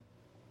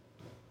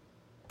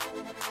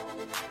Yo,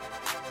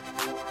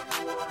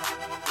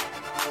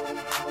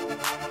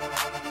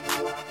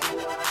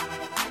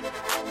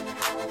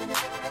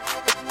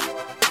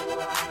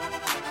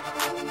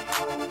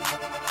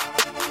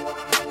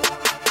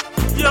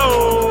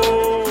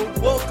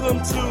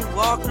 welcome to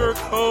Locker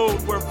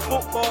Code, where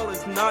football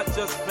is not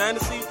just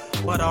fantasy,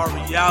 but our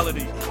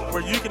reality,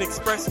 where you can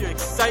express your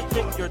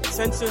excitement, your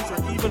tensions,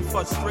 or even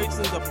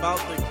frustrations about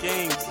the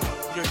games,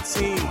 your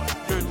team,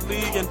 your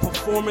league, and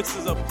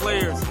performances of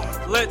players.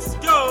 Let's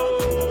go!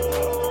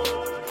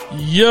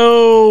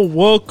 Yo,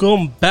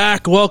 welcome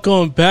back.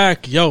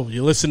 Yo,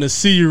 you listen to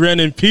C. Ren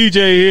and PJ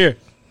here.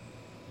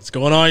 What's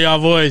going on, y'all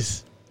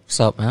boys? What's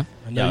up, man?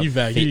 I know you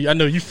back. I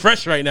know you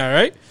fresh right now,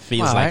 right?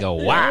 Feels like a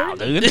wow,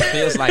 dude. It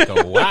feels like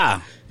a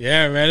wow.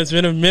 Yeah, man, it's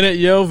been a minute,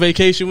 yo.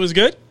 Vacation was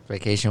good?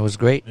 Vacation was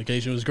great.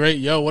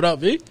 Yo, what up,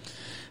 V?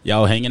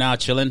 Yo, hanging out,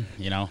 chilling,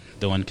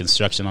 doing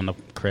construction on the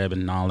crib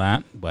and all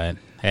that. But,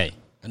 hey.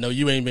 I know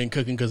you ain't been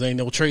cooking because ain't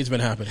no trades been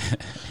happening.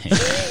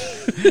 This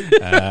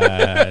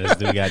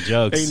dude got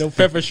jokes. Ain't no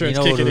pepper shrimps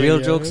kicking in. You know what the real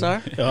jokes are?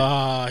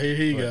 Here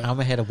you go. I'm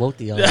ahead of both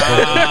of y'all.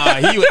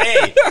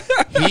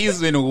 He's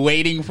been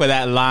waiting for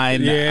that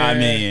line. Yeah. I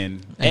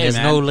mean. And there's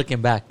no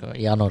looking back.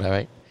 Y'all know that,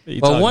 right?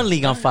 Well, one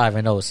league I'm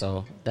 5-0,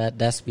 so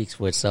that speaks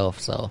for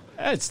itself. So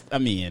he's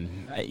up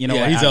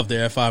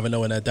there at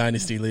 5-0 in that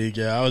dynasty league.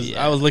 Yeah,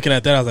 I was looking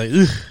at that. I was like,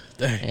 ugh,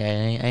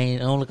 dang. I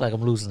don't look like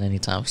I'm losing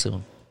anytime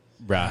soon.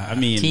 Bruh, I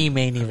mean, team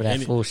ain't even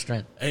at full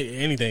strength.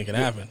 Anything can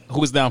happen.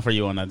 Who's down for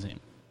you on that team?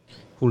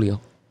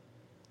 Julio.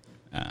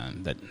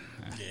 Yeah.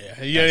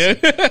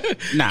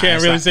 Nah,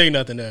 can't really say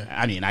nothing there.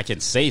 I mean, I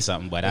can say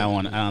something, but I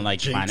don't like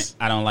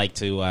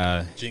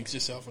to jinx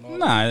yourself and all.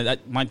 Nah,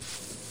 my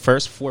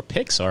first 4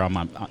 picks are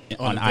on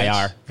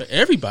IR. But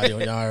everybody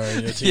on IR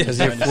in your team.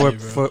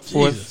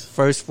 Because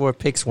first 4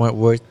 picks weren't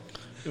worth.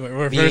 They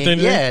weren't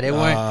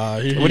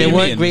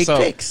great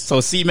picks.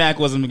 So C-Mac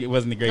wasn't a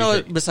great pick.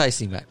 No, besides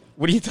C-Mac.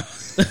 What are you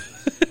talking?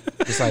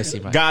 Besides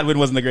C-Mac. Godwin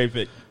wasn't a great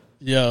pick.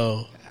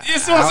 Yo,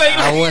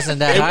 I wasn't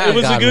that high. It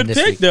was a good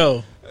pick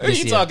though. What are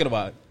you talking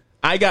about?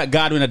 I got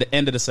Godwin at the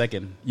end of the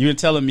second. You're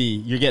telling me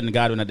you're getting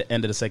Godwin at the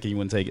end of the second, you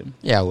wouldn't take him?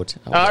 Yeah, I would.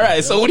 All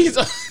right, so what are you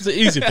talking? It's an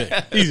easy pick.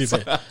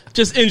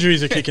 Just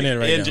injuries are kicking in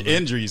right now.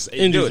 Injuries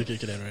are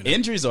kicking in right now.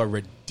 Injuries are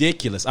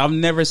ridiculous. I've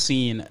never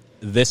seen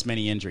this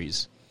many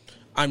injuries.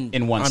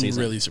 In one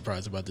season. I'm really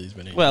surprised about these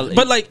many. Well,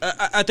 but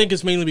I think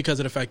it's mainly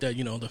because of the fact that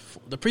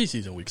the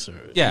preseason weeks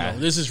are. Yeah,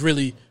 this is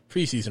really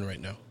preseason right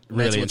now.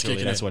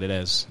 That's what it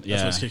is. Yeah,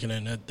 that's what's kicking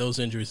in. Those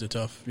injuries are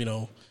tough.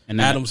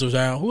 And Adams was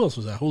out. Who else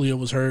was out? Julio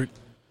was hurt.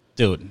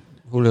 Dude,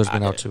 Julio's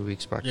been out 2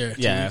 weeks, bro.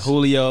 Yeah.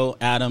 Julio,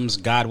 Adams,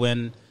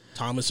 Godwin.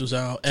 Thomas was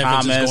out.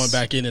 Evans is going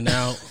back in and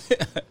out.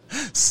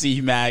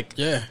 C-Mac.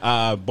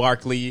 Yeah.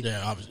 Barkley.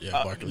 Yeah,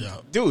 Barkley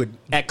out. Dude,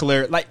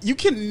 Eckler. You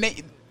can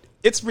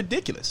it's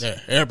ridiculous. Yeah,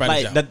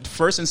 everybody's out. The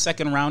first and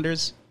second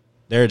rounders,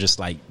 they're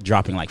just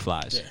dropping like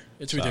flies. Yeah,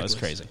 it's ridiculous.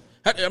 It's crazy.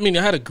 I mean,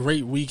 I had a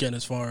great weekend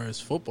as far as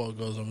football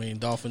goes. I mean,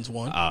 Dolphins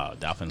won.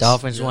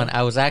 Dolphins won.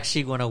 I was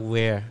actually going to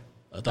wear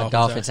a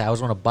Dolphins hat. I was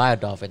going to buy a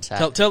Dolphins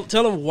hat. Tell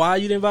them why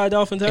you didn't buy a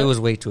Dolphins hat. It was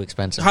way too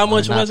expensive. How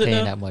much was it? I'm not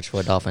paying that much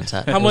for a Dolphins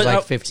hat. How much? It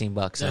was like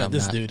 $15. Yeah,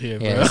 this dude here,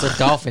 bro. Yeah, it's a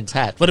Dolphins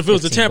hat. But if it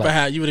was a Tampa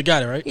hat, you would have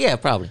got it, right? Yeah,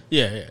 probably.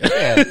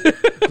 Yeah.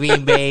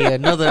 Green Bay,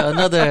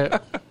 another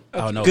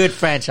good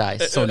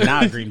franchise. So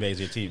now Green Bay is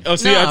your team. Oh,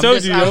 see, I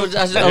told you.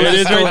 It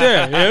is right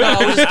there.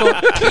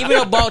 Yeah. Even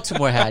a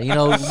Baltimore hat,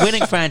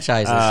 winning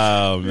franchises.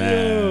 Oh,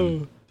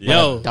 man.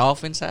 Yo,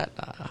 Dolphins hat,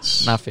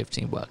 not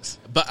 $15.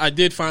 But I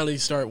did finally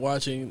start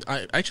watching.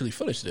 I actually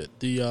finished it.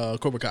 The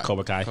Cobra Kai.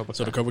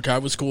 So the Cobra Kai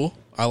was cool.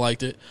 I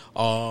liked it.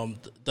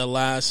 The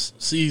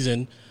last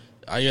season,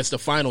 I guess the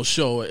final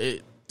show,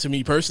 to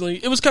me personally,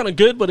 it was kind of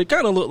good, but it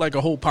kind of looked like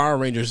a whole Power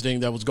Rangers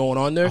thing that was going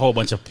on there. A whole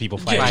bunch of people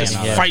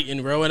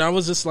fighting, bro. And I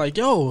was just like,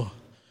 yo,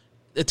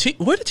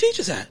 where the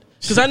teachers at?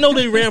 Because I know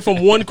they ran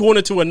from one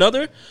corner to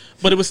another,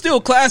 but it was still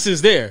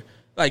classes there.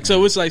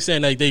 So it's like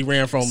saying they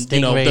ran from the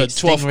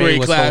 12th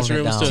grade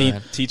classrooms to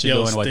teacher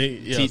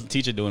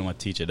doing what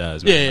teacher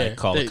does. Man.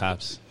 Call the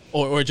cops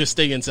or just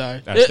stay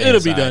inside.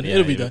 It'll be done.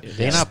 It'll be done.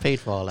 They're not paid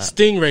for all that.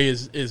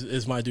 Stingray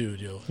is my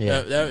dude, yo.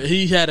 Yeah.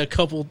 He had a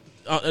couple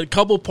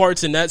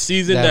parts in that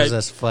season that was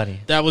just funny.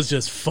 That was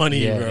just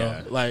funny,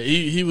 bro. Yeah.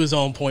 He was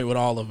on point with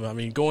all of them. I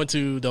mean, going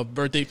to the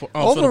birthday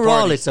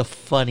overall, it's a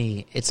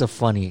funny. It's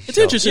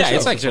interesting. Yeah,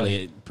 it's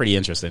actually pretty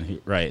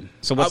interesting, right?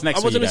 So what's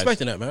next? I wasn't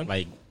expecting that,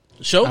 man.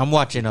 Show? I'm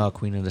watching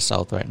Queen of the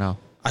South right now.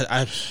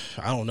 I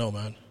don't know,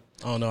 man.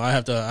 I don't know. I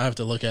have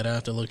to look at it. I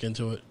have to look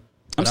into it.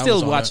 I'm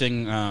still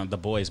watching The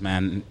Boys,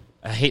 man.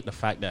 I hate the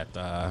fact that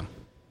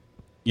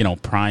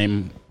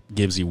Prime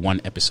gives you one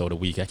episode a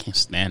week. I can't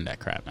stand that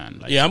crap, man.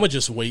 I'm gonna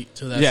just wait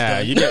till that. Yeah,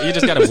 you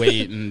just gotta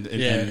wait. And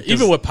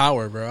even with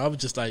Power, bro, I was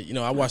just like,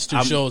 I watched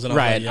 2 shows and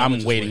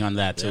I'm waiting on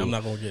that too. Yeah, I'm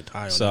not gonna get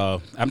tired.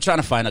 So I'm trying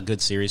to find a good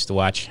series to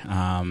watch.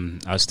 I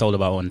was told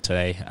about one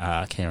today.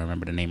 I can't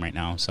remember the name right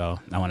now, so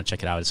I want to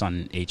check it out. It's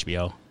on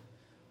HBO,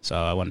 so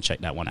I want to check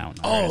that one out.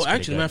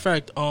 Actually, matter of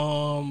fact,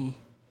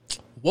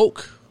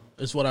 Woke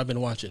is what I've been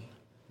watching.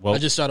 Woke. I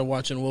just started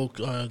watching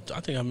Woke. I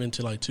think I'm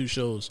into like 2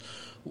 shows.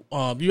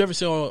 You ever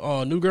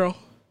saw New Girl?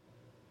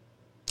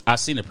 I've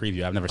seen the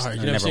preview. I've never seen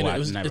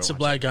it. It's a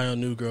black guy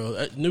on New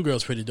Girl. New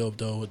Girl's pretty dope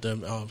though with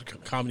them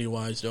comedy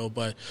wise though.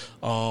 But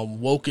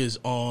Woke is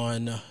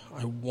on.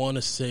 I want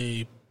to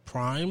say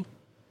Prime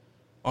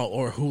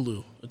or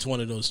Hulu. It's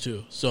one of those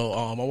two. So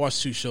I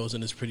watched 2 shows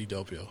and it's pretty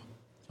dope, yo.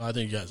 I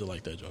think you guys will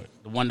like that joint.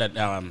 The one that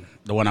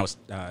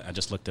I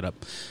just looked it up.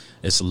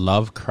 It's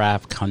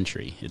Lovecraft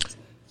Country.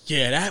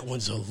 Yeah, that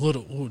one's a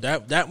little. Ooh,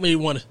 that made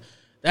one.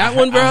 That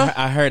one, bro.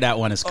 I heard that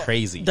one is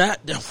crazy.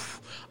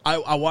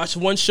 I watched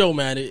one show,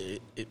 man.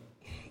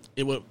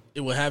 It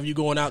would have you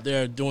going out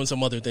there doing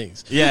some other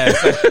things. Yeah,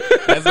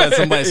 that's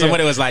what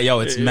somebody was like, "Yo,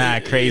 it's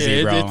mad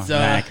crazy, bro,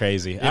 mad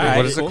crazy."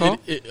 What is it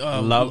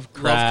called?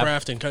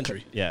 Lovecraft and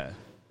Country. Yeah,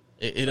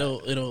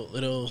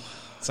 it'll.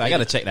 So I got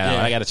to check that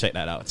out. I got to check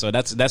that out. So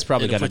that's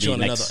probably going to be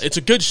next. It's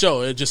a good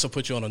show. It just will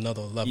put you on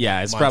another level.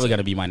 Yeah, it's probably going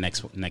to be my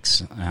next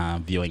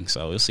viewing.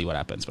 So we'll see what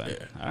happens. But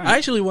yeah. I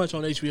actually watched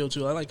on HBO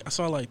too. I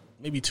saw like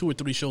maybe 2 or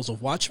 3 shows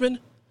of Watchmen.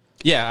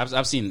 Yeah,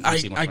 I've seen.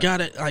 I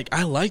got it. Like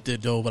I liked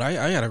it though, but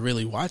I gotta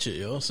really watch it,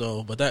 yo.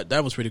 So, but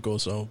that was pretty cool.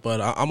 So, but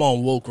I'm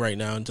on Woke right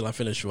now until I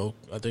finish Woke.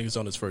 I think it's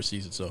on its first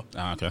season. So,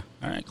 okay,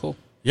 all right, cool.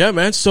 Yeah,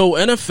 man. So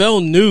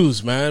NFL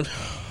news, man,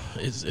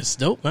 it's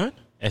dope, man.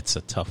 It's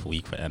a tough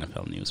week for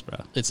NFL news, bro.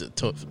 It's a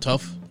tough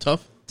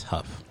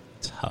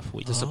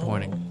week.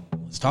 Disappointing.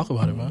 Let's talk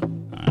about it,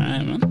 man. All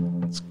right,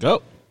 man. Let's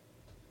go.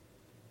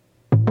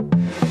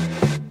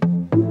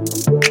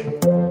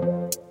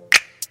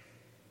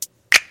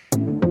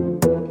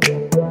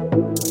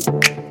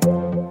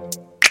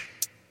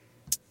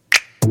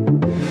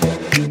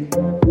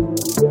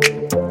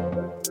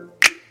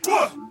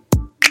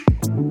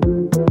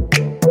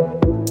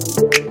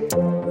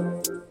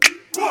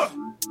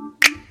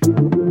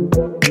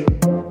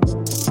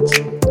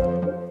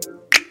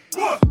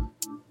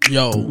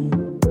 Yo,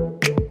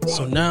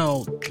 so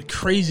now the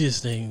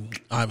craziest thing,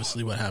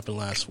 obviously, what happened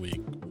last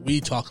week.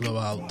 We talked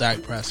about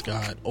Dak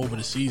Prescott over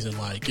the season,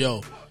 like,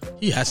 yo,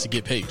 he has to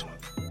get paid.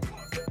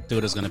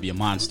 Dude is going to be a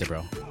monster,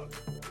 bro.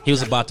 He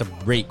was about to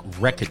break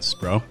records,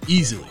 bro.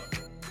 Easily.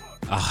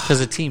 Because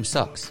the team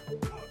sucks.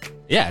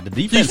 Yeah, the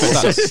defense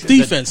sucks.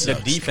 Defense the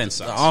sucks. Defense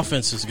sucks. The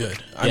offense is good.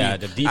 The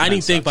defense I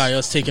didn't think sucks. by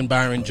us taking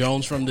Byron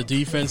Jones from the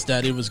defense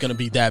that it was going to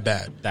be that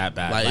bad. That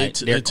bad. Like,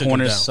 their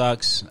corner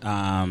sucks.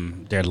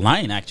 Their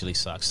line actually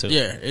sucks, too.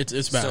 Yeah, it's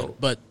bad. So,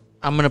 but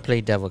I'm going to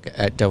play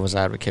devil's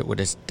advocate with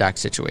this Dak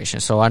situation.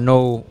 So I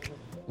know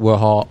we're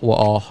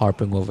all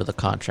harping over the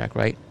contract,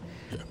 right?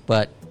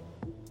 Yeah.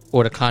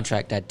 Or the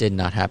contract that did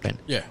not happen.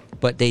 Yeah.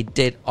 But they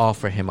did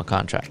offer him a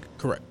contract.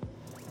 Correct.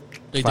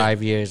 They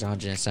 5 years,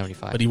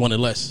 175. But he wanted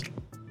less.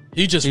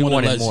 He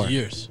wanted less more.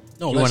 Years.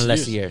 No, he wanted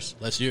less years.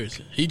 Less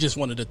years. He just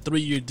wanted a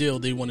 3-year deal.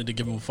 They wanted to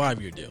give him a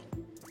 5-year deal.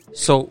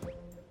 So,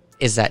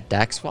 is that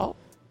Dak's fault,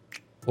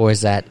 or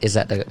is that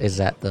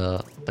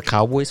the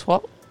Cowboys'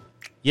 fault?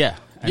 Yeah.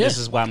 And this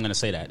is why I'm going to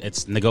say that.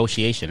 It's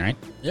negotiation, right?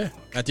 Yeah.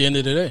 At the end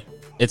of the day.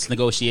 It's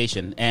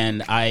negotiation.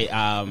 And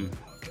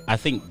I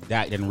think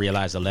Dak didn't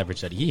realize the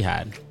leverage that he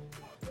had.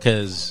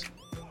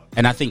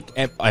 And I think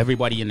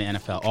everybody in the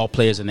NFL, all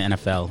players in the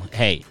NFL,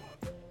 hey,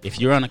 if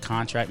you're on a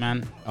contract,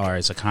 man, or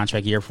it's a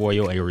contract year for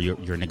you, or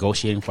you're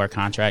negotiating for a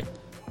contract,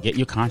 get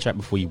your contract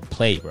before you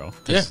play, bro.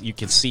 Because you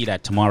can see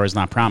that tomorrow is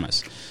not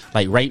promised.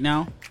 Like right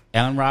now,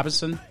 Allen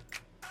Robinson's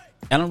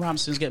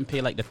getting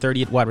paid like the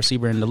 30th wide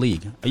receiver in the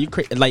league. Are you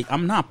crazy? Like,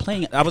 I'm not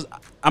playing.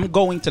 I'm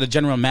going to the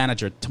general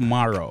manager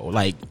tomorrow.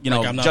 Like,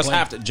 just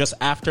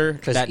after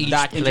that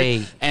Dak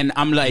injury, and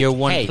I'm like, you're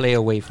one play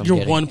away from.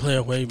 You're one play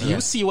away, man. Do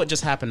you see what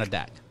just happened to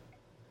Dak?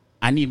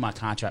 I need my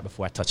contract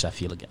before I touch that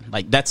field again.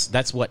 Like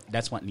that's what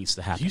needs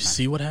to happen. Do you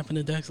see what happened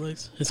to Dak's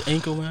legs? His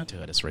ankle, man.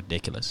 Dude, it's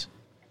ridiculous.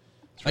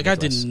 Like I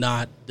did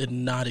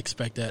not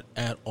expect that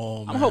at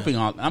all. Man.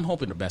 I'm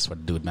hoping the best for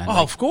the dude, man.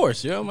 Oh, of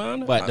course, yeah,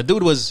 man. But the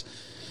dude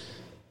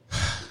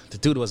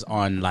was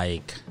on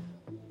like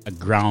a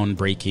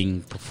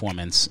groundbreaking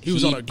performance. He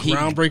was on a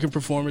groundbreaking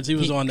performance. He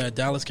was on that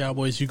Dallas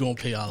Cowboys. You're gonna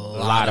pay a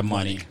lot of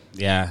money.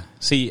 Yeah.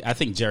 See, I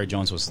think Jerry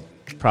Jones was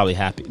probably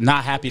happy.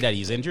 Not happy that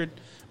he's injured,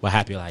 but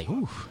happy like,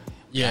 ooh.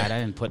 Yeah, God, I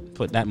didn't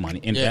put that money,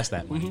 invest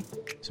that money.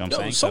 Mm-hmm. So I'm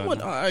saying,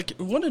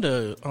 one of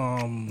the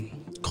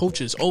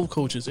old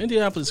coaches,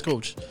 Indianapolis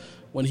coach,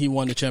 when he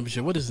won the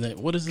championship. What is his name?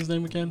 What is his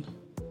name again?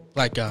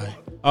 Black guy.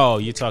 Oh,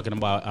 you're talking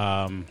about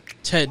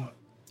Ted.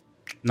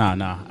 I'm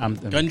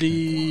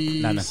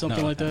Gundy,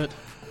 something like that.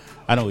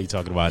 I know what you're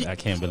talking about. I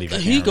can't believe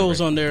it. He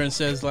goes on there and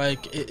says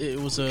like it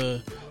was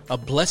a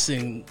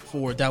blessing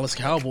for Dallas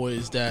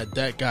Cowboys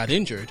that got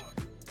injured.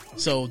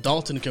 So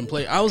Dalton can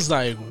play. I was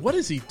like, what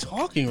is he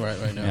talking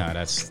right now? Yeah,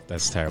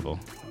 that's terrible.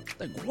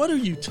 Like, what are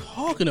you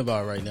talking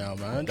about right now,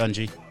 man?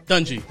 Dungy.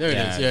 There it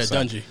is. Yeah,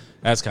 Dungy.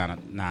 That's kind of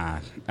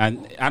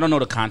I don't know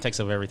the context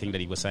of everything that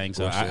he was saying,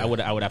 so I would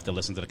have to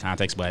listen to the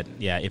context. But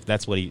yeah, if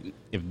that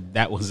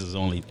was his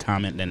only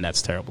comment, then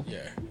that's terrible.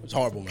 Yeah, it's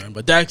horrible, man.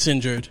 But Dak's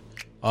injured.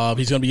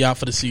 He's going to be out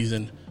for the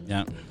season.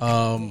 Yeah.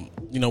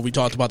 We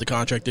talked about the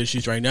contract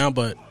issues right now,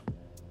 but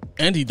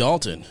Andy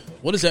Dalton.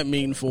 What does that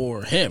mean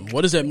for him?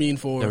 What does that mean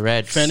for The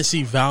Reds.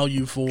 fantasy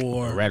value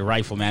for Red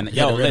Rifle, man.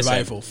 Yeah, Yo, the Red listen.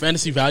 Rifle?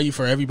 Fantasy value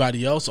for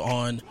everybody else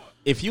on.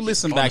 If you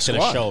listen On back the to the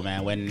squad. show,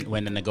 man,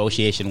 when the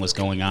negotiation was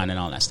going on and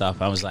all that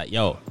stuff, I was like,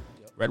 yo,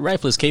 Red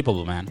Rifle is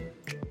capable, man.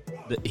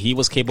 He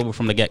was capable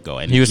from the get-go.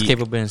 And He was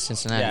capable in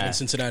Cincinnati. Yeah. In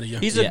Cincinnati, yeah.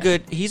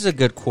 He's a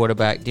good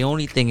quarterback. The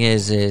only thing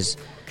is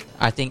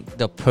I think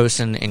the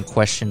person in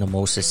question the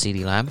most is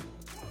CeeDee Lamb.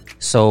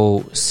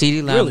 So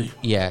CeeDee Lamb, Really?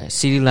 yeah,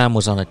 CeeDee Lamb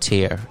was on a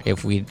tear.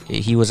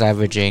 He was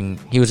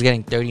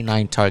getting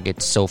 39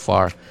 targets so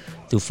far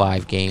through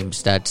 5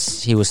 games.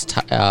 He was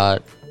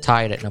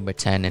tied at number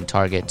 10 in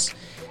targets.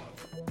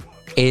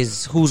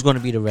 Who's going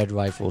to be the Red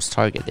Rifle's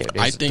target there?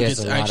 I think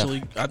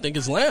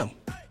it's Lamb.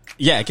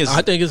 Yeah, because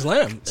I think it's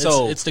Lamb.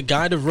 So- It's the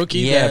guy, the rookie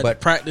Yeah, that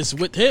but- practiced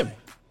with him.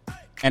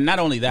 and not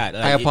only that,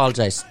 I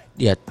apologize.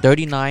 Yeah,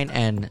 39,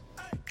 and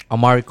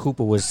Amari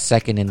Cooper was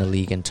second in the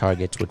league in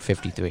targets with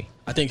 53.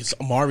 I think it's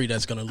Amari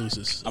that's going to lose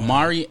this.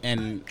 Amari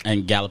and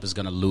Gallup is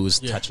going to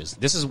lose Yeah. touches.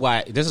 This is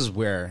where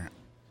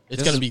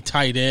It's going to be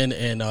tight end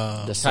and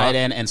The tight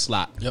end and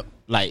slot. Yep.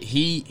 Like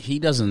he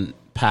doesn't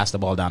pass the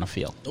ball down the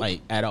field like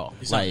at all.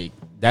 He's not. Like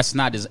that's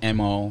not his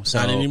MO. So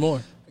not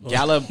anymore.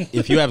 Gallup,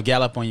 if you have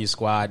Gallup on your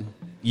squad,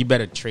 you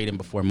better trade him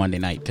before Monday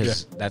night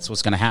because that's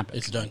what's going to happen.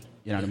 It's done.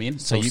 You know what I mean?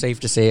 So safe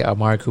to say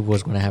Amari Cooper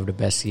was going to have the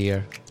best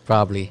year.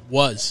 Probably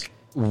Was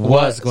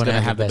going to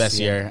gonna have the best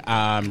year.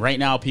 Right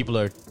now, people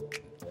are,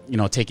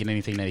 taking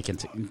anything that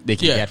they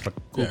can Yeah. get for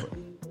Cooper.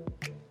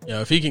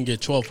 Yeah, if he can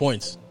get 12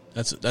 points,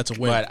 that's a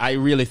win. But I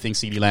really think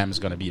CeeDee Lamb is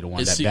going to be the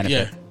one that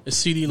benefits.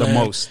 It's CeeDee the Lamb.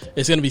 most.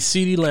 It's going to be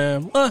CeeDee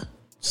Lamb.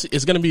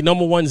 It's going to be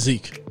number 1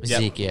 Zeke.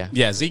 Zeke, yeah.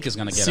 Yeah, Zeke is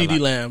going to get CeeDee a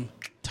lot. Lamb,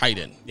 tight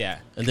end. Yeah.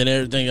 And then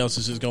everything else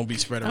is just going to be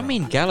spread around. I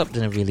mean, Gallup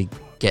didn't really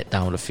get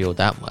down the field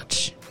that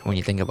much when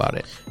you think about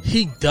it.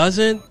 He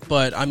doesn't,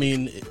 but I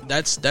mean,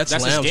 that's his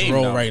Lamb's game,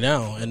 role though. right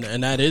now, and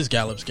that is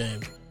Gallup's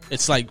game.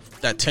 It's like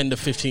that 10 to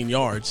 15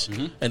 yards,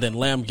 and then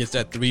Lamb gets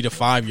that 3 to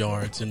 5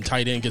 yards, and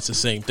tight end gets the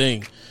same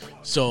thing.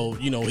 So,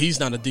 he's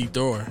not a deep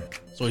thrower,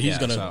 so he's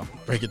going to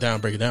break it down.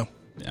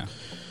 Yeah.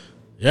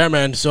 Yeah,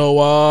 man. So,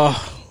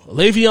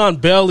 Le'Veon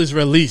Bell is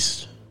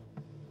released.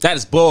 That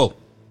is bull.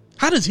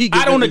 How does he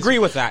get I don't released? agree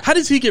with that. How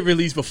does he get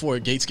released before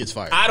Gates gets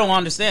fired? I don't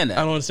understand I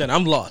that, don't understand.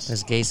 I'm lost.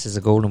 This Gase is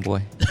a golden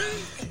boy.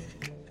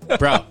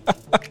 bro.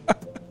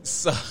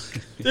 So,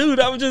 Dude,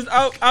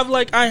 I'm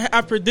like,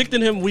 I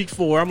predicted him week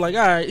 4. I'm like,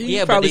 all right,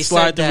 he probably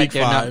slide to week 5.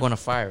 they're not going to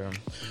fire him.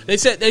 They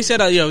said,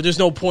 there's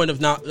no point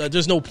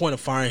of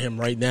firing him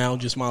right now.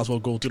 Just might as well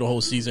go through the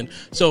whole season.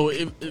 So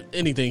if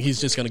anything, he's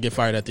just going to get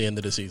fired at the end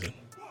of the season.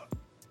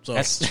 So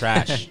that's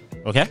trash.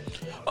 Okay.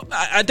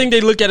 I think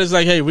they look at it as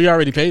like, hey, we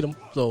already paid him,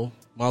 so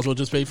might as well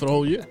just pay for the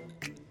whole year.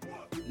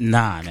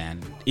 Nah,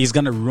 man. He's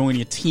going to ruin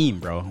your team,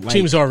 bro. Like,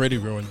 Team's already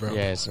ruined, bro.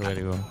 Yeah, it's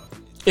already wrong.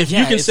 If Yeah,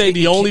 you can it's- say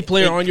the it only can-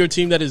 player it- on your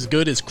team that is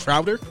good is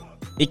Crowder,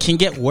 it can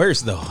get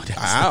worse, though.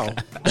 how?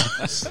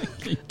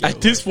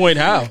 At this point,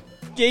 how?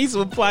 Gase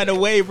will find a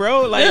way,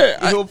 bro. Like,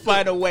 Yeah, he'll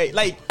find a way.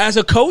 Like, As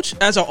a coach,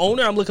 as an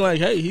owner, I'm looking like,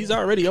 hey, he's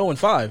already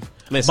 0-5.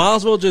 Listen, Might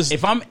as well just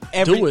if I'm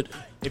do it.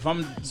 If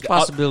I'm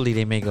Possibility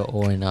they may go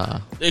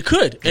 0 It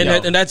could, and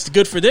Yo. and that's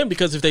good for them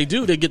because if they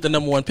do, they get the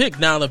number 1 pick.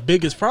 Now the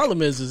biggest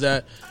problem is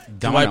that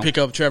do I Domino. pick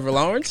up Trevor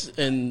Lawrence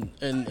and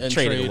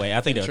trade it away.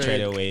 I think they'll trade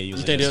it away. You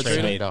think they'll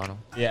trade him? Donald.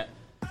 Yeah.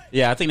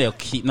 Yeah, I think they'll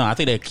keep. No, I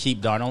think they'll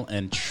keep Darnold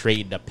and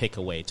trade the pick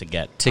away to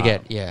get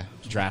Yeah.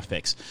 draft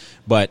picks.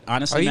 But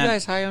honestly, Are you man,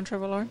 guys high on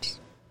Trevor Lawrence?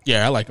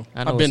 Yeah, I like him.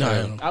 I know I've been so. high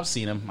on him. I've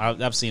seen him.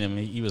 I've seen him.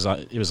 He was.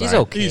 He's alright.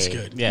 okay. He's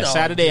good. Yeah, No,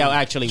 Saturday I'll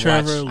actually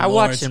Trevor watch. I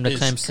watched Lawrence him, the is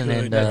Clemson good,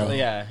 and, bro.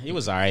 Yeah, he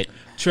was alright.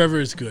 Trevor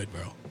is good,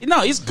 bro.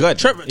 No, he's good.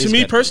 Trevor, He's to me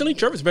good. personally,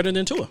 Trevor's better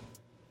than Tua.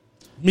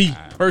 Me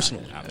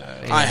personally,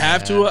 I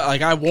have to.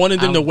 Like I wanted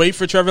them to wait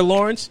for Trevor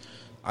Lawrence.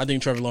 I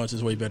think Trevor Lawrence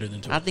is way better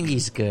than Tua. I think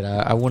he's good.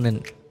 I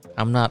wouldn't.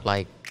 I'm not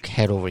like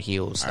head over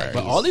heels. Like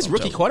But he's- all these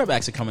rookie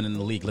quarterbacks are coming in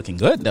the league looking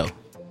good though.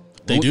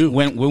 They do.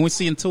 When we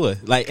see him to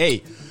it, like,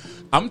 hey,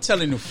 I'm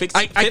telling you, I Fitz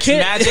can't.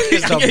 Magic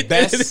is the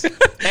best.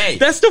 Hey,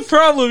 That's the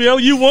problem, yo.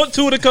 You want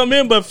Tua to come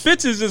in, but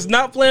Fitz is just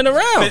not playing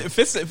around.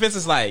 Fitz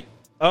is like,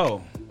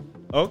 oh,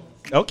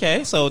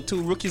 okay. So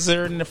 2 rookies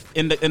are in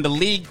the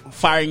league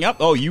firing up.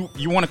 Oh, you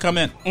want to come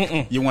in?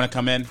 You want to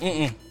come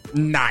in?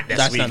 Not this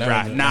That's week, not bro.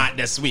 happening. Not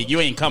this week. You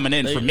ain't coming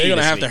in for me. They're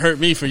gonna this have week. to hurt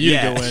me for you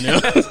Yeah. to go in. Yo.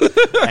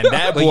 And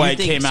that But you boy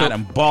think- came so- out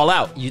and ball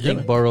out. You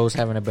think Burrow's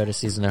having a better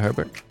season than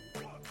Herbert?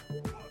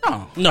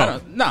 No.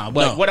 But No.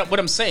 what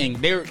I'm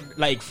saying, they're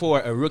like for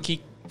a rookie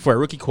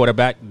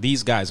quarterback,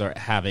 these guys are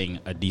having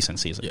a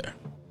decent season. Yeah. You know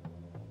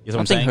what I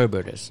I'm think saying?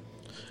 Herbert is.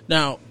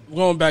 Now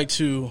going back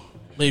to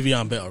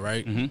Le'Veon Bell,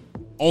 right?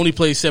 Only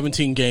played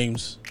 17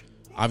 games.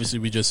 Obviously,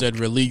 we just said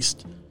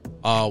released.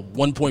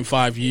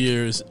 1.5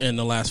 years in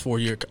the last 4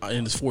 year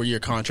in his 4-year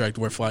contract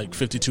worth like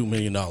 $52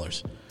 million.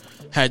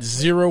 Had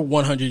 0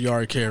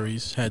 100-yard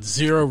carries, had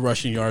 0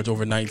 rushing yards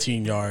over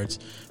 19 yards,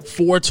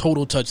 4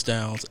 total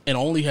touchdowns, and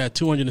only had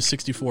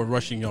 264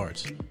 rushing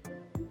yards.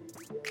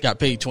 Got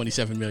paid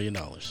 $27 million.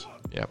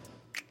 Yep.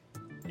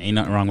 Ain't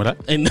nothing wrong with that.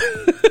 And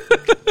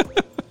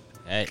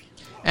Hey,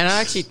 And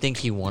I actually think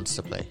he wants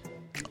to play.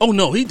 Oh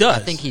no, he does. I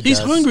think he's does.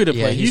 hungry to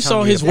Yeah, play. he's You saw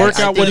hungry his to play.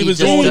 workout I what think he he was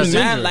just doing. doesn't-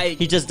 man, like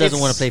He just doesn't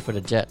it's- want to play for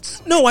the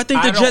Jets. No, I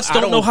think the Jets I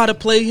don't know how to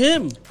play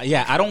him.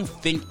 Yeah, I don't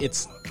think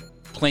it's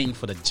playing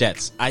for the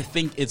Jets. I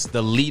think it's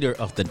the leader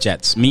of the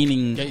Jets,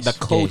 meaning Gase. the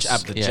coach Gase,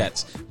 of the yeah.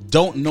 Jets,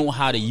 don't know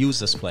how to use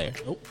this player.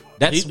 Nope.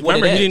 That's what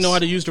Remember, it he is. didn't know how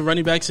to use the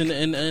running backs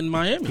in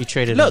Miami. He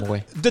traded Look, him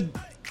away.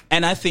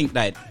 and I think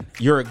that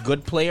you're a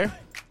good player.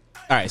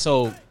 All right,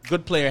 so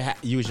good player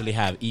usually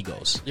have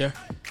egos. Yeah.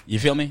 You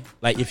feel me?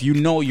 Like if you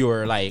know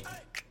you're like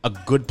a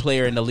good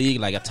player in the league,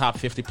 like a top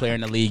 50 player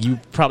in the league, you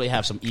probably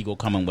have some ego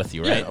coming with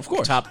you, right? Yeah, of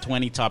course. Top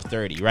 20, top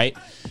 30, right?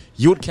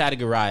 You would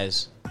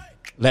categorize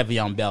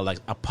Le'Veon Bell like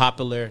a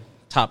popular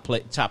top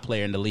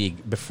player in the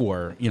league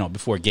before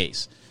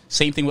Gase.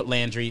 Same thing with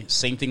Landry.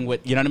 Same thing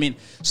with, you know what I mean?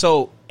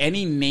 So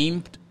any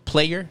named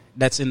player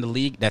that's in the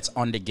league that's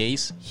under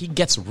Gase, he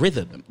gets rid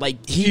of them.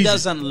 Like he Easy.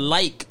 doesn't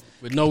like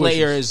With no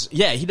players.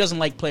 Yeah, he doesn't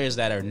like players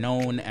that are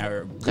known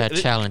or That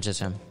challenges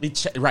him.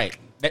 right.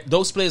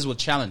 Those players will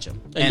challenge him,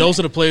 And those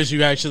are the players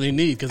you actually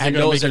need because they're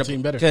going to make your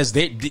team better. Because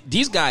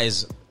these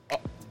guys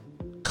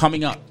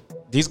coming up,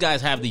 these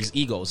guys have these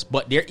egos,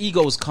 but their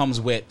egos comes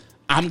with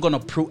I'm gonna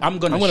show prove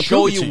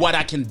it you to you. what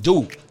I can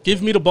do.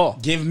 Give me the ball.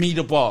 Give me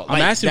the ball.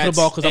 I'm asking for the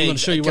ball 'cause I'm gonna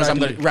show you what I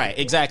can do. Right,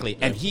 exactly.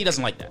 And he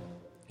doesn't like that.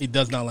 He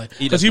does not like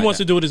He because doesn't he like wants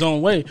that. to do it his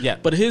own way. Yeah.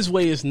 But his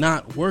way is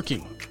not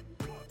working.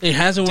 It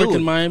hasn't worked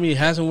Dude. in Miami. It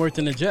hasn't worked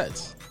in the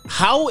Jets.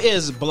 How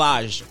is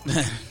Balaj?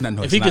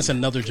 No, If he gets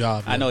another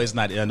job, I know he's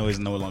not. I know he's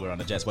no longer on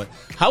the Jets. But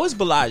how is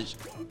Balaj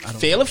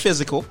fail a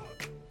physical,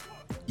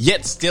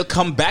 yet still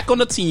come back on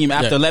the team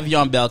after Yeah.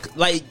 Le'Veon Bell?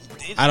 Like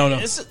I don't know.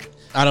 it's-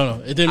 I don't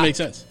know. It didn't make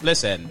sense.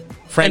 Listen,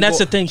 And that's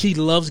the thing. He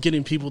loves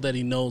getting people that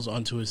he knows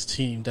onto his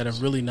team that are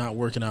really not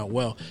working out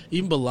well.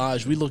 Even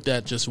Balaj, we looked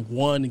at just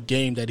one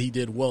game that he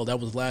did well.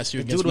 That was last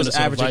year against dude was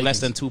Minnesota averaging Vikings. less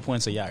than 2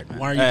 points a yard. Man.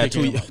 Why are you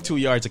picking him up? 2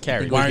 yards a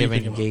carry? Why are you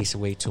Giving picking him Gase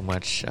way too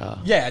much.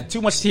 Yeah,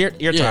 too much ear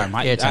Yeah, time.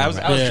 I ear time, was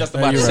right. just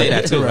about to you're say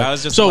right. that too. You're right. I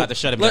was just So, about to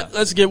shut him down.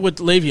 Let's get with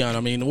Le'Veon. I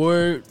mean,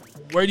 where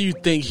do you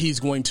think he's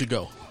going to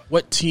go?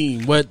 What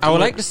team? What I would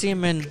like to see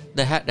him in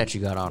the hat that you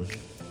got on.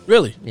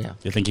 really. Yeah.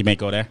 You think he may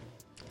go there?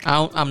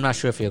 I'm not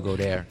sure if he'll go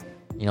there.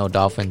 You know,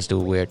 Dolphins do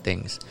weird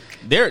things.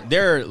 They're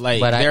like,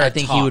 But there I are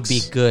think talks. he would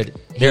be good.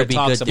 There He'll are be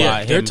talks good about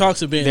there. him. There are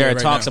talks of being There there are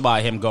right talks now.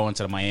 about him going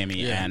to Miami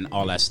Yeah. and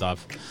all that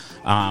stuff,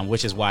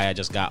 which is why I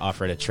just got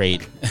offered a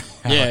trade.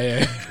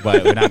 Yeah.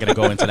 But we're not going to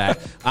go into that.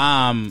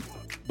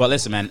 But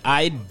listen, man,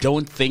 I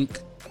don't think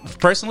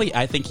personally.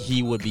 I think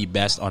he would be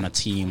best on a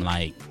team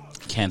like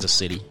Kansas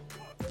City.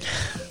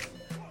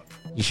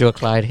 You sure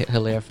Clyde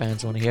Hilaire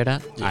fans want to hear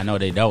that? I know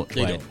they don't.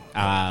 They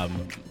but,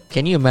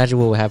 Can you imagine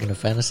what would happen in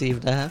fantasy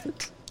if that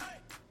happens?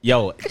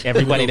 Yo,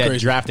 everybody go that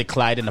crazy. drafted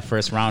Clyde in the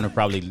first round would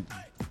probably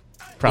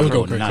We'll go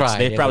go crazy. nuts. Cry,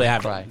 They'd yeah, probably we'll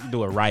have cry.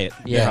 do a riot.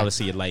 Yeah. You'd probably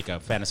see it like a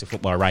fantasy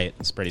football riot.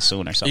 It's pretty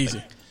soon or something.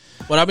 Easy.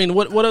 But I mean,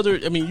 what other?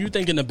 I mean, you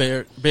thinking the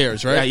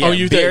Bears, right? Yeah, Oh,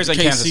 you Bears think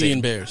and Kansas KC City.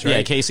 and Bears, Yeah,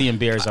 right? KC and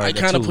Bears are I the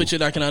kind of two. put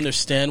it. I can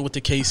understand with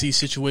the KC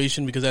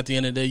situation because at the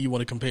end of the day, you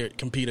want to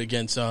compete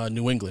against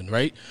New England,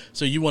 right?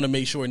 So you want to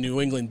make sure New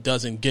England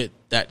doesn't get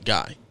that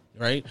guy,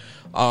 right?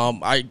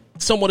 I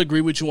somewhat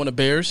agree with you on the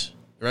Bears,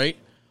 right?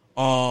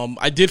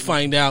 I did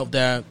find out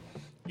that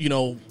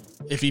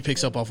if he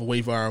picks up off a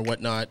waiver or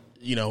whatnot,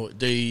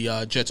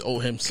 the Jets owe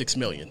him $6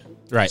 million.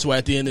 Right. So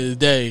at the end of the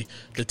day,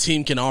 the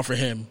team can offer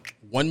him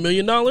 $1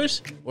 million or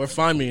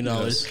 $5 million.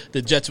 Yes.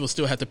 The Jets will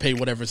still have to pay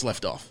whatever's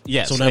left off.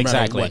 Yes, so no matter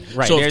exactly. what.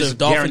 Right. So There's if the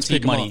Dolphins guaranteed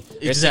pick him money. up,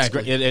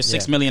 exactly. There's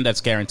 $6 million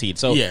that's guaranteed.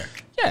 So Yeah.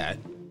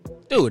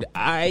 dude,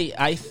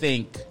 I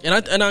think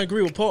And I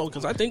agree with Paul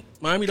because I think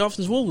Miami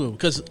Dolphins will win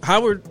because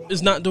Howard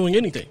is not doing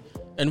anything,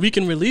 and we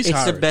can release It's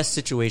Howard. the best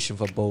situation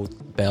for both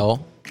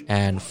Bell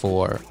and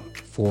for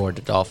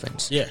the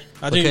Dolphins. Yeah,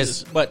 I think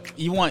Because- it's, but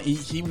he won.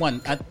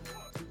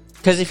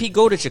 Because if he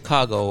go to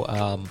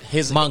Chicago,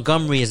 His-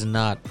 Montgomery is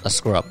not a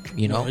scrub.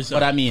 You know, No, he's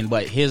But I mean,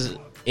 but his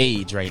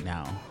age right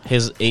now,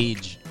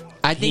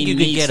 I think he you could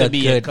needs get to a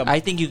be good. I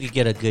think you could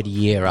get a good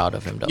year out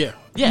of him, though. yeah,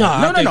 Yeah,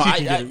 I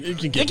think no. you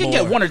can They get can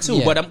get more. one or two,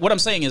 Yeah. but what I'm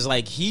saying is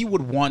like he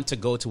would want to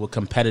go to a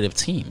competitive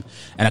team,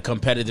 and a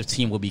competitive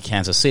team will be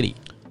Kansas City.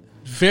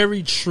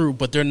 Very true,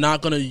 but they're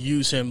not going to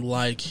use him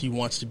like he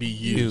wants to be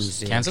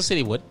used. Yeah. Kansas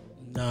City would.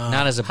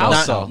 Not as a How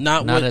bell so?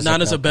 cow.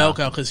 Not as a bell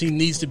cow because he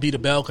needs to be the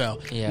bell cow.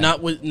 Yeah.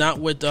 Not with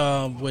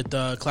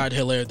Clyde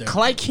Hilaire there.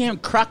 Clyde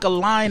can't crack a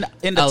line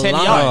in the A 10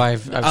 line. yard. Oh,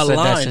 I've said that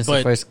line, since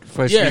but the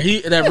first yeah,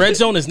 week. that red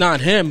zone is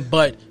not him,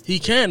 but he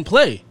can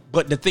play.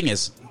 But the thing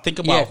is, think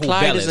about Yeah, who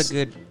Clyde Bell is a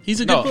good. He's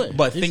a good No, player.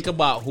 but He's- think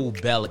about who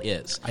Bell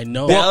is. I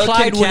know. Bell Well, Clyde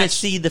can wouldn't catch-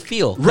 see the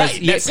field. 'Cause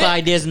Right, yeah, that's it.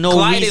 Clyde, there's no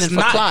Clyde reason is for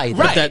not- Clyde.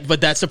 right.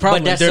 But that's the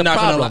problem. But that's they're the not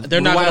problem. Gonna,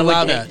 they're not Why going to would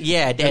allow they- that.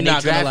 Yeah, They're and they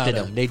not gonna allow drafted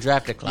that. him. They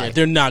drafted Yeah, Clyde.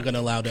 they're not going to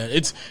allow that.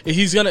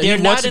 He's gonna. They're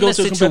He wants not to in go a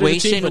to a competitive team,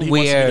 situation but he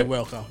wants to where be the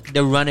well cow.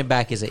 the running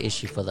back is an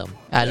issue for them.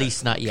 At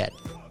least not yet.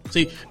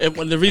 See, and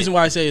the reason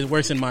why I say it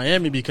works in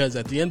Miami because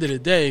at the end of the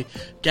day,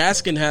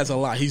 Gaskin has a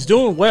lot. He's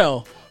doing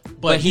well,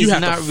 But he's you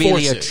have not to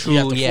really force a it. true- You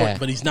have to yeah. force-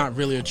 but he's not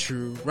really a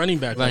true running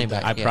back. Running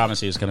like that. back. I Yeah.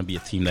 promise you, it's going to be a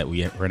team that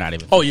we're not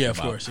even. Oh yeah, of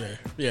thinking course,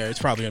 yeah. It's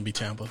probably gonna be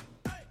Tampa.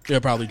 They'll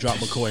probably drop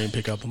McCoy and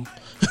pick up him.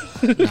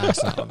 Nah,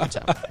 it's not gonna be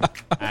tough. about.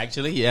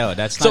 Actually, yeah,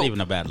 that's So- not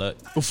even a bad look.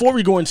 Before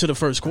we go into the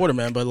first quarter,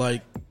 man, but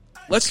like,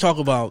 let's talk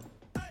about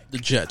the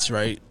Jets.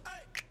 Right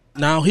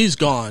now, he's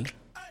gone.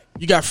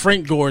 You got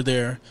Frank Gore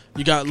there.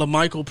 You got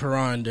LaMichael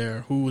Perine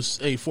there, who was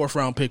a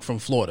 4th-round pick from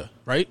Florida.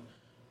 Right?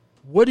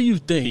 What do you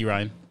think? P.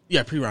 Ryan.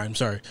 Yeah, Perine.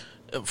 Sorry,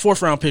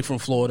 4th-round pick from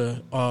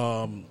Florida.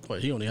 But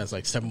he only has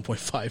like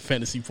 7.5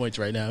 fantasy points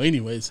right now.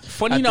 Anyways,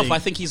 Funny enough, I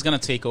think he's going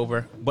to take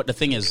over. But the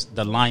thing is,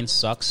 the line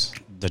sucks.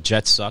 The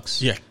Jets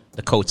sucks. Yeah.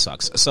 The coach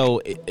sucks.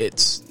 So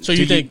it's. So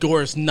you think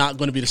Gore's not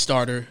going to be the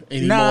starter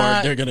anymore?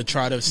 Nah. They're going to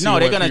try to see. No,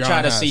 they're what going to try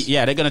Perine to has. see.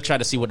 Yeah, they're going to try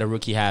to see what the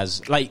rookie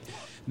has. Like,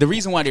 the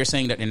reason why they're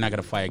saying that they're not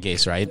going to fire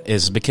Gase, right,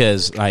 is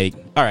because, like,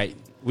 all right,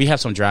 we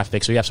have some draft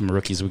picks. We have some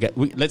rookies.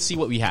 Let's see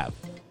what we have.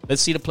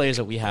 Let's see the players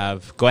that we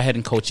have. Go ahead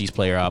and coach these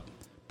players up.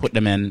 Put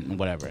them in,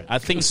 whatever. I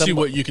think See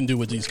what you can do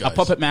with these guys. a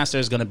puppet master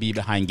is going to be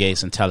behind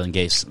Gase and telling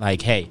Gase,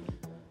 like, hey,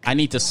 I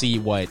need to see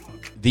what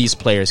these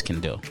players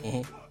can do.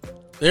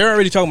 They're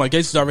already talking about Gase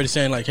is already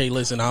saying like, hey,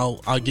 listen,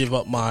 I'll give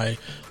up my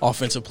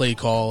offensive play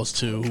calls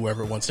to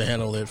whoever wants to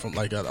handle it from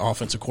like an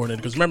offensive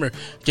coordinator. Because remember,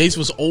 Gase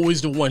was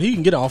always the one. He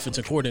can get an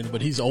offensive coordinator,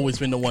 but he's always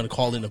been the one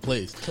calling the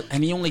plays.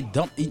 And he only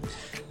dumped.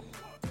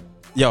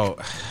 Yo,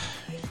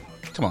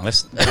 come on,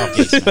 let's get off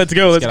Gase, man. Let's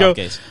go. Let's get go. off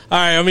Gase. All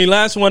right. I mean,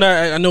 last one.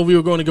 I know we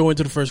were going to go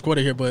into the first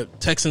quarter here, but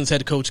Texans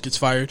head coach gets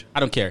fired. I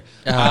don't care.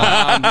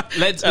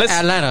 Let's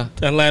Atlanta.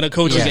 Atlanta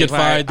coaches Yeah. get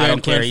fired. I Dan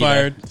don't care Quinn either.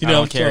 fired. I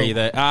don't care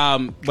either.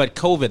 But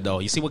COVID though,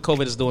 you see what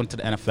COVID is doing to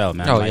the NFL,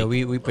 man. Oh Like, yeah,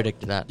 we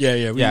predicted that.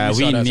 Yeah. we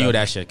saw knew that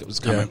that shit was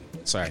coming.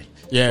 Sorry.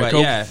 Yeah, But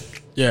Kobe- yeah.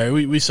 Yeah,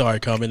 we saw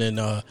it coming, and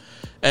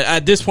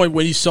at this point,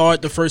 when you saw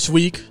it the first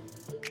week,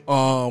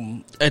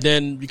 and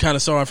then you kind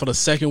of saw it for the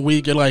second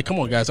week, you're like, "Come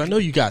on, guys! I know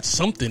you got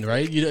something,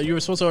 right? You were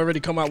supposed to already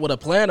come out with a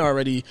plan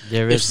already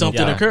There if is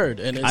something no- occurred."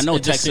 And I know it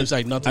just Texans. seems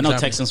like nothing. I know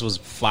Texans was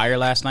fire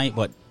last night,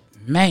 but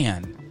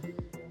man,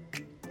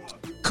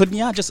 couldn't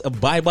y'all just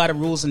abide by the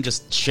rules and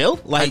just chill?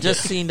 Like I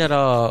just seen that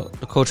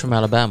the coach from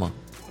Alabama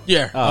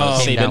Yeah,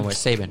 came Saban. down with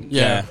Saban.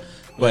 yeah.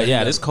 But Yeah.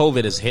 yeah, this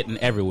COVID is hitting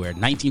everywhere.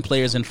 19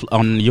 players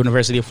on the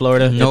University of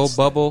Florida. No It's-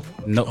 bubble.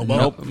 Nope.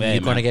 Hey,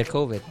 You're gonna man. get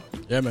COVID.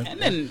 yeah, man. And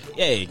then,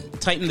 hey,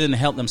 Titan didn't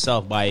help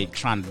themselves by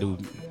trying to do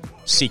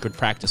secret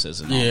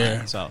practices and all Yeah.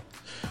 that. So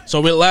So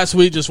with last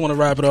week, just want to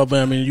wrap it up.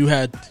 I mean, you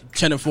had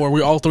 10-4.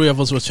 We all three of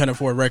us was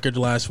 10-4 record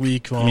last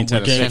week. 10 with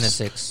and games.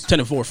 10-6.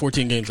 10-4,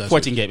 14 games last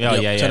 14 week. games. Oh,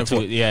 Yep, yeah,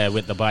 10-4. yeah,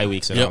 with the bye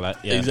weeks and all that.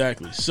 Yeah.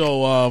 Exactly.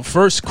 So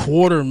first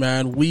quarter,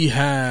 man, we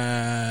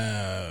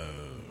have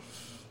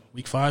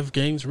week 5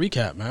 games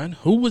recap, man.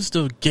 Who was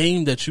the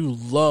game that you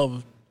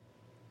loved?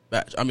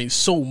 I mean,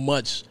 so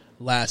much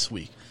last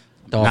week.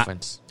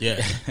 Dolphins.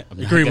 Yeah,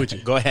 agree with you.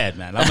 Go ahead,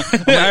 man.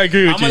 I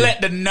agree with I'm you. gonna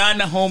let the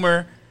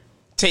non-homer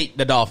take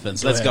the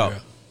Dolphins. Let's go.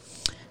 ahead,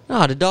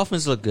 No, the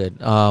Dolphins look good.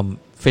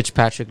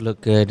 Fitzpatrick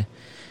looked good.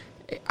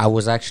 I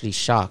was actually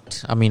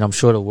shocked. I mean, I'm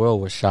sure the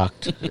world was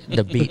shocked.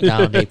 The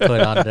beatdown they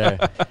put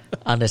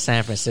under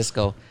San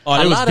Francisco. Oh,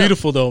 A it was lot of-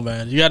 beautiful though,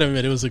 man. You got to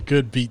admit, it was a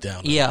good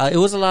beatdown. Yeah, it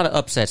was a lot of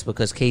upsets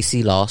because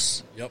KC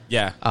lost.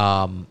 Yeah.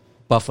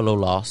 Buffalo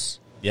lost.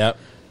 Yep.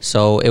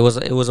 So it was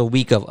a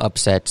week of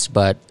upsets,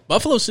 but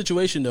Buffalo's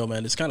situation though,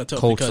 man, it's kind of tough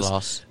Colts because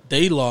lost.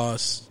 they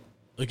lost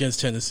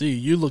against Tennessee.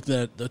 You looked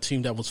at the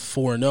team that was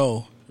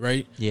 4-0,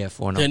 right? Yeah,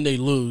 4-0. Then they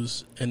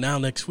lose, and now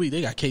next week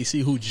they got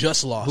KC who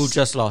just lost,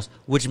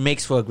 Which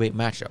makes for a great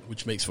matchup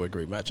which makes for a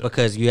great matchup.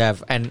 because you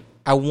have, and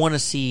I want to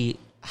see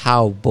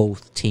how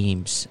both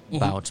teams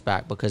bounce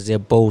back because they're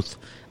both.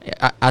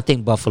 I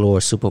think Buffalo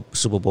are Super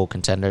Bowl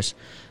contenders,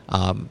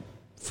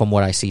 from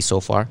what I see so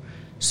far.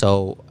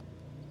 So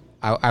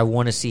I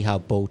want to see how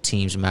both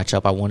teams match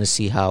up. I want to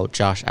see how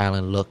Josh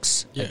Allen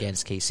looks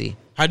against KC.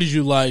 How did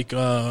you like?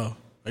 I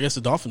guess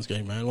the Dolphins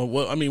game, man.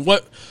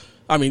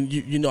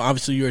 You know,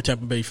 obviously you're a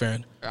Tampa Bay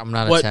fan. I'm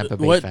not a Tampa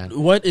Bay fan.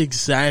 What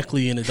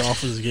exactly in the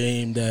Dolphins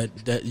game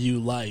that you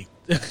liked?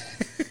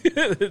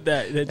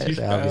 that you Obviously,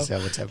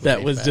 found I'm a Tampa that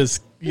Bay was fan.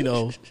 just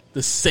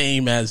the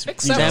same as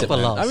Tampa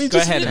lost. I mean, Go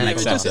just, ahead and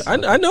just- accept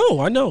it. I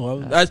know.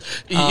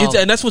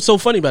 And that's what's so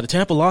funny about it.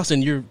 Tampa lost,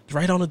 and you're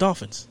right on the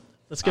Dolphins.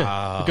 That's good.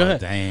 Oh, Go ahead.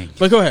 dang.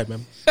 But go ahead,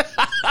 man.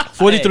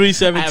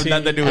 43-17. I have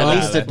nothing to do with At that.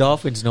 least the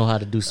Dolphins know how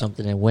to do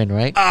something and win,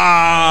 right?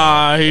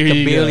 Here Can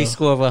you barely go.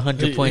 score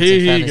 100 points Here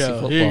in you fantasy go.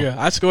 football. Here you go.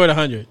 I scored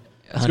 100.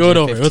 Scored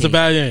over. It was a 115.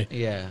 bad game.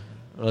 Yeah,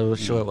 well,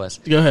 sure it was.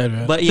 Go ahead,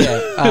 man. But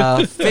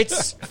yeah,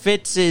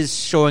 Fitz is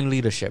showing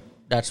leadership.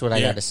 That's what I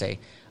got to say.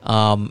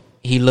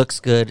 He looks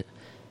good.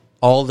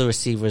 All the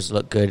receivers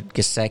look good.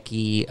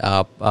 Gesicki,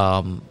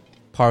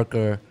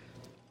 Parker,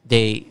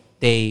 they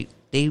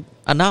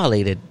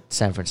annihilated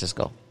San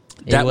Francisco.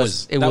 It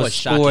was scores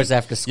shocking.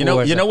 after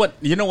scores. You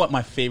know what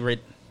my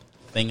favorite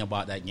thing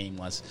about that game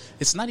was?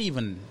 It's not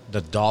even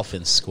the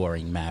Dolphins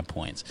scoring mad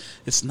points.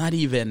 It's not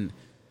even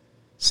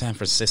San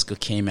Francisco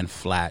came in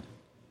flat.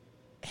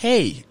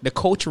 Hey, the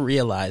coach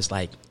realized,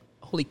 like,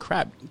 holy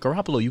crap,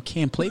 Garoppolo, you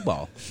can't play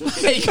ball.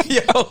 Like,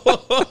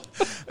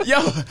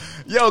 yo,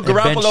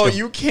 Garoppolo,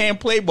 you can't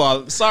play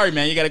ball. Sorry,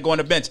 man, you got to go on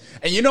the bench.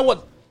 And you know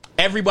what?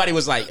 Everybody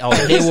was like, "Oh,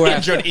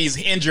 he's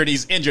injured."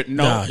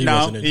 No, he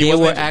wasn't injured. They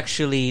were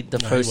actually the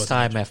first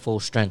time at full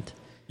strength.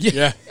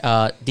 Yeah.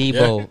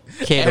 Debo,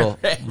 Kittle,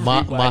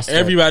 Mustard.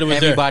 Everybody was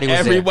there.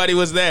 Everybody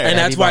was there. And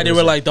that's why they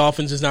were like,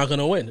 Dolphins is not going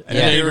to win. And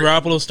then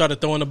Garoppolo started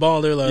throwing the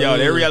ball. They're like,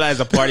 they realized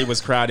the party was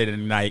crowded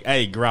and like,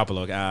 hey,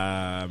 Garoppolo,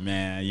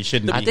 man, you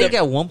shouldn't. I think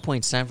at one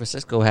point San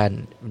Francisco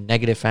had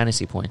negative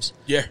fantasy points.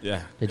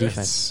 Yeah. The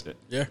defense.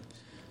 Yeah.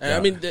 And, I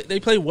mean, they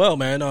played well,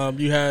 man.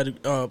 You had,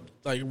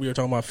 like we were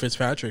talking about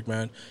Fitzpatrick,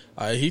 man.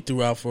 He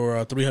threw out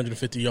for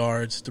 350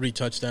 yards, 3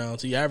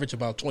 touchdowns. He averaged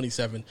about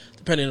 27,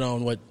 depending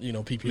on what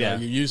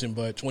PPR you're using,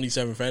 but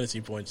 27 fantasy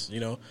points.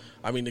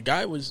 I mean, the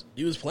guy was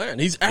playing.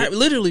 He's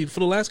literally for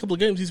the last couple of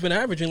games, he's been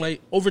averaging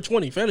like over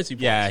 20 fantasy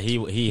points. Yeah,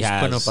 he's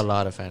has put up a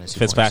lot of fantasy.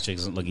 Fitzpatrick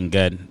isn't looking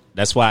good.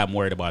 That's why I'm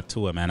worried about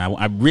Tua, man.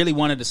 I really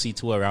wanted to see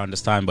Tua around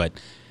this time, but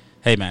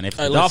hey, man, if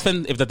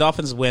the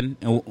Dolphins win.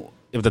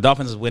 If the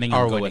Dolphins is winning, you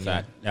go with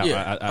that.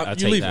 Yeah, I'll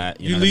take that.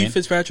 You leave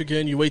Fitzpatrick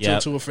in. You wait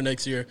till Tua for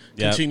next year.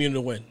 Continue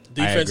to win.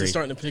 Defense is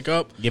starting to pick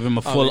up. Give him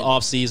a full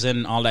off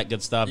season, all that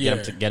good stuff.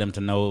 Get him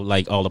to know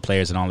like all the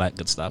players and all that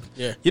good stuff.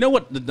 Yeah. You know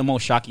what the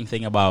most shocking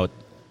thing about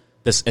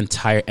this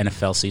entire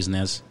NFL season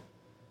is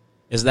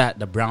that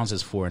the Browns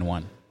is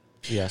 4-1.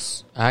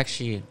 Yes, I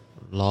actually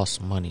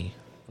lost money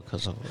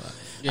because of that.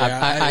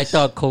 Yeah, I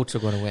thought Colts were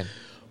going to win.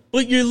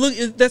 But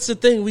that's the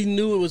thing. We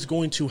knew it was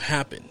going to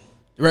happen.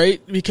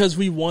 Right? Because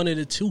we wanted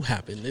it to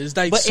happen. There's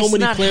like so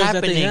many players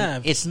that they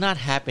have. It's not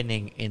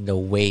happening in the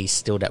way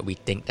still that we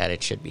think that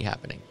it should be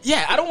happening.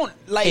 Yeah, I don't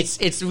like...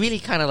 It's really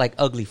kind of like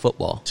ugly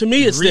football. To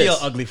me, it's real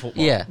ugly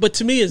football. Yeah. But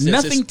to me, it's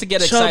nothing to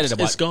get excited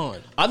about. It's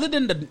gone. Other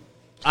than the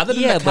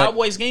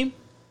Cowboys game,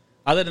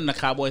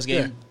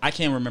 I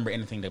can't remember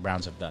anything the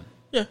Browns have done.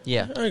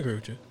 Yeah. I agree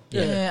with you.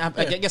 I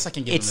guess I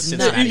can give them the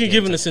Cincinnati game. You can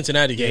give them the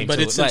Cincinnati game, but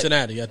it's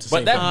Cincinnati at the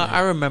same time.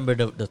 I remember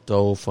the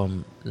throw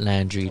from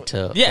Landry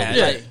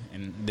to...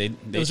 And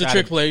it was a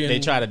trick play. They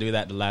tried to do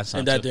that the last time,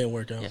 and that didn't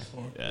work out.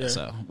 Yeah.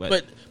 So,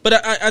 but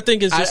I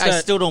think it's just I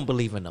still don't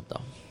believe in them,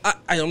 though.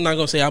 I'm not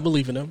going to say I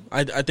believe in them.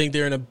 I think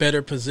they're in a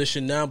better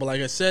position now. But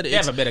like I said, they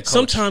have a better coach.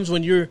 Sometimes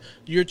when you're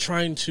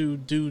trying to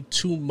do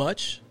too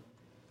much,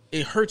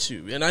 it hurts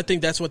you. And I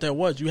think that's what that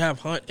was. You have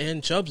Hunt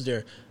and Chubbs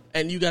there.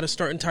 And you got a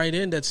starting tight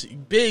end that's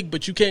big,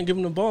 but you can't give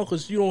him the ball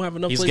because you don't have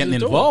enough. He's getting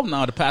involved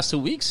now the past 2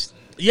 weeks.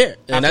 Yeah,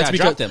 and that's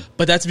because dropped him.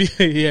 But that's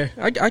because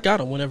I got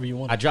him whenever you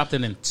want. I dropped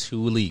him in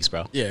 2 leagues,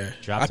 bro. Yeah,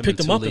 I picked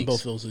him up in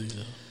both of those leagues.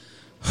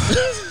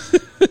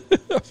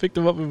 I picked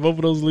him up in both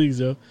of those leagues,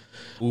 yo.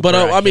 But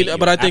I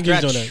think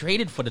he's doing that. I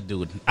traded for the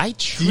dude. I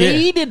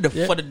traded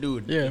for the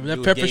dude. Yeah,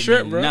 that pepper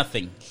shrimp, bro.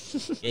 Nothing.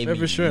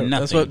 Pepper shrimp.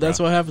 Nothing, that's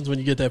what happens when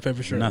you get that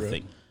pepper shrimp.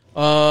 Nothing.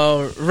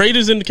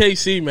 Raiders in the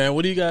KC, man.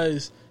 What do you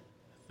guys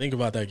think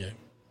about that game?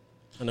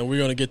 I know we're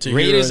going to get to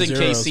Raiders in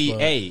KC.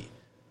 Hey,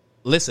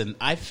 listen,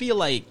 I feel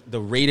like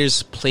the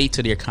Raiders play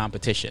to their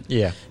competition.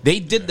 Yeah. They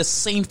did the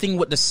same thing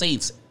with the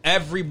Saints.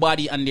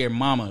 Everybody and their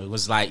mama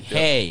was like,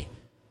 hey,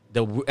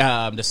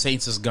 the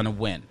Saints is going to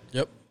win.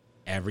 Yep.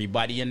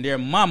 Everybody and their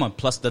mama,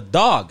 plus the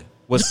dog,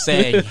 was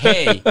saying,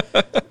 hey,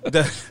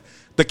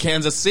 the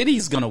Kansas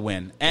City's going to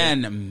win.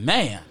 And,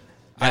 man,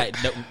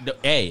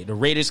 the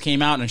Raiders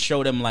came out and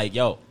showed them like,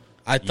 yo,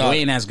 you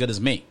ain't as good as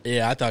me.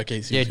 Yeah, I thought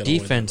KC. Their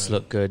defense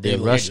looked good. Their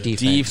rush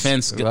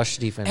defense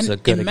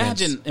looked good.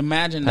 Imagine Pat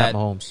that.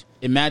 Mahomes.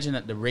 Imagine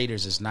that the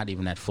Raiders is not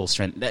even at full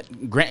strength.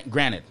 That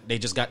granted, they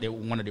just got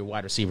one of their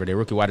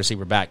rookie wide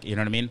receiver back. You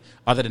know what I mean?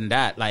 Other than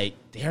that, like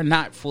they're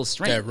not full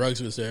strength. Yeah,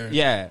 Ruggs was there.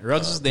 Yeah,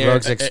 Ruggs was there.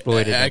 Ruggs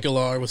exploited.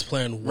 Aguilar was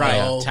playing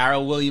well. Right.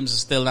 Tyrell Williams is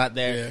still not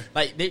there. Yeah.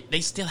 Like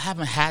they still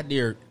haven't had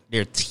their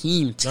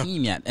team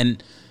yet,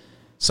 and.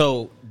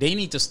 So they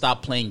need to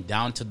stop playing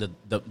down to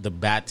the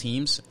bad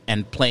teams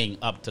and playing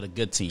up to the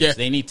good teams. Yeah.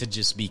 They need to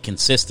just be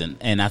consistent,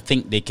 and I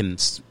think they can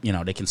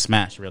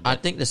smash real good. I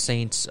think the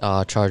Saints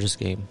Chargers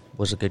game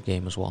was a good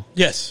game as well.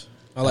 Yes,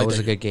 that was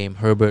a good game.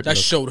 Herbert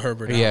showed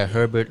Herbert. Yeah,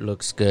 Herbert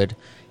looks good.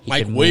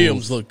 Mike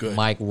Williams looked good.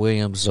 Mike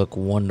Williams looked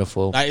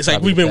wonderful. It's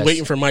like we've been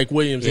waiting for Mike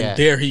Williams, and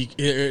there he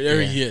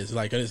is,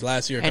 like in his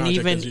last year. And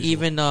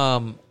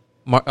even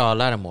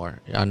Lattimore.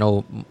 I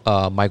know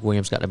Mike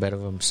Williams got the better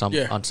of him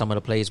on some of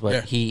the plays,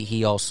 but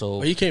he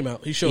also he came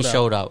out. He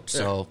showed out.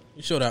 So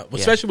he showed out,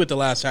 especially with the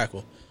last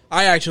tackle.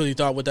 I actually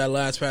thought with that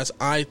last pass,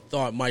 I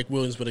thought Mike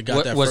Williams would have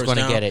got that first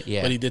down. Get it,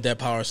 yeah. But he did that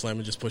power slam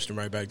and just pushed him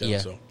right back down. Yeah.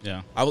 So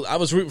yeah, I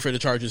was rooting for the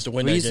Chargers to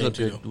win that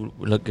game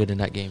looked good in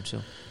that game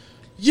too.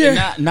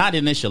 Yeah, not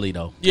initially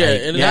though. Yeah,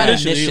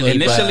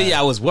 initially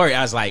I was worried.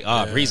 I was like,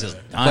 "Oh, Breeze is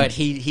done." But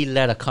he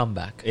led a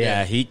comeback.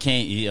 Yeah, he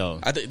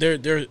can't. I think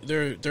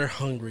they're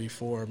hungry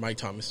for Mike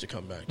Thomas to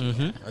come back.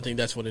 Mm-hmm. I think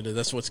that's what it is.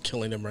 That's what's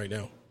killing them right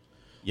now.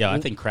 Yeah,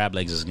 I think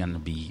Crablegs is going to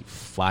be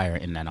fire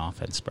in that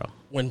offense, bro.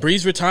 When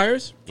Breeze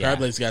retires,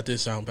 Crablegs got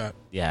this sound pat.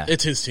 Yeah,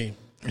 it's his team.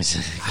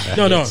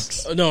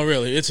 No,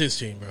 really, it's his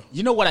team, bro.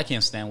 You know what I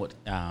can't stand with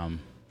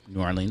New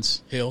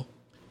Orleans? Hill.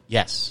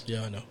 Yes.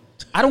 Yeah, I know.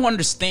 I don't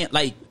understand.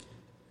 Like,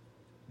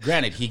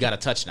 Granted, he got a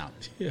touchdown,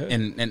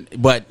 Yeah.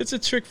 but It's a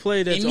trick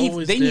play that's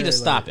always they need there, to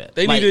stop it.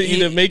 They Like, need to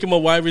either make him a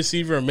wide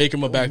receiver or make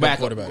him a backup back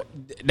quarterback.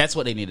 That's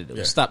what they need to do.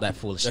 Yeah. Stop that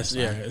foolishness.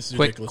 It's Quick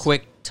ridiculous.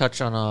 quick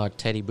touch on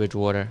Teddy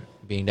Bridgewater,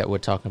 being that we're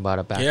talking about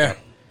a Yeah,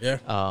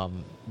 backup. yeah.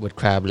 With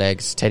crab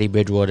legs, Teddy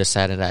Bridgewater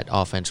sat in that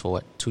offense for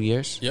what, 2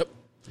 years? Yep.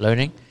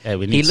 Learning. Hey,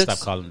 we need to stop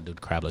calling the dude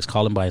crab legs.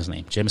 Call him by his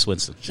name, Jameis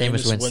Winston.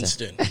 Jameis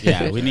Winston.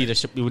 Yeah, we need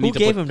to. We Who need to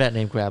gave put, him that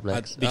name, crab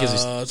legs?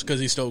 Because it's because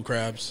he stole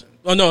crabs.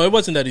 Oh no, it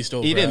wasn't that he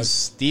stole. He crabs. didn't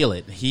steal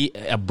it.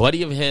 A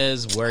buddy of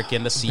his worked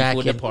in the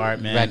seafood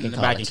department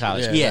back in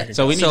college. Yeah.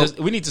 So we need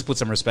So- to put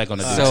some respect on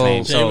the dude's So-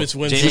 name. Jameis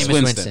Winston. Jameis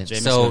Winston.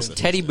 Jameis So Winston.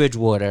 Teddy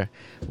Bridgewater,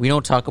 we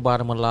don't talk about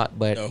him a lot,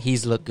 but No.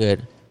 he's looked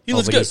good. He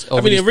looks over good. these-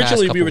 over these past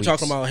Originally we couple were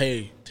talking weeks. about,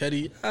 hey,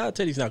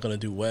 Teddy's not going to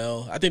do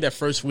well. I think that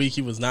first week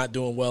he was not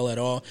doing well at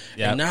all.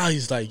 Yeah. And now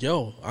he's like,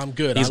 yo, I'm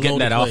good. He's I know getting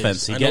the that plays.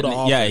 offense. I know the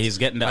offense. He's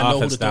getting the I know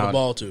offense who to throw down. the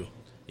ball to.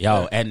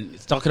 And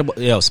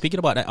speaking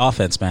about that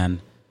offense,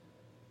 man.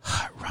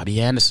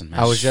 Robbie Anderson, man.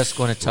 I was just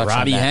going to touch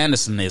Robbie on that.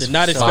 Anderson is Did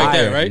not expect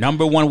fire. that, right?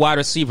 Number one wide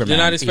receiver, man. Did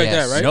not expect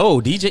Yes. that, right? No,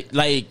 DJ,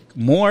 like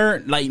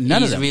more, like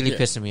none He's of them. really Yeah.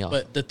 pissing me off.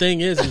 But the thing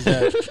is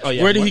that Oh,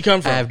 yeah. where did he come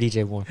I from? have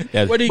DJ Moore.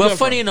 Yeah. Where did he But come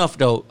funny from? enough,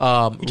 though,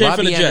 He came from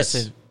Robbie the Jets.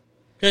 Anderson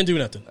Can't do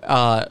nothing.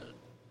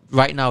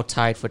 right now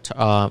tied for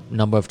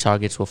number of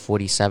targets with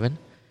 47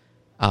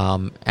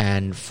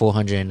 and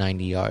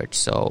 490 yards.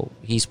 So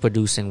he's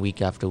producing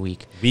week after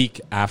week.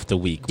 Week after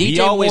week. DJ We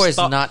always Moore is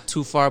thought- not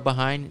too far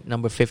behind,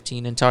 number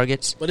 15 in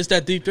targets. But it's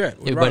that deep threat.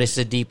 with But Robbie. it's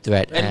a deep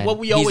threat. And what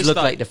we he's always looked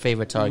thought, like the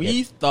favorite target.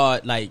 We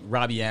thought like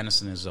Robbie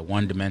Anderson is a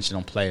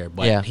one-dimensional player,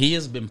 but Yeah. he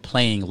has been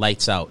playing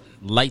lights out.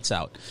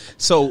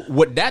 So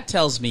what that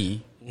tells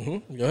me,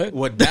 Go ahead.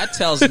 what that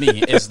tells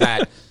me is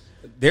that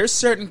there's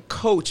certain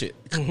coaches.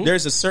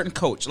 There's a certain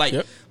coach. Like,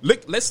 Yep.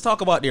 look, let's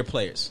talk about their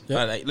players.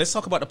 Yep. Like, let's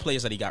talk about the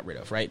players that he got rid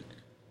of. Right,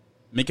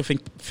 Minka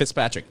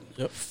Fitzpatrick,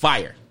 Yep.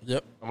 fire.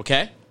 Yep.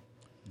 Okay,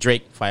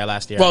 Drake, fire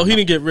last year. Well, he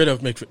didn't get rid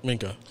of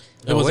Minka.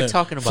 No, we're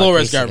talking about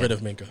Flores Gase got again. rid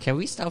of Minka. Can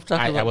we stop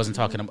talking about I wasn't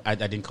talking. I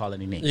didn't call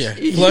any names. Yeah.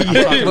 But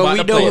we about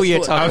know the who players. you're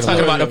talking I was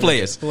talking about. about the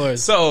players.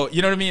 Flores. So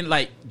you know what I mean?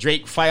 Like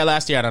Drake fire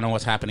last year. I don't know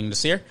what's happening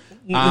this year.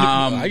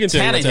 I can tell you what's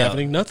Tannehill.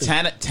 happening. Nothing.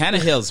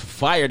 Tannehill's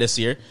fire this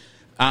year.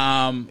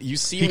 You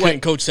see He what couldn't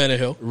coach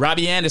Tannehill.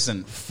 Robbie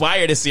Anderson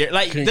fire this year.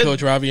 Like Couldn't this-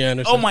 coach Robbie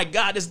Anderson. Oh my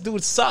God, this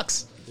dude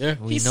sucks. Yeah.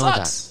 We He know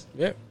sucks.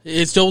 Yeah.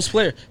 It's those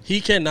players. He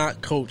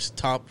cannot coach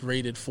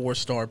top-rated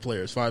 4-star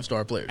players,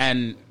 5-star players.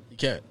 And he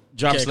can't.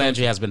 Jarvis Can't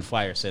Landry has been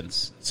fired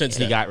since he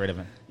then. got rid of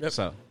him. Yep.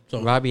 So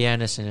So Robbie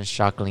Anderson is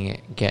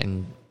shockingly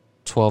getting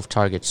 12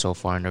 targets so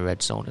far in the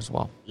red zone as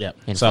well. yeah.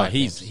 In So 5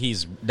 he's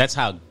games. that's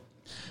how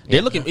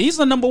they're looking. He's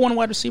the number one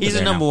wide receiver. He's the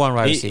there number now. one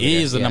wide receiver He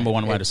there. is the Yeah, number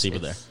one wide it's- receiver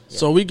there.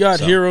 So we got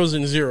So- heroes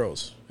and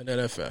zeros in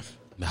NFF.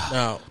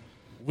 Now,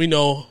 we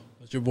know,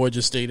 as your boy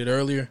just stated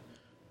earlier,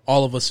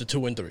 all of us are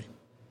 2 and 3.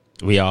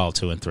 We all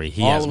 2 and 3.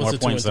 He All has of us more are 2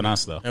 points and than 3.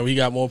 us, though. And we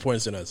got more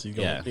points than us.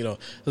 Yeah. At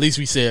least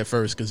we say it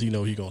first because you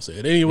know he's going to say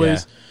it.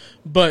 Anyways, Yeah.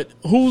 but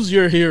who's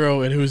your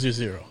hero and who's your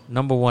zero?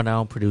 Number one, I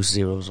don't produce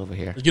zeros over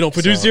here. You don't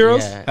produce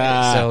zeros?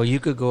 Yeah. So you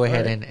could go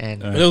ahead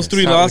and Those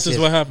 3 start with losses, this.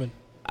 what happened?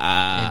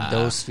 In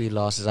those 3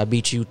 losses, I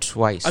beat you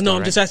twice. I know, though, I'm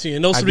right? just asking you.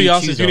 In those I 3 beat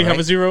losses, you though, didn't have a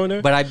right? zero in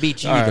there? But I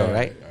beat you, All though,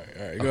 right?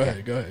 All right,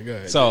 go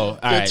ahead. So, all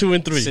You're right. 2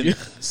 and 3.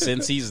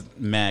 Since he's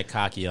mad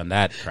cocky on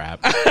that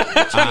crap,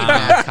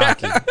 Mad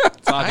cocky.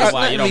 talk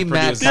about you Really don't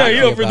mad produce. Yeah,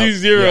 you don't about- produce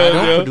zeros, Yeah, I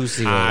don't yo. produce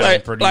zeros. I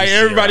like, produce like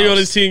everybody zeros. on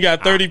his team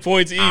got 30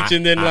 points each,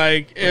 and then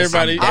like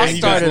everybody. I'll and he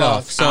start just it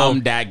lost. off. So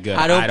I'm that good.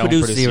 I don't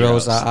produce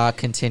zeros. I'll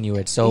continue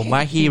it. So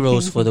my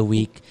heroes for the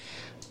week,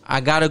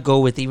 I gotta go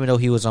with, even though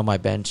he was on my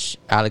bench,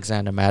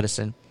 Alexander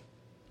Madison.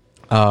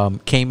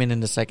 Came in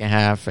the second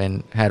half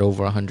and had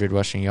over 100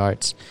 rushing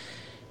yards.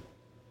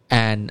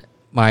 And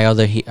my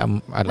other,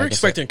 We're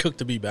expecting Cook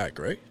to be back,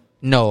 right?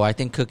 no, I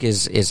think Cook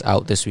is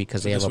out this week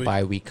because they have This a week?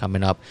 bye week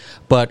coming up.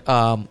 But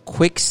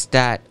quick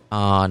stat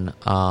on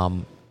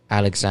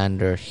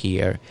Alexander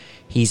here.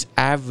 He's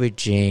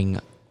averaging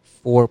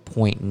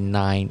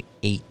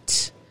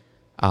 4.98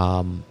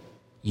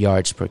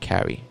 yards per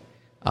carry.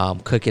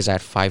 Cook is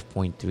at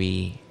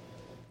 5.32.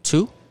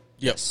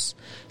 Yes.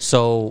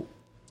 So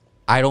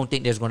I don't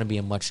think there's going to be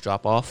a much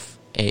drop off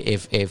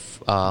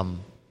if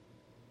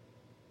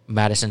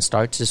Madison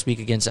starts this week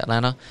against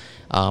Atlanta.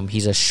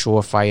 He's a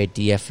surefire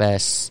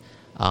DFS,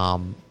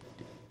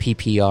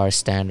 PPR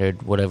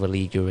standard, whatever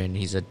league you're in.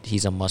 He's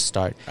a must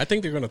start. I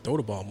think they're going to throw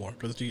the ball more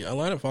because the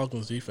Atlanta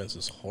Falcons defense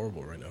is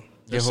horrible right now.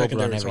 Their They're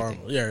horrible on secondary is everything.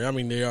 horrible. Yeah, I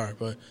mean they are,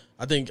 but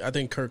I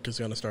think Kirk is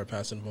going to start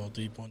passing the ball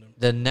deep on them.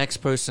 The next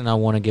person I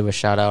want to give a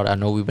shout out. I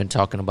know we've been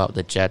talking about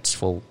the Jets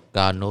for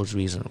God knows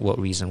what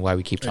reason why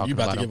we keep Are talking you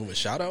about about to them. give him a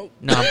shout out?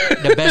 No,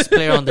 the best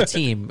player on the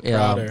team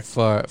Crowder.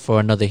 for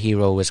another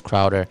hero is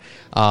Crowder.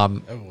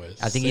 Everywhere.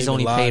 I think he's Saving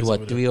only played lives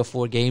over 3 or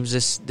 4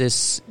 games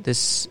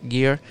this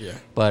year. Yeah.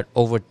 But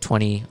over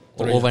 20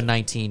 or 3, I over think.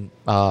 19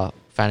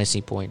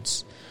 fantasy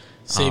points.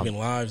 saving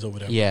lives over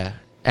there. Yeah,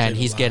 and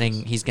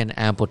Saving he's getting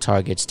ample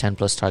targets, 10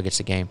 plus targets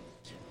a game.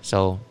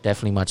 So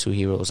definitely my 2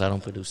 heroes. I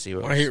don't produce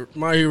zeros.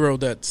 My hero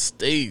that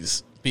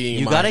stays being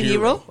You my got a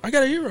hero? I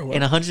got a hero, bro.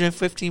 In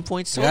 115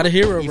 points. I got a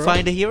hero, You bro.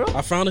 find a hero?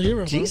 I found a hero,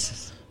 bro.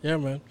 Jesus. Yeah,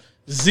 man.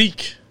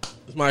 Zeke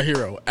is my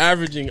hero.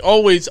 Averaging,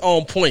 always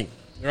on point,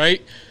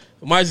 right?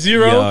 My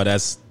zero. Yo,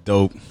 that's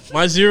dope.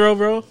 My zero,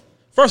 bro.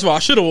 First of all, I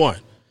should have won.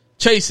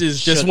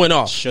 Chase's just went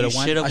off. Should have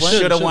won. should've I won.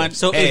 should've won.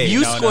 So Hey, if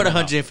you no, scored no, no.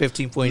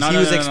 115 points, No, he no,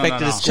 was no, no,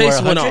 expected no, no. to score Chase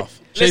 100. went off.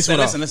 Chase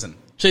went off. Listen.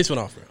 Chase went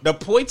off, bro. The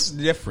points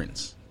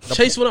difference.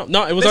 Chase went off.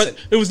 No, it was Listen.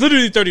 it was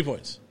literally 30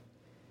 points.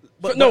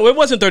 No, it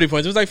wasn't 30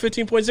 points. It was like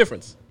 15 points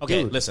difference.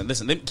 Okay, Dude. listen.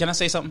 Can I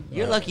say something?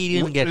 You're lucky you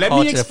didn't get Let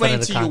called me to the front explain of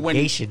the to you when-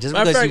 congregation just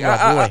Matter of because you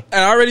fact, were a boy.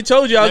 I already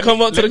told you I'll Let come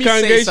me- up to let the me say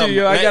congregation. something.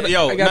 Yo, I got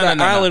Yo, that no,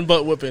 no. island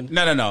butt whooping.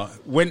 No.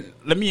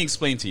 Let me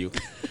explain to you.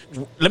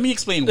 Let me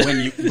explain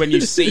when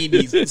you say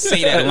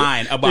that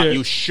line about Yeah.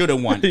 you should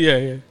have won.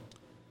 Yeah.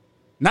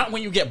 Not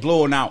when you get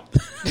blown out.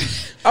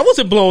 I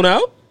wasn't blown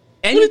out.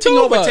 Anything talking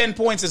over about? 10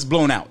 points is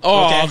blown out.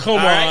 Oh, okay? come All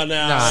on right?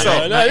 now. Nah,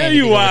 So, not you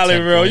anything over wildin',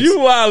 10 bro. points. You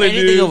wildin',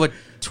 Anything dude. over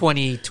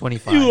 20,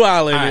 25. You wildin',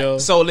 All right, yo.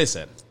 so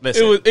listen.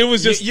 It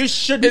was just you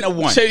shouldn't have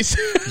won. Chase.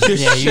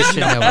 Yeah, you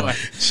shouldn't have won.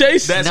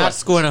 Chase. That's Not what-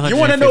 scoring 115 You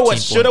want to know what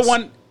points. should have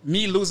won?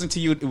 Me losing to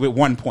you with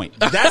 1 point.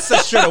 That's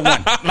a should have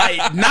won.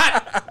 Like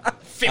not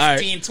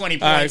 15, 20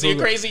 points. All right, Are you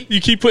cool. crazy? You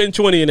keep putting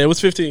 20 in there. It was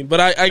 15, but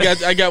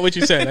I got what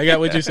you said. I got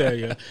what you said.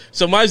 Yeah.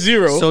 So my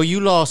zero. So you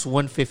lost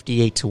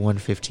 158 to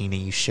 115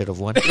 and you should have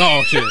won.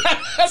 Oh shit.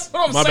 That's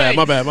what I'm My saying.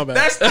 bad, my bad.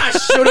 That's not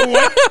should have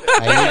won.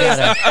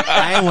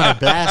 I didn't want to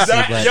blast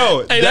you, but Yo,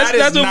 Hey, that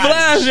that's is a not-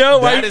 blast, yo.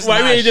 Why that is we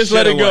not ain't just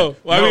let it shoulda go? won.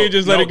 Why we ain't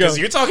just let it go? Because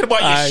you're talking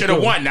about All you right, should have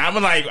cool. won. Now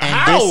I'm like, and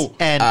how? this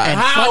and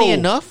How? funny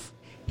enough,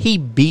 he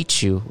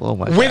beat you. Oh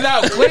my god!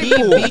 Without He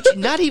Claypool. beat you.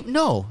 Not even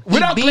no.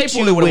 Without he beat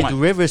Claypool, he you would've with won.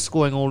 Rivers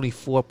scoring only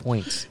 4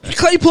 points.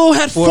 Claypool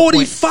had 4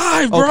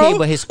 45, points. bro. Okay,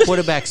 but his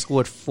quarterback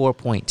scored 4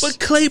 points. But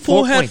Claypool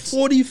 4 had points,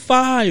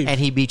 45. and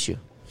he beat you.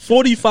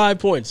 45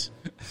 points.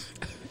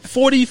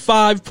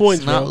 45 points,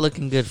 It's not bro.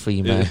 looking good for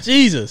you, man.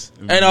 Jesus.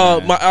 And Man.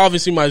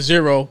 obviously my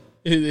zero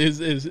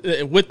is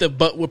with the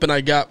butt whipping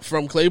I got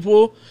from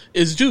Claypool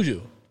is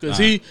Juju.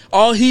 Because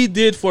all he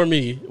did for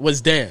me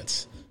was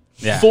dance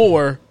Yeah.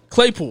 for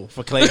Claypool.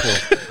 For Claypool.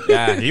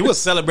 Yeah, he was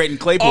celebrating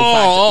Claypool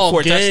all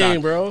 4 game,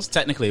 touchdowns. bro.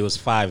 Technically, it was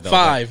 5, though.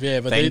 5, yeah,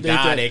 but Thank they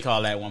God they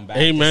call that one back.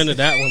 Amen to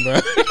that one, bro.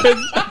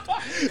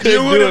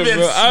 You would have been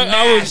bro.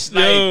 I was smashed,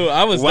 like,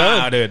 I was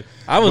wow, done. dude.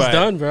 I was But-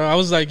 done, bro. I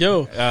was like,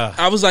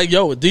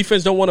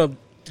 defense don't want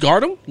to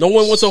guard him. No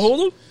one wants to hold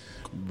him.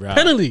 Bro,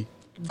 Penalty.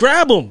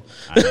 Grab him.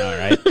 I know,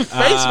 right? Face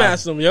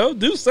mask him, yo.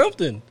 Do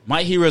something.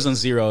 My heroes and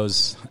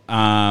zeros.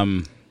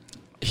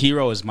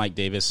 Hero is Mike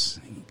Davis.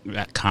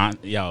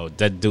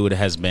 That dude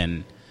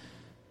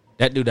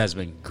has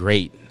been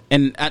great.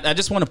 And I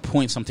just want to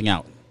point something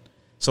out.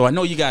 So I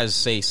know you guys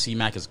say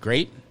C-Mac is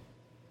great.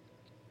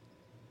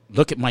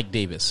 Look at Mike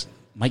Davis.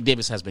 Mike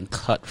Davis has been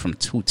cut from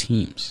 2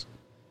 teams.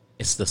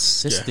 It's the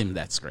system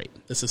that's great.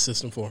 It's a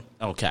system for him.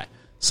 Okay.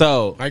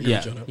 So, I agree yeah.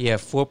 with you on that. Yeah,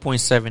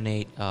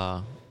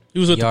 4.78 He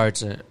was with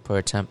yards per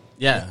attempt.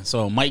 Yeah.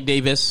 So Mike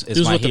Davis He is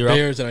was my with hero. the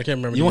Bears, and I can't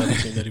remember You the want- other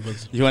team that he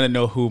was. You want to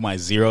know who my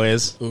zero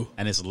is? Who?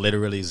 And it's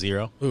literally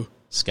 0. Who?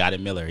 Scotty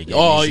Miller. He gave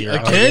Oh, me 0.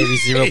 again? Maybe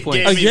 0 He points.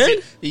 gave me Again?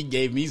 He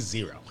gave me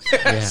 0.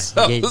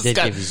 Yeah, he did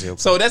give you 0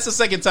 So that's the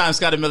second time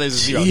Scotty Miller is a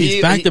 0.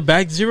 He's back to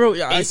back zero.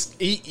 Yeah,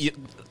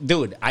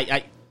 Dude,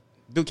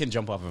 dude can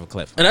jump off of a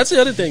cliff. and that's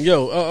the other thing,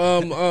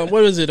 yo.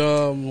 What is it?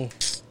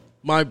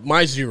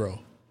 My zero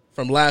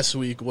from last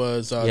week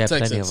was Yeah, plenty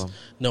Texans. of 'em.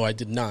 No, I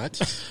did not.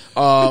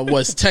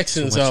 Was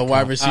Texans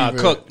wide receiver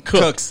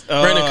Cooks.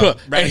 Brandon Cook,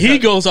 Brandon and he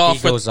Cook. goes off He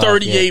for goes off,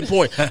 38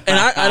 points. And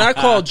I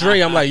called Dre.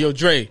 I'm like, yo,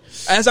 Dre.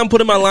 As I'm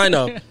putting my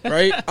lineup,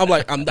 right? I'm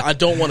like, I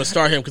don't want to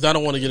start him because I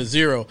don't want to get a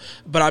 0.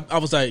 But I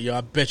was like, yo,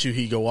 I bet you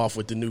he go off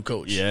with the new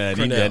coach. Yeah, he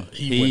Cornell. did.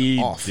 He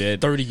went off.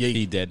 38.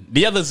 He did.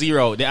 The other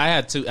 0, I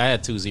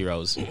had 2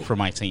 zeros for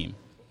my team.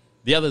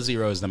 The other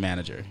 0 is the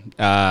manager.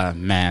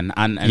 Man.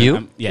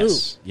 You?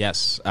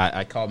 Yes.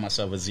 I called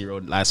myself a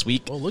 0 last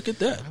week. Oh, look at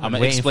that. I'm going to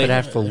Waiting for explain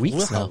that for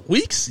weeks now.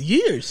 Weeks,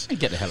 years.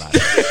 Get the hell out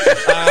of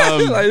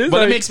here. Like, this But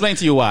let like- me explain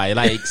to you why.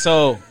 Like,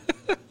 so,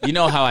 you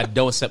know how I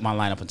don't set my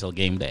lineup until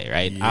game day,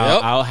 right? Yep.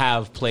 I'll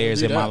have players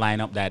Do in my that.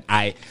 lineup that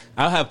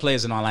I'll have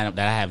players in my lineup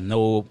that I have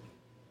no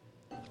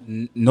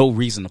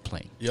reason to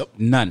play. Yep.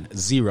 None.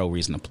 0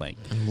 reason to play.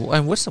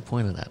 And what's the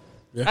point of that?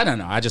 I don't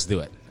know. I just do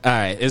it. All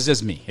right. It's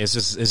just me. It's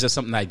just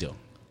something I do.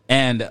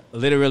 And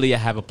literally, I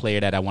have a player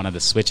that I wanted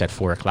to switch at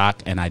 4:00,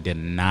 and I did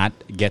not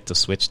get to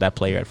switch that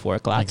player at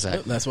 4:00.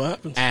 Exactly. That's what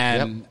happens.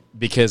 And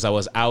because I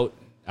was out,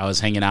 I was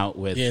hanging out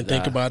with. You didn't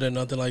think about it,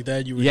 nothing like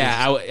that. You were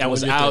Yeah, just I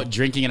was doing your out thing.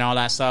 drinking and all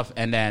that stuff,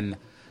 and then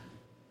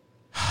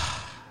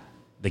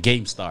the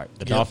game start.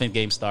 The Dolphin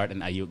game start,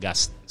 and Ayuk got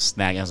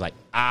snagged. I was like,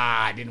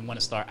 I didn't want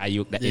to start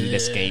Ayuk in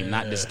this game,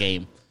 not this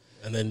game.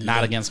 And then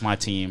not against my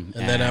team.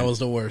 And then that was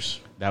the worst.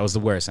 That was the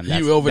worst. And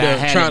you over there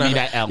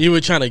you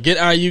were trying to get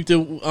Ayuk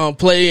to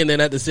play, and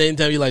then at the same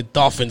time, you're like,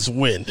 Dolphins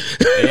win.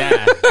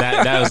 Yeah,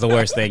 that was the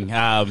worst thing.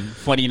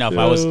 Funny enough,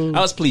 I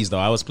was pleased, though.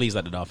 I was pleased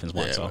that the Dolphins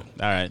won. So, all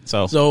right.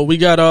 So we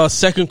got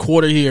second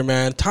quarter here,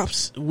 man. Top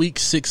week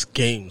 6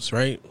 games,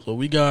 right? So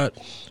we got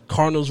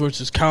Cardinals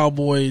versus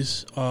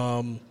Cowboys.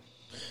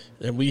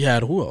 And we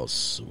had who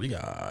else? We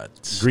got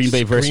Green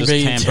Bay versus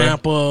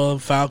Tampa,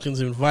 Falcons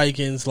and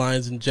Vikings,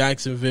 Lions and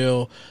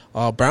Jacksonville,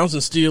 Browns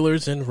and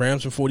Steelers, and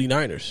Rams and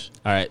 49ers.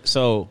 All right,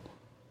 so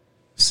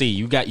see,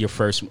 you got your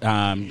first.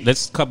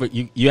 Let's cover.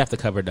 You have to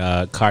cover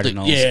the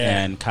Cardinals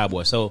and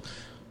Cowboys. So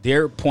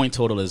their point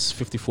total is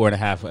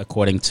 54.5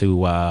 according to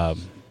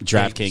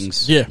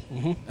DraftKings. Yeah.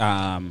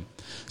 Mm-hmm.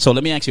 So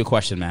let me ask you a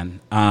question, man.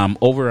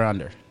 Over or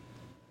under?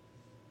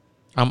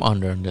 I'm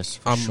under on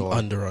this. I'm sure.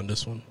 under on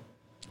this one.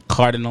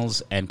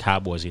 Cardinals and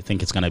Cowboys, you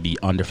think it's going to be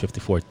under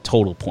 54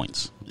 total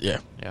points? Yeah.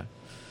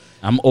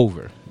 I'm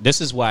over. This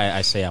is why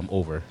I say I'm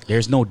over.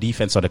 There's no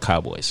defense on the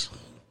Cowboys.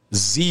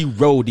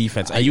 Zero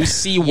defense. And you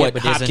see what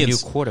but Hopkins...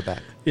 there's a new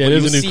quarterback. Yeah,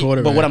 there's a new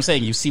quarterback. But what I'm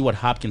saying, you see what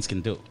Hopkins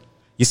can do.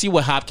 You see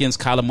what Hopkins,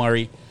 Kyler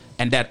Murray,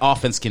 and that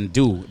offense can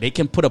do. They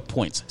can put up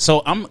points.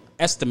 So I'm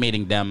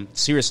estimating them,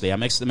 seriously,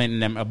 I'm estimating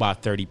them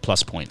about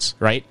 30-plus points,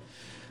 right?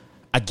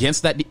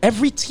 Against that,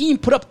 every team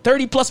put up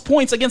 30-plus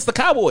points against the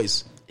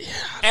Cowboys. Yeah.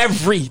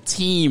 Every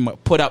team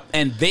put up,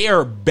 and they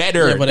are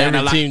better. Yeah, but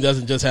every team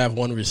doesn't just have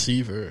one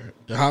receiver.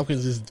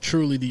 Hopkins is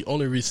truly the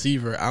only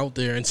receiver out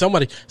there, and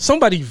somebody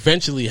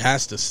eventually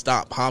has to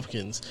stop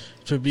Hopkins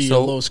to be a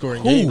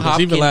low-scoring game. Because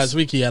even last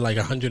week he had like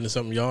 100 and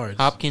something yards.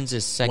 Hopkins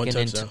is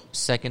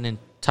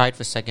tied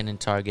for second in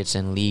targets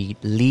and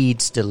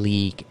leads the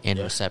league in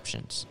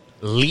receptions.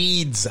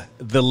 Leads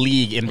the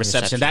league in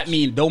reception. That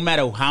means no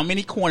matter how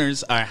many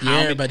corners are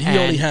but he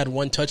only had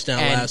one touchdown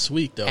last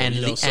week, though.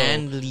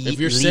 If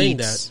you're saying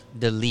that,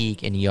 the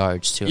league in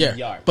yards too.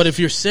 Yeah, but if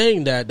you're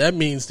saying that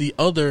means the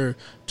other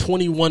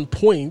 21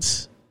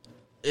 points,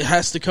 it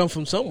has to come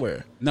from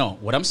somewhere. No,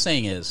 what I'm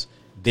saying is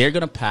they're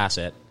gonna pass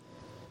it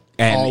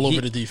and all over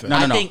the defense. No.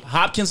 I think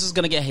Hopkins is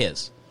gonna get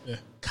his.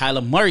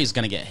 Kyler Murray's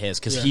gonna get his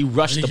because he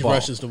rushed the ball. He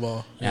rushes the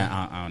ball.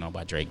 Yeah, I don't know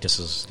about Drake. This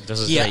is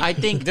yeah.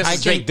 Drake. This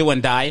is Drake do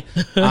and die.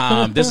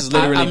 This is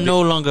literally. I'm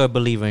no longer a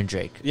believer in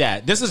Drake. Yeah,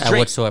 this is Drake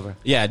whatsoever.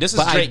 Yeah, this is.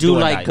 But Drake I do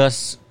like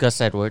Gus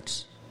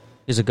Edwards.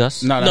 Is it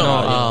Gus? No.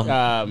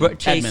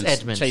 Chase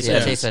Edmonds.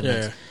 Chase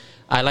Edmonds. Yeah.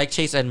 I like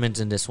Chase Edmonds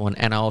in this one,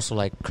 and I also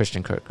like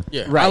Christian Kirk.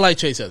 Yeah, right. I like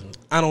Chase Edmonds.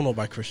 I don't know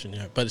about Christian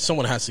yet, but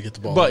someone has to get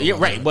the ball. But you're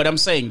right. But I'm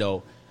saying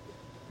though,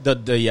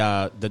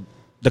 the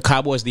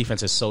Cowboys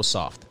defense is so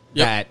soft.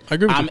 That I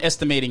agree with I'm you.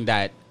 estimating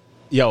that,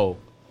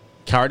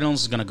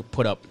 Cardinals is going to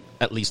put up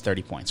at least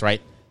 30 points,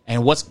 right?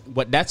 And what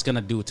that's going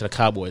to do to the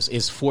Cowboys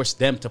is force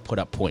them to put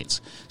up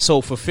points. So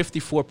for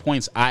 54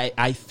 points,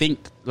 I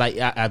think, like,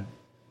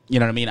 you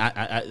know what I mean?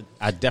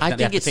 I definitely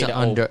think it's take the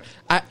under.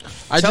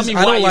 Tell me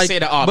why you say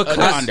the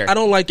under. I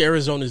don't like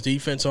Arizona's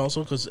defense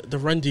also because the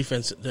run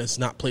defense has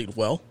not played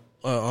well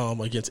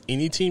against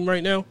any team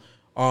right now.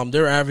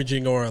 They're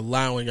averaging or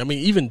allowing. I mean,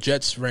 even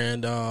Jets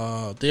ran. They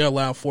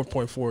allow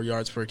 4.4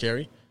 yards per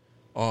carry,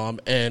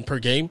 and per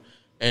game,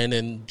 and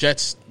then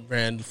Jets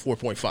ran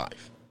 4.5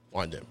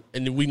 on them.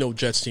 And we know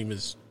Jets team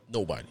is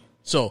nobody.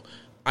 So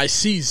I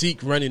see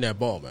Zeke running that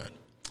ball, man.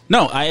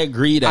 No, I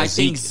agree that I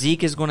think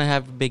Zeke is going to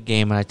have a big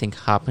game, and I think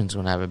Hopkins is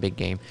going to have a big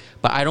game.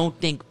 But I don't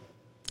think.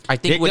 I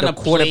think they're with going a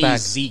to quarterback, play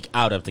Zeke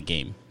out of the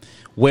game,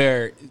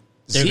 where.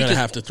 They're going to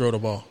have to throw the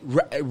ball.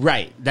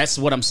 Right. That's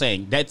what I'm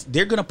saying.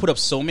 They're going to put up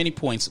so many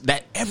points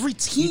that every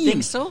team. You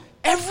think so?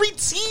 Every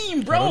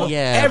team, bro.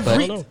 Yeah,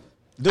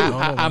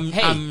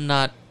 I'm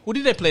not. Who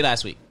did they play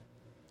last week?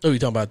 Oh, you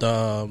talking about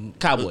the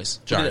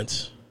Cowboys?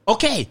 Giants.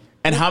 Okay.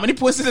 And how many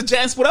points did the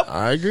Giants put up?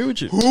 I agree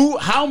with you.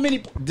 How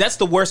many? That's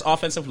the worst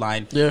offensive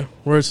line. Yeah.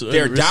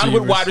 They're down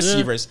with wide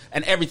receivers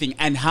and everything.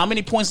 And how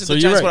many points did the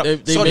Giants put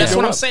up? So that's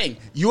what I'm saying.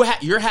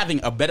 You're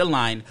having a better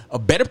line, a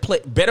better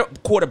better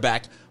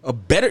quarterback, a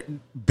better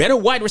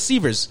wide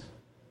receivers.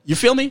 You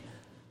feel me?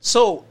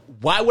 So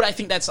why would I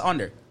think that's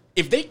under?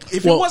 If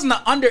it wasn't an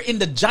under in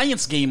the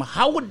Giants game,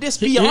 how would this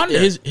be under?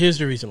 Here's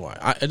the reason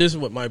why. This is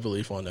what my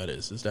belief on that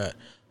is that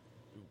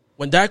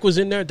when Dak was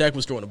in there, Dak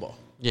was throwing the ball.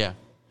 Yeah.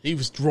 He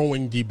was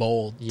throwing the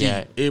ball deep.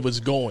 Yeah. It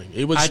was going.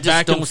 It was I just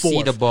back don't and forth.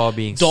 see the ball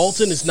being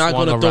Dalton is not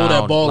going to throw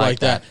that ball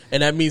like that.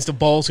 And that means the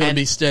ball's going to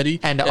be steady.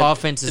 And the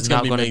offense is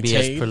not going to be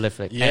as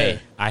prolific. Yeah. Hey,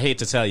 I hate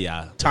to tell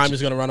y'all. Time is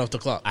going to run off the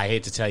clock. I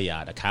hate to tell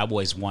y'all. The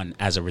Cowboys won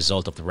as a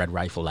result of the Red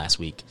Rifle last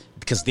week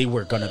because they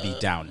were going to be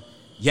down.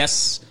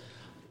 Yes.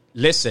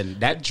 Listen,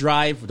 that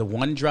drive, the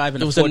one drive in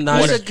the fourth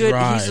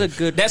quarter. He's a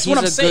good. That's what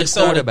I'm saying.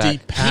 So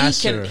deep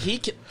passer. He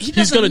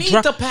doesn't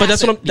need to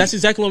pass. But that's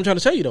exactly what I'm trying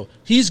to tell you, though.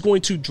 He's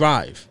going to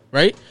drive,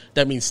 right?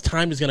 That means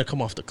time is going to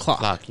come off the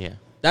clock. Yeah.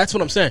 That's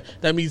what I'm saying.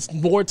 That means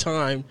more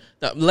time,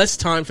 less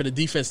time for the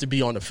defense to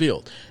be on the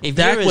field. If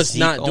Dak was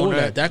not doing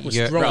that. Dak was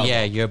throwing.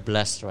 Yeah, you're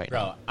blessed right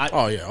now.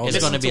 It's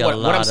going to be a lot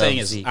what I'm saying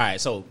of is, Zeke. all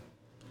right, so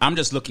I'm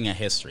just looking at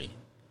history.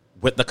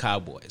 with the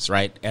Cowboys,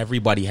 right?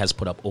 Everybody has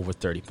put up over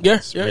 30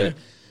 points. Yeah.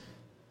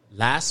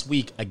 Last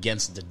week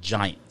against the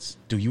Giants,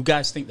 do you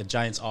guys think the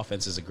Giants'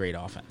 offense is a great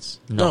offense?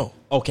 No.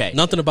 Okay.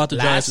 Nothing about the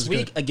Giants is Last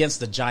week good.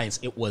 against the Giants,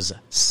 it was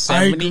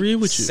I agree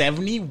with you.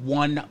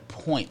 71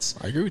 points.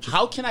 I agree with you.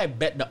 How can I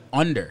bet the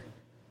under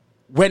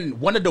when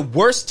one of the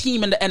worst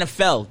team in the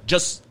NFL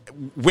just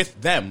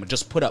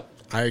put up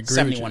I agree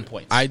 71 with you.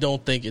 points? I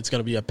don't think it's going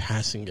to be a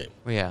passing game.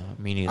 Yeah,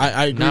 me neither.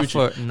 I agree Not with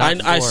you.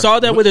 for- I saw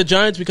that with the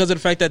Giants because of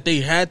the fact that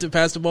they had to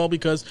pass the ball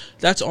because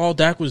that's all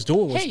Dak was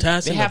doing was Hey,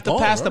 passing they have the ball.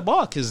 to pass bro. the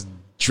ball because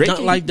Drake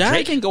Not like that.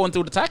 Drake ain't going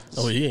through the tackles.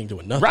 Oh, he ain't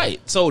doing nothing.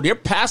 Right. So they're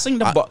passing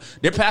the ball.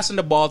 They're passing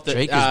the ball.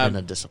 Drake has been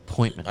a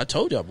disappointment. I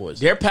told y'all boys.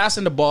 They're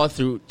passing the ball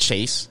through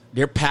Chase.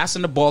 They're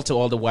passing the ball to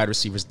all the wide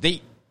receivers.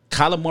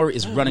 Kyler Murray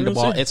is running the what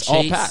I'm ball. saying. It's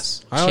all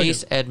pass.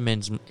 Chase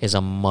Edmonds is a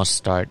must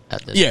start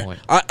at this Yeah, point.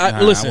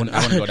 listen.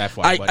 I wouldn't go that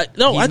far, but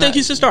no, I he's think not-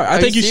 he should start. I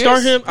Are think you you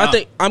start serious? him. I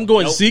think I'm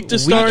going Nope. Zeke to Week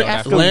start,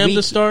 after Lamb week,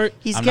 to start.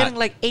 He's I'm getting not-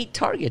 like 8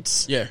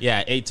 targets. Yeah,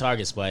 Yeah, 8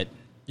 targets, but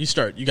you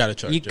start. You got to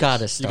start. You Chase.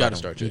 gotta start. You got to him.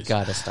 start. You Chase.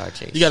 gotta start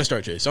Chase. You got to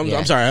start Chase. I'm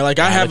Yeah. sorry. Like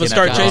I I'm have a looking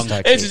start at Chase. the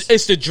wrong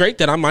It's the Drake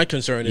that my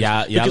concern is.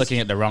 yeah, you're because- looking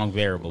at the wrong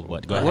variable.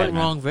 But go What ahead,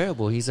 man. wrong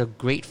variable? He's a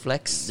great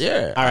flex.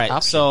 Yeah. All right,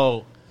 option.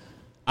 so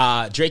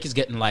Drake is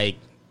getting like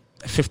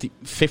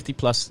 50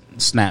 plus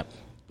snap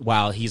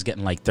while he's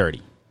getting like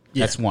 30.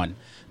 Yeah. That's one.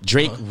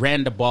 Drake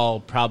ran the ball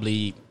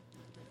probably.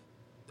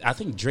 I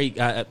think Drake.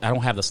 I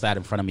don't have the stat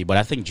in front of me, but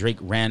I think Drake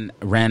ran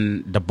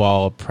the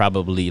ball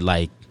probably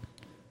like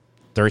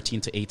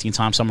 13 to 18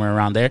 times, somewhere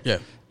around there. Yeah.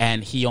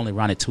 And he only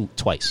ran it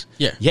twice.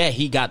 Yeah. Yeah,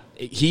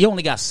 he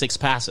only got 6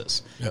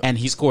 passes, Yep. and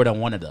he scored on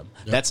one of them.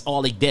 That's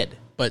all he did.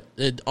 But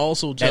it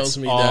also tells That's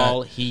me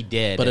all that. he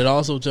did. But it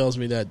also tells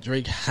me that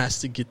Drake has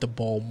to get the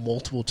ball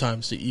multiple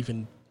times to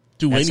even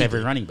do That's anything.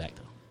 every running back,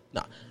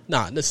 though.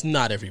 Nah, that's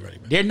not every running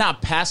back. They're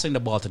not passing the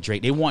ball to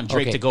Drake. They want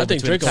Drake Okay. to go I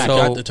think between Drake the only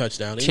tackles. got the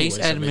touchdown. Chase anyway, so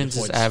maybe Edmonds is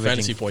points, fantasy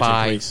averaging points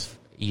 5 increase.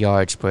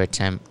 yards per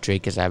attempt.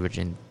 Drake is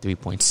averaging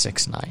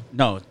 3.69.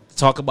 No,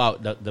 talk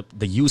about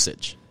the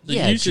usage. The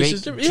Yeah, usage Drake-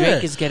 is different. Drake Yeah.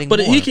 is getting but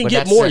more, he can but get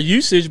that's more it.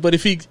 usage. But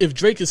if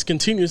Drake is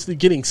continuously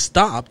getting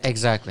stopped,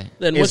 Exactly.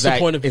 then Is what's that, the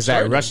point of is that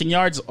starting him? rushing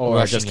yards or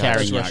Rushing just yards.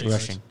 carrying That's yards?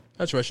 Rushing.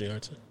 That's rushing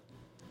yards.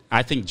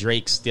 I think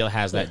Drake still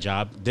has that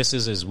job. This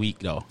is his week,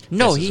 though.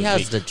 No, This is he his has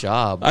week. the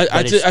job. I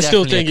but it's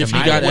still definitely think a if you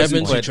command. got I wouldn't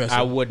Edmonds, you put- trust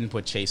I him. wouldn't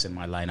put Chase in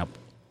my lineup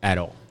at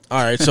all.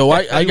 All right, so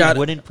I You got.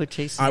 wouldn't put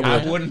Chase. I in would.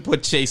 there? I wouldn't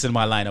put Chase in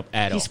my lineup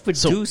at all. He's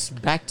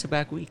produced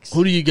back-to-back weeks.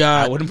 Who do you I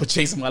got? wouldn't put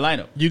Chase in my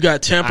lineup. You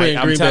got Tampa and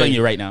I'm Green telling Bay.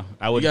 you right now.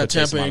 I You wouldn't got put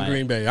Chase Tampa in and my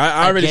Green lineup. Bay.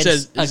 I already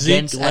against, said Zeke,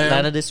 against Lamb.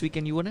 Atlanta this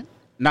weekend. You wouldn't.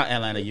 Not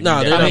Atlanta. You No,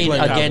 mean they're I not mean,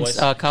 playing against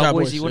Cowboys.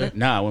 Cowboys, you yeah. wouldn't.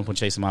 No, I wouldn't put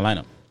Chase in my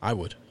lineup. I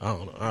would. I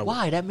don't know. I would.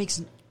 Why? That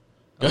makes.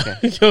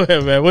 Okay. Go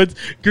ahead, man. What's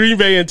Green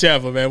Bay and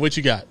Tampa, man? What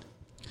you got?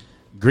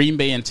 Green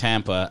Bay and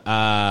Tampa.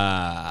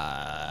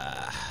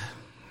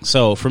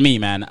 So for me,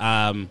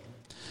 man,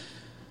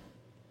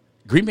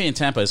 Green Bay and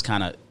Tampa is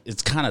kind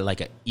of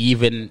like a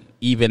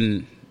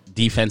even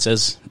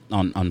defenses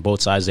on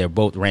both sides. They're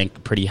both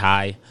ranked pretty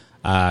high.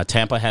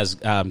 Tampa has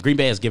Green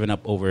Bay has given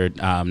up over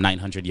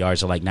 900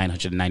 yards, or like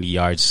 990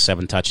 yards,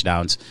 7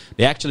 touchdowns.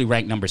 They actually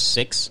rank number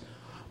 6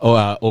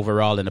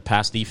 overall in the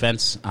pass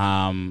defense,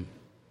 and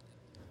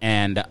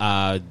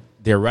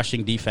their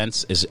rushing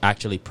defense is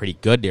actually pretty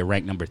good. They're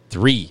ranked number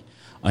 3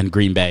 on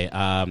Green Bay.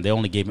 They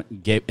only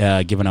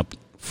given up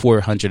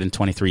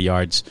 423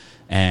 yards,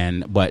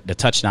 but the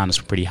touchdown is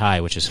pretty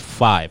high, which is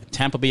 5.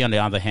 Tampa Bay, on the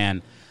other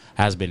hand,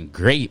 has been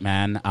great,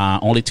 man.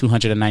 Only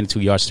 292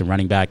 yards to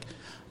running back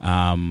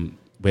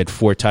with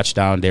 4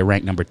 touchdowns. They're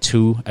ranked number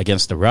 2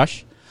 against the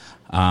rush.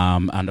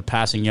 On the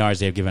passing yards,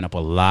 they've given up a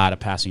lot of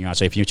passing yards.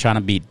 So if you're trying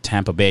to beat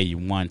Tampa Bay, you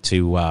want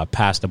to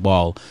pass the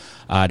ball.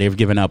 They've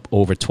given up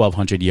over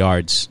 1,200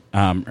 yards,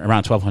 around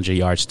 1,200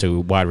 yards to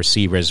wide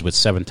receivers with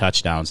 7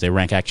 touchdowns. They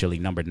rank actually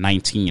number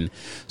 19.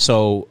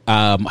 So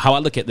how I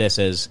look at this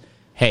is,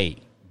 hey,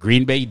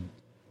 Green Bay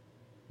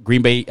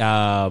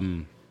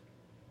wide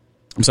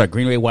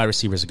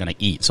receivers are going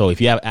to eat. So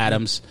if you have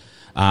Adams,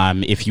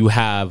 if you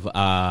have,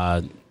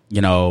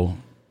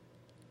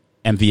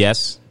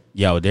 MVS,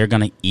 they're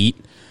going to eat.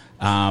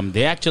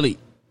 They actually,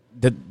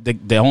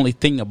 the only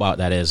thing about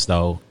that is,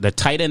 though, the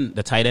tight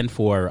end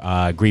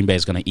for Green Bay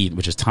is going to eat,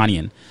 which is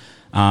Tanyan.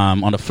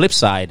 On the flip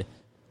side,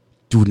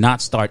 do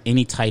not start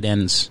any tight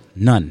ends,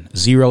 none.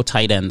 0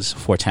 tight ends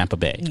for Tampa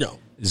Bay. No.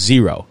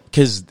 0.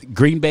 Because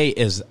Green Bay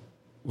is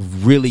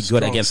really good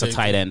Strong against safety. the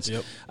tight ends.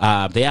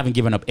 Yep. They haven't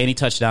given up any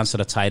touchdowns to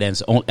the tight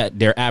ends.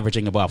 They're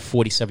averaging about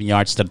 47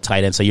 yards to the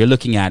tight end. So you're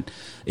looking at,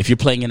 if you're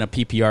playing in a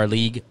PPR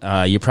league,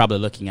 you're probably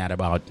looking at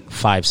about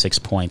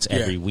 5-6 points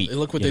every week.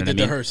 Look what You they know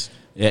did I to mean? Hurst.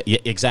 Yeah,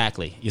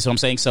 exactly. You see what I'm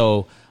saying?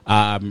 So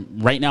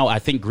right now, I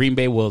think Green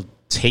Bay will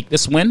take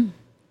this win.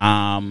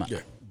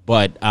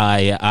 But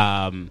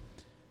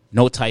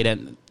no tight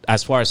end.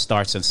 As far as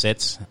starts and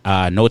sits,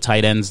 no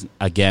tight ends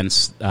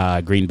against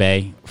Green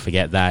Bay.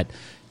 Forget that.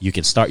 You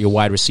can start your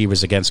wide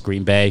receivers against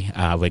Green Bay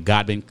with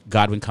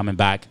Godwin coming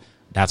back.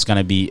 He's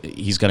going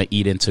to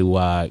eat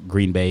into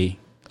Green Bay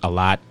a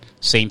lot.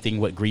 Same thing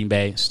with Green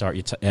Bay. Start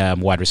your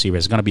wide receiver.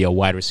 It's going to be a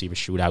wide receiver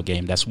shootout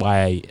game. That's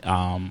why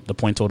the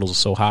point totals are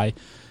so high,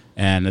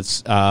 and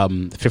it's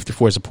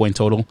 54 is a point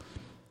total.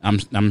 I'm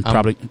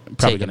probably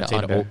going to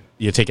take it.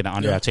 You're taking the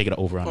under. Yeah. I'm taking it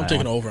over on that. I'm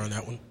taking over on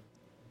that one.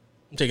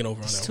 I'm taking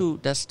over on that one.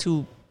 That's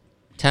two.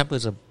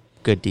 Tampa's a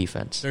good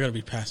defense. They're going to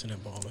be passing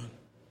that ball, man.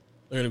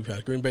 They're going to be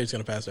passing. Green Bay's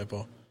going to pass that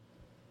ball.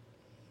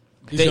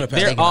 Their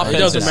offense, it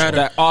doesn't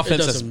matter.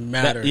 Offense it doesn't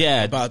matter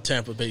yeah. about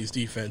Tampa Bay's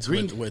defense.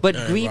 But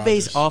Green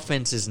Bay's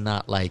offense is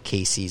not like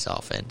KC's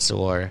offense,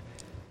 or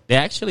they're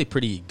actually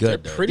pretty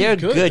good. They're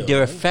good. Though,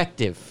 they're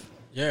effective.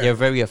 Yeah, they're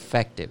very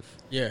effective.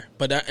 Yeah,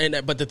 but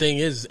the thing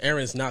is,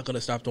 Aaron's not going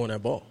to stop throwing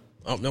that ball.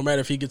 No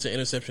matter if he gets an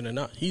interception or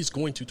not, he's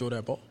going to throw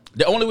that ball.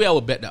 The only way I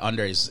would bet the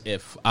under is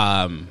if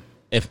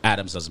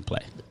Adams doesn't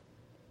play.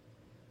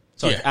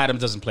 So if Adams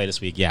doesn't play this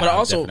week, but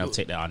I'll definitely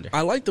take the under.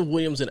 I like the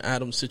Williams and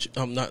Adams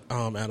not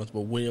Adams,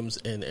 but Williams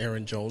and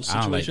Aaron Jones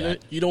situation.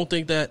 Like you don't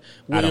think that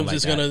Williams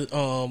is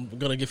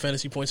gonna get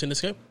fantasy points in this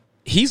game?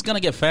 He's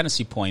gonna get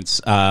fantasy points,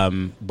 but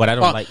I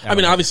don't like. I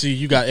mean, obviously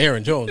you got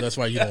Aaron Jones. That's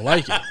why you don't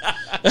like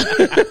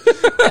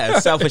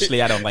it.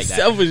 Selfishly, I don't like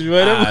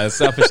that.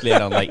 Selfishly, I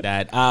don't like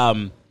that.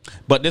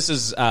 But this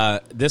is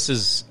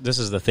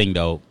the thing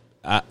though.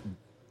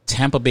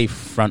 Tampa Bay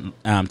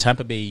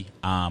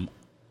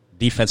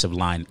defensive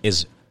line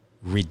is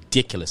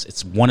ridiculous.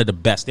 It's one of the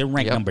best. They're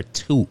ranked number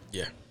 2.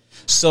 Yeah.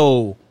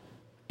 So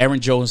Aaron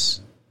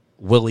Jones,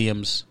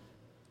 Williams,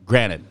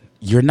 granted,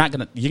 you're not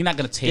gonna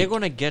take. They're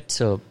gonna get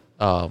to.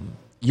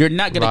 You're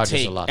not gonna Rodgers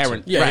take a lot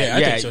Aaron. too.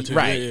 I think so too.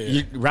 Right.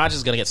 Yeah. Rodgers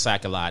is gonna get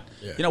sacked a lot.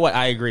 Yeah. You know what?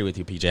 I agree with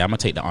you, PJ. I'm gonna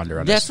take the under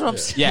on That's this. what I'm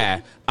saying.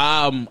 Yeah.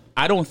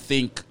 I don't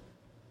think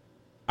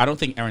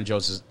Aaron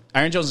Jones is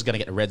going to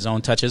get the red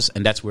zone touches,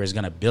 and that's where he's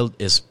going to build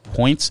his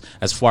points.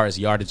 As far as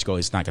yardage goes,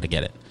 he's not going to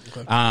get it.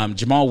 Okay.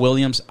 Jamal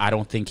Williams, I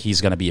don't think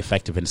he's going to be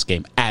effective in this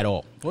game at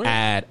all. What?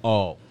 At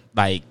all.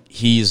 Like,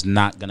 he's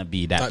not going to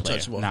be that player.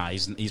 Nah,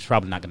 he's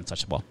probably not going to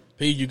touch the ball.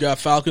 P, you got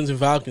Falcons and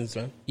Vikings,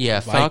 man. Yeah,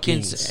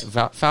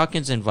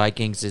 Falcons and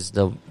Vikings is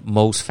the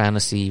most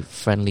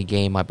fantasy-friendly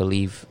game, I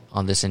believe,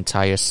 on this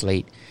entire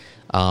slate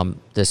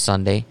this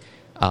Sunday.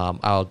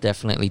 I'll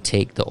definitely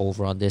take the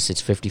over on this.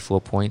 It's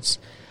 54 points.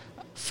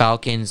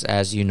 Falcons,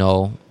 as you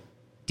know,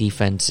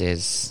 defense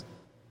is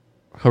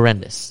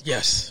horrendous.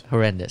 Yes.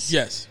 Horrendous.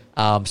 Yes.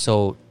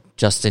 So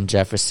Justin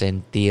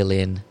Jefferson,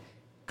 Thielen,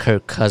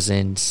 Kirk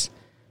Cousins,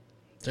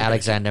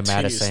 Alexander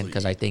Madison,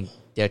 because I think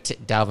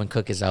Dalvin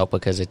Cook is out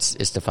because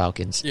it's the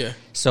Falcons. Yeah.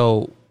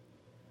 So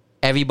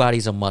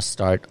everybody's a must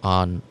start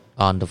on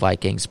the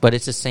Vikings, but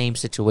it's the same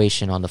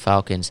situation on the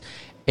Falcons.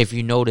 If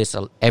you notice,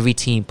 every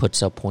team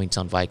puts up points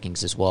on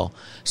Vikings as well.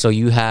 So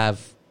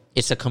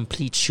it's a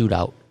complete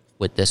shootout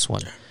with this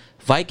one.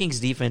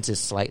 Vikings defense is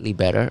slightly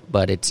better,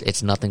 but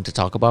it's nothing to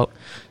talk about.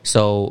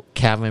 So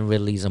Calvin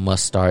Ridley's a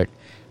must start.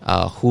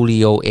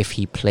 Julio, if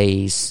he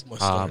plays,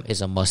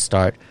 is a must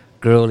start.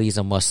 Gurley's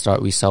a must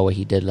start. We saw what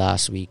he did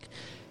last week.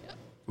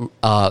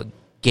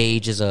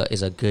 Gage is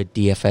a good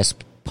DFS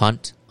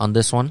punt on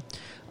this one,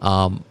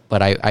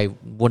 but I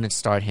wouldn't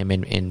start him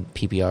in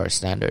PPR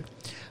standard.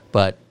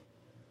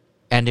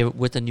 And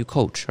with a new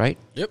coach, right?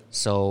 Yep.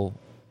 So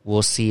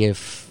we'll see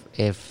if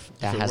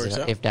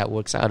that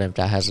works out, if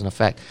that has an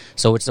effect.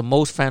 So it's the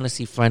most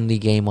fantasy-friendly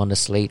game on the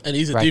slate. And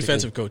he's a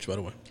defensive coach, by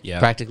the way. Yeah.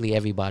 Practically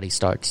everybody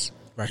starts.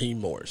 Raheem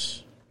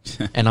Morris.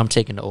 And I'm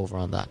taking the over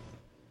on that.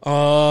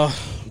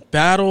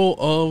 Battle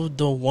of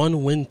the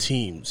one-win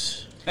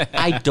teams.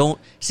 I don't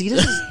see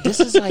this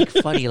is like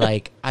funny.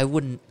 Like I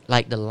wouldn't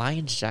like the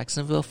Lions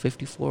Jacksonville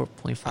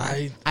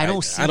 54.5. I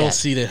don't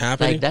see that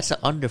happening. Like that's an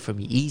under for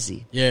me,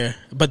 easy. Yeah,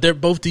 but they're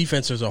both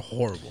defenses are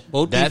horrible.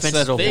 Both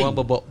defenses are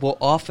horrible, but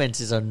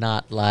offenses are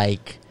not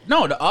like.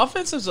 No, the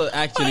offenses are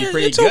actually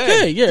pretty it's good.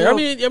 Okay, yeah. I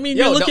mean,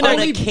 you're looking at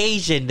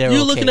occasion.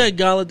 You're looking at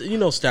Galladay. You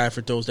know,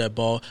 Stafford throws that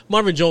ball.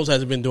 Marvin Jones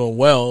hasn't been doing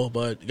well,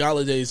 but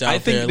Galladay's out there. I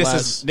think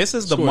this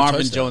is the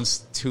Marvin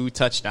Jones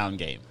 2-touchdown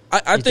game.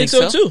 I think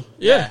so too.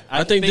 Yeah,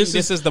 I think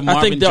this is the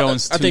Marvin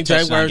Jones. I think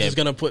Jaguars is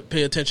going to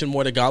pay attention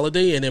more to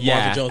Galladay, and then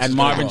Marvin Jones. And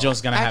Marvin Jones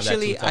is going to have that.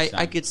 Actually,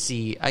 I could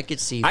see. I can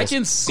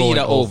see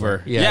the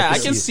over. Yeah, I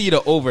can see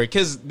the over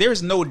because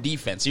there's no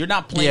defense. You're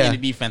not playing any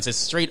defense. It's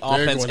straight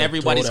offense.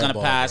 Everybody's going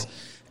to pass. Bro.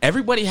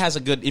 Everybody has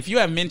a good. If you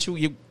have Minshew,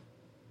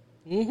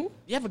 you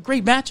have a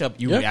great matchup.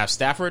 You have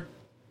Stafford.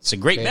 It's a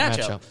great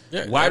matchup.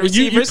 Yeah. Wide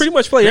receivers, you pretty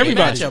much play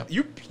everybody.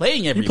 You're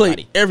playing everybody. You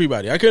play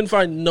everybody. I couldn't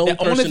find no.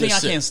 The only thing I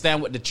can't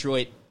stand with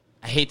Detroit,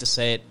 I hate to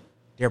say it,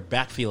 their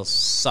backfield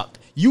sucked.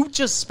 You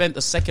just spent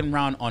the second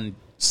round on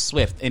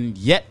Swift, and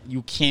yet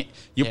you can't.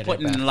 You're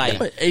putting like. Yeah,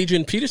 but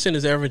Adrian Peterson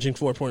is averaging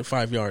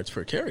 4.5 yards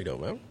per carry, though,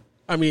 man.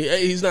 I mean,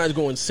 he's not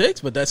going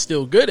 6, but that's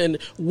still good. And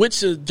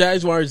which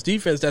Jaguars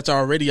defense that's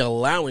already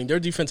allowing their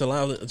defense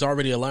is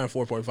already allowing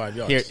 4.5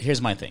 yards.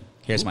 Here's my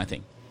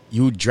thing.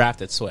 You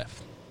drafted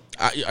Swift.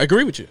 I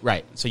agree with you.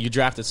 Right. So you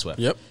drafted Swift.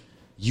 Yep.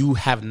 You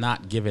have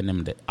not given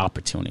him the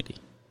opportunity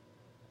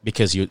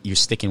because you're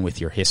sticking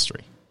with your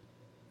history.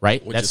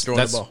 Right? Which is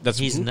throwing the ball.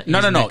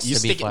 No. You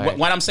stick.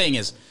 What I'm saying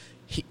is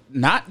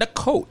not the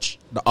coach,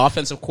 the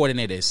offensive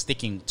coordinator is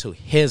sticking to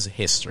his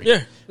history.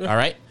 Yeah. All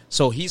right.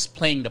 So he's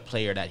playing the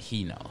player that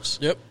he knows.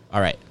 Yep.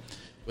 All right.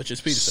 Which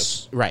is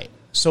Peterson. Right.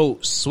 So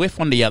Swift,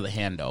 on the other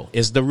hand, though,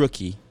 is the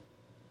rookie.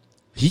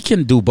 He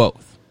can do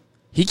both.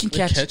 He can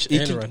catch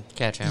and run.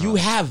 Catch and You run.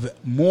 have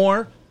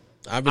more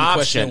I've been option.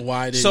 questioning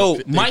why they. So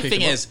they my picked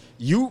thing him up. is,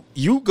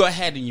 you go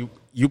ahead and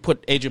you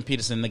put Adrian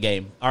Peterson in the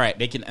game. All right,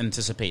 they can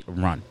anticipate a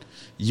run.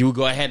 You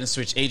go ahead and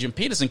switch Adrian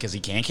Peterson because he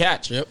can't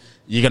catch. Yep.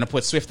 You're gonna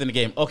put Swift in the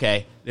game.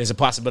 Okay, there's a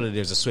possibility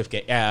there's a Swift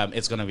game.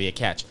 It's gonna be a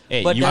catch.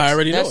 Hey, But you that's,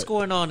 already know that's it.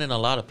 going on in a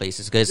lot of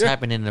places because it's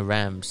happening in the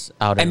Rams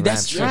out in and the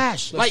that's Rams.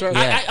 trash. That's Like trash.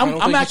 Yeah. I don't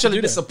think I'm you should actually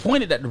do that.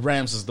 disappointed that the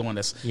Rams is doing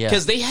this Yeah.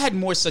 because they had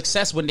more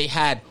success when they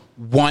had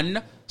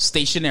one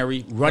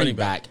stationary running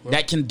back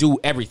that can do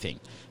everything.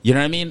 You know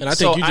what I mean? And I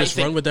think you just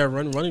run with that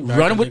running back.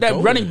 Run and with then that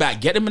go running with it.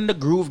 back. Get him in the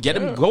groove. Get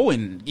him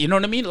going. You know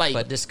what I mean? Like,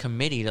 But this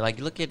committee,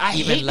 like, look at I hate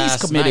even these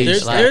last committees. night.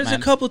 There's, like, there's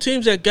man. a couple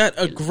teams that got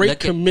a great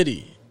Look at-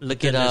 committee.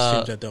 Look and at there's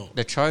teams that don't.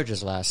 the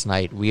Chargers last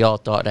night. We all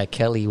thought that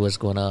Kelly was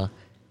gonna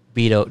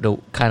be the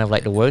kind of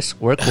like the worst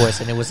workhorse,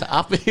 and it was the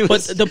opposite.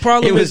 But the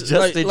problem it was is,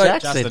 Justin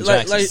like- Jackson. Justin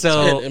Jackson.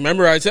 So and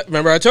remember I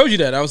told you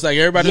that. I was like,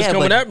 everybody was Yeah,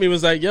 coming but at me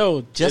was like, yo,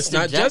 it's Justin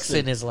not Jackson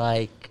Justin. is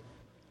like.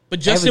 But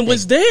Justin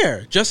was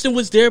there. Justin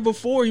was there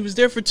before. He was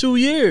there for 2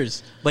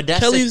 years. But that's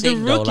Kelly's the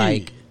thing, the though. rookie.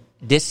 Like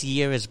this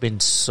year has been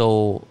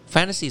so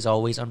fantasy is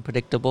always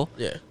unpredictable.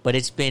 Yeah. but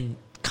it's been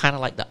kind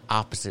of like the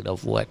opposite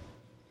of what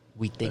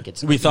we think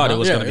it's. we thought it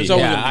was Yeah, going to be. it's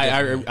always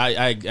Yeah,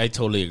 gonna be I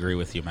totally agree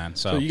with you, man.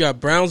 So you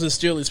got Browns and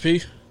Steelers,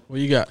 P. What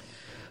you got?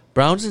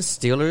 Browns and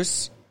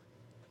Steelers.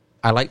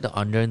 I like the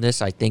under in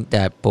this. I think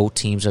that both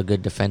teams are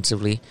good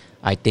defensively.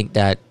 I think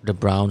that the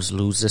Browns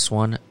lose this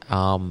one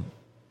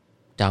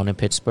down in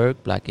Pittsburgh,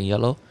 black and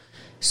yellow.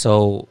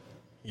 So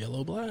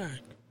Yellow black.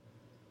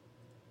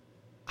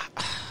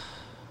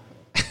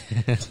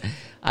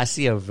 I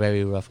see a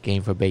very rough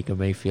game for Baker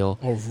Mayfield.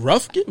 A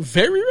rough game?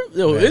 Very rough?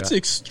 Yo, Very it's rough.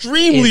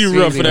 extremely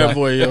rough for that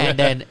boy, yo.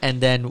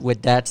 And then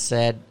with that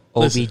said,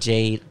 Listen, OBJ,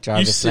 You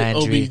Jarvis said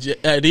Landry.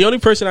 OBJ. The only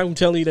person I'm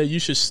telling you that you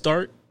should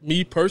start,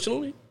 me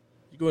personally,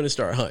 you're going to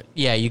start Hunt.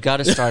 Yeah, you got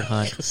to start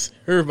Hunt.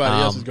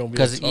 Everybody else is going to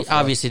be a because tough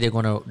obviously they're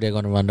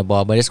gonna run the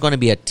ball, but it's going to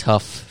be a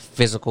tough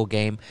physical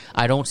game.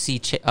 I don't see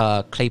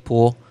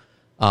Claypool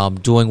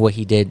doing what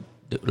he did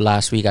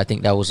last week. I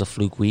think that was a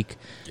fluke week.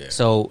 Yeah.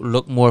 So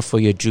look more for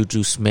your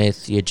Juju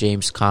Smith, your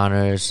James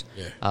Connors,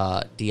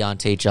 Yeah.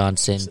 Deontay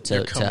Johnson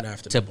They're coming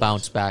after to the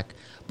bounce boys. back.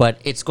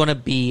 But it's going to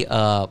be.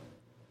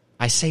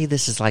 I say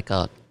this is like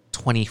a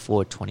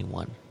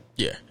 24-21.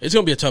 Yeah, it's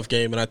going to be a tough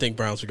game, and I think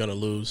Browns are going to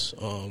lose.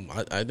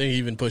 I think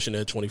even pushing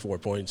at 24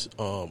 points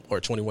or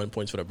 21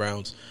 points for the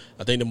Browns.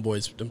 I think them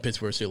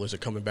Pittsburgh Steelers are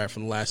coming back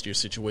from last year's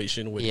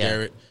situation with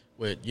Garrett,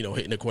 with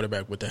hitting the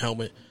quarterback with the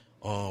helmet.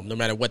 No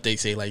matter what they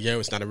say, like,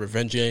 it's not a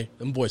revenge game.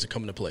 Them boys are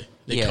coming to play.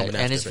 They're coming and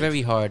after it's it.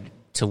 very hard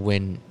to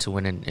win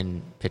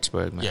in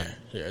Pittsburgh, man.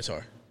 Yeah, it's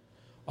hard.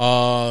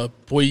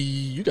 Boy,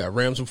 you got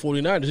Rams and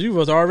 49ers. You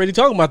was already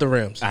talking about the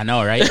Rams. I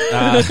know, right?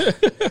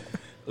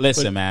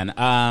 Listen, man.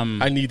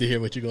 I need to hear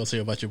what you're going to say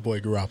about your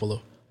boy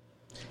Garoppolo.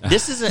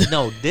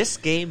 This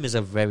game is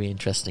a very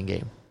interesting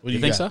game. What do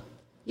You think got? so?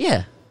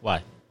 Yeah,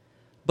 Why?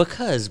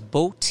 because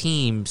both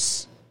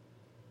teams.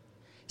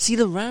 See,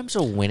 the Rams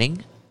are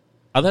winning.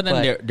 Other than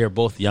But- they're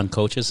both young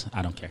coaches,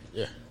 I don't care.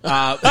 Yeah.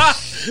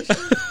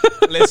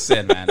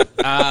 Listen, man.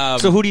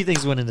 So who do you think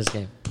is winning this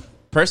game?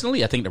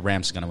 Personally, I think the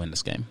Rams are going to win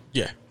this game.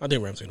 Yeah, I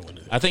think Rams are going to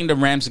win this. I think the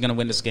Rams are going to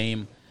win this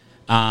game.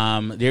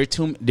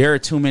 There are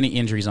too many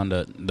injuries on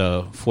the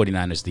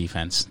 49ers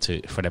defense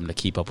for them to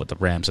keep up with the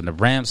Rams, and the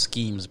Rams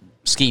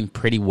scheme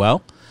pretty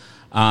well.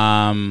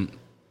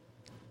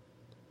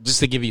 Just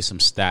to give you some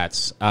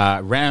stats,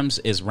 Rams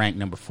is ranked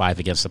number 5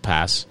 against the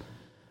pass,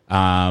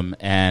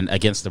 and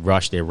against the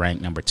rush they're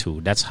ranked number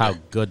 2. That's how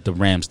good the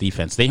Rams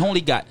defense. They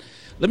only got.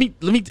 Let me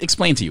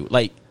explain to you.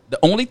 Like, the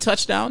only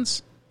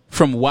touchdowns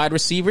from wide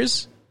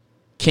receivers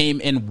came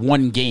in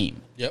one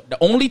game. Yep. The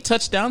only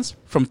touchdowns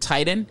from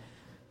tight end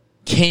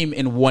came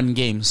in one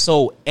game.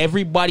 So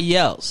everybody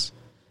else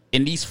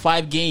in these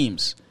 5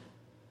 games,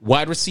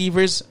 wide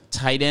receivers,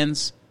 tight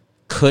ends,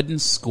 couldn't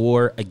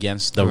score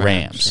against the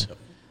Rams.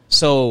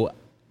 So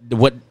the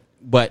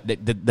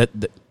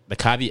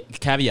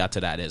caveat to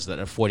that is that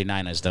the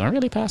 49ers don't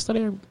really pass to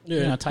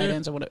their tight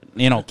ends or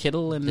whatever.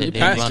 Kittle and They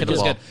Kittle's run the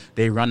ball. good.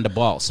 They run the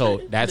ball.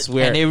 So that's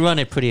where. And they run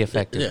it pretty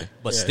effectively. Yeah.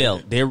 But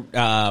still, they're.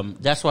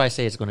 That's why I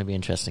say it's going to be an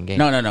interesting game.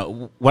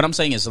 No. What I'm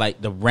saying is,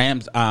 like, the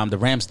Rams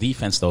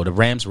defense, though, the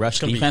Rams rush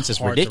gonna be defense is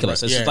hard to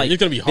ridiculous. run. It's Yeah, just like it's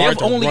gonna be hard they've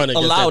to only run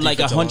against allowed that like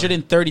defensive line.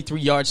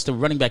 133 yards to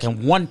running back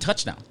and 1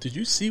 touchdown. Did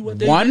you see what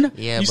they One? did?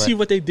 Yeah, you but- see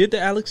what they did to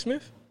Alex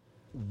Smith?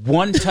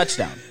 1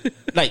 touchdown.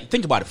 Like,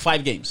 think about it.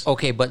 5 games.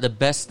 Okay, but the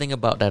best thing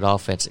about that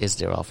offense is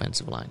their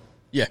offensive line.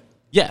 Yeah,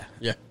 Yeah.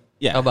 yeah.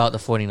 Yeah. About the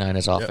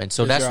 49ers offense.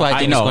 So It's that's your- why I I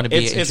think know. it's going to be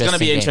It's going to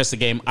be an game. interesting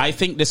game. I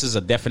think this is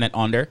a definite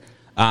under.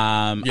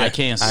 I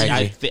can't see. I I,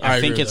 agree. I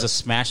I think agree it's with a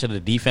smash of the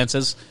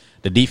defenses.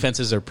 The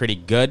defenses are pretty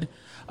good.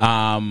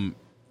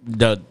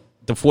 The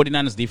the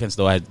 49ers defense,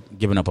 though, had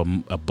given up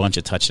a bunch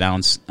of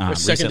touchdowns. Their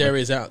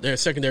secondary is out. Their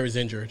secondary is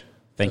injured.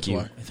 Thank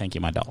you,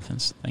 my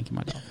Dolphins. Thank you,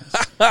 my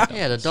Dolphins.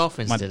 Yeah, the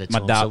Dolphins did it to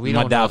him, so we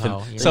don't know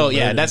how. So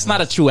yeah, that's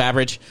not a true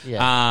average.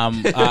 Yeah.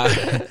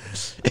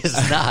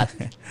 It's not.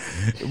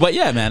 But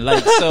yeah, man,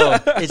 like so,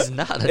 It's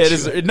not. it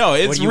is no.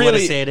 It's What you really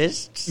want to say it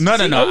is? no.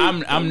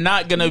 I'm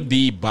not gonna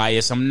be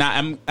biased. I'm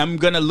not. I'm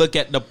gonna look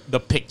at the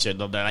picture,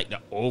 the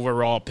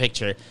overall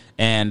picture,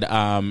 and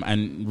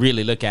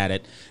really look at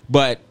it.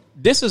 But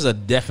this is a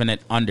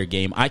definite under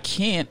game. I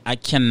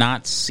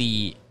cannot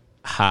see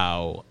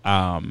how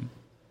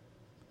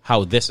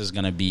this is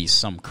gonna be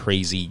some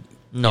crazy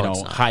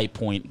high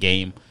point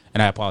game.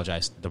 And I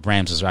apologize. The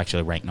Rams is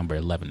actually ranked number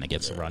 11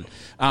 against the run.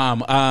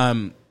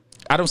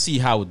 I don't see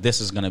how this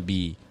is going to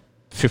be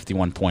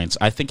 51 points.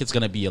 I think it's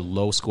going to be a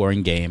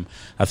low-scoring game.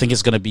 I think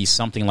it's going to be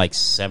something like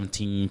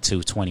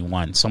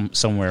 17-21,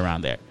 somewhere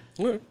around there.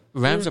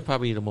 Rams are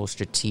probably the most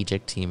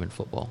strategic team in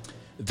football.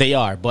 They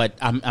are, but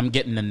I'm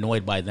getting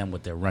annoyed by them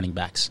with their running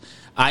backs.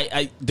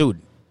 Dude,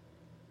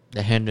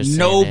 The Henderson,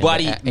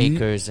 nobody and the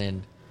Akers,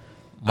 and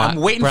I'm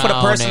waiting Brown for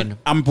the person. and-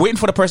 I'm waiting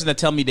for the person to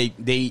tell me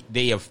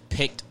they have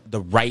picked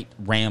the right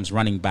Rams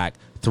running back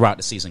throughout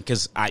the season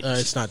because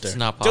It's not there. It's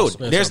not dude,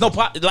 possible. there's no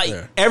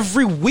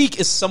every week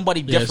is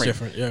somebody Yeah, it's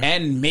different, different, yeah.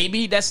 and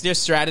maybe that's their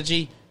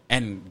strategy.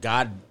 And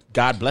God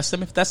bless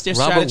them if that's their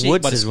Robert strategy.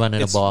 Woods but is running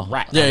the it's ball.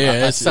 Rap.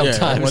 Yeah.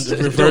 Sometimes. When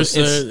reverse,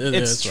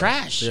 It's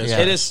trash. Right. Yeah.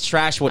 It is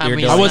trash what I you're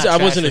mean, doing. it's not I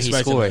trash wasn't when he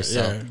expecting scores,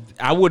 that. so. Yeah.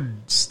 I would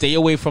stay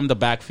away from the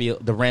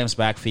backfield, the Rams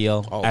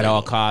backfield at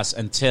all costs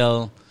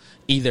until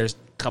either a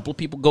couple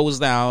people goes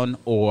down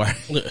or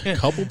A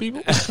couple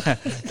people.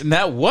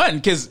 not one.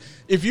 Because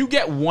if you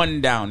get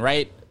one down,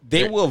 right,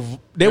 they will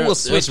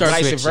switch start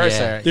vice switch, versa.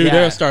 yeah. Dude, Yeah.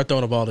 they'll start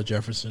throwing the ball to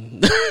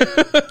Jefferson.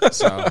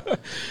 So,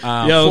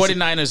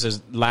 49ers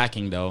is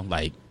lacking though,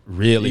 like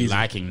really Easy.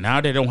 lacking.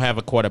 Now they don't have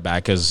a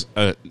quarterback because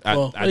They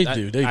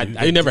do.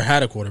 They never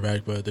had a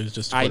quarterback, but there's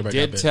just a I quarterback.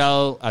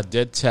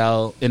 did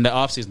tell in the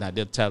offseason. I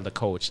did tell the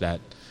coach that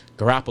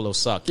Garoppolo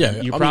sucked. Yeah, you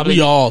I mean, probably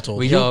we all told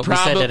We, you. we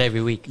said that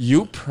every week.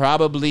 You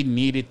probably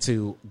needed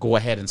to go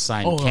ahead and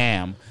sign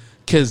Cam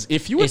because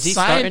if you would Is he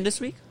sign, starting this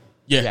week?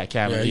 yeah,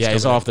 Cam, he's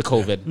he's coming off the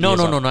COVID. No, He is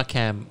off. not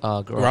Cam.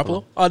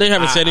 Garoppolo? Oh, they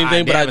haven't said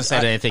anything, they but haven't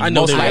said anything. I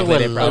know Most they I likely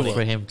would they love probably-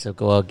 for him to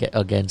go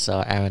against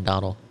Aaron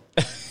Donald.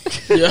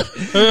 Yeah,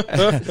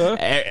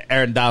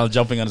 Aaron Donald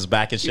jumping on his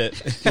back and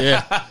shit.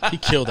 yeah. He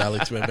killed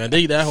Alex Smith, man.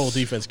 That whole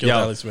defense killed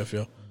Alex Smith,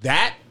 yo.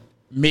 That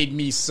made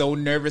me so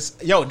nervous.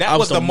 Yo, that I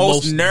was was the the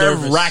most most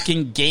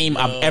nerve-wracking game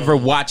I've ever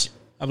watched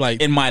I'm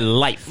like, in my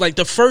life.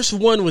 the first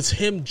one was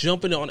him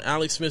jumping on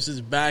Alex Smith's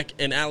back,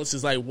 and Alex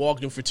is like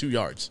walking for 2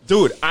 yards.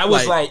 Dude, I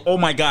was Like- like, oh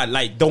my God,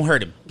 like, don't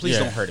hurt him. Please Yeah.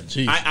 don't hurt him.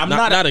 Jeez. I'm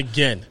Not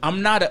again.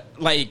 I'm not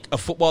a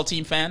football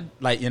team fan.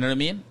 Like, you know what I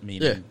mean?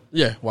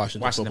 Yeah.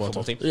 Washington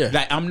Football team. Yeah.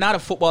 Like, I'm not a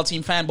football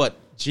team fan, but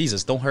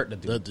Jesus, don't hurt the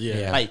dude.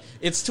 Yeah. Like,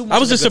 it's too much. I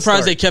was of a just good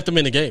surprised story. they kept him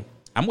in the game.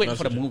 I'm waiting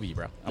for the movie,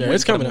 bro. I'm Yeah, waiting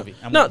it's for the coming out. movie.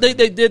 I'm No, waiting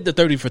they did the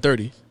 30 for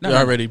 30 No,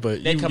 already,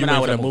 but they're you coming waiting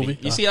out with for a that movie.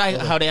 You see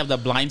how they have the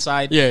Blind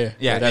Side? Yeah.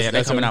 yeah. They're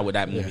coming coming out with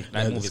that movie. Yeah,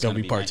 That movie's it's gonna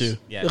be part nice. 2.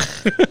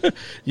 Yeah.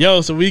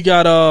 Yo, so we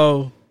got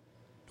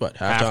what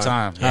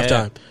Halftime, yeah.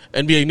 Halftime.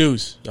 NBA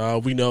news.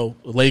 We know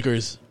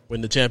Lakers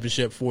win the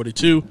championship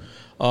 4-2,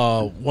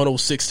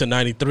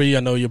 106-93. I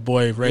know your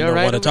boy Ray don't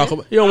right want to over talk here?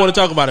 about. He don't want to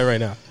talk about it right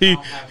now. He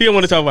don't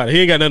want to talk about it.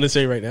 He ain't got nothing to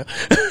say right now.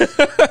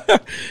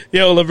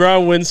 Yo,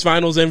 LeBron wins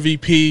Finals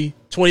MVP.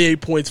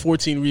 28 points,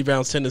 14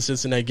 rebounds, 10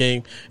 assists in that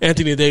game.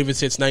 Anthony Davis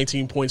hits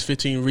 19 points,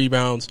 15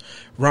 rebounds.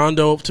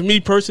 Rondo, to me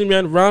personally,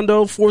 man,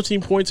 Rondo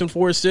 14 points and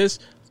 4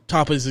 assists.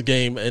 Top of the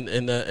game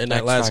in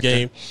that last X-Factor.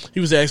 game.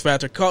 He was the X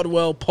Factor.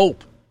 Caldwell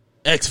Pope,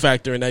 X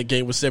Factor in that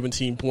game with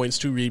 17 points,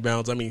 2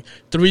 rebounds. I mean,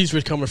 threes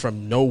were coming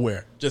from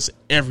nowhere, just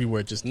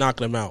everywhere, just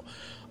knocking them out.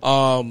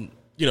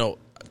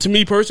 To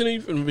me personally,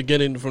 from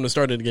the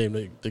start of the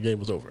game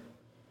was over,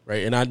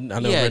 right? And I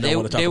know Yeah, Red don't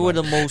want to talk they were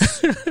about the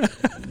most.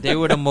 They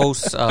were the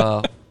most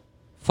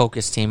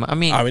focused team. I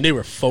mean, they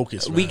were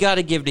focused. we Man. got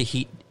to give the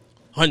Heat.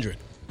 100.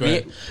 Go we-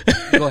 ahead.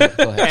 Go ahead.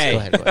 Go ahead.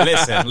 Hey, Go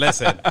ahead.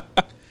 listen.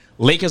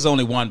 Lakers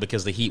only won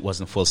because the Heat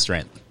wasn't full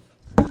strength.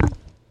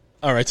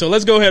 All right, so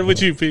let's go ahead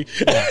with you, P.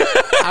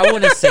 I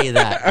wouldn't say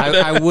that.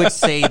 I would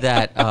say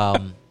that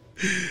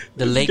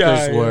the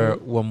Lakers guy, were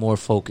more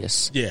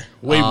focused. Yeah,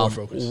 way more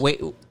focused.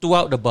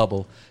 Throughout the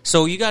bubble.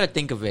 So you got to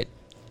think of it.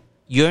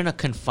 You're in a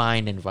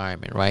confined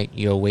environment, right?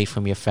 You're away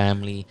from your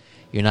family.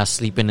 You're not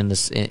sleeping in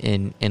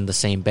the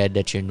same bed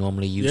that you're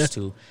normally used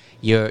to.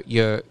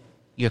 You're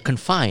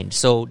confined.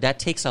 So that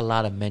takes a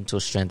lot of mental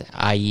strength.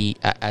 I.e.,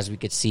 as we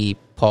could see,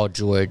 Paul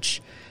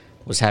George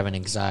was having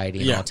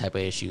anxiety and all type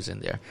of issues in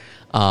there.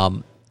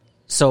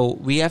 So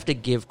we have to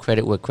give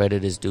credit where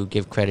credit is due,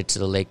 give credit to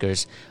the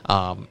Lakers.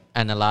 And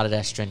a lot of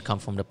that strength come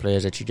from the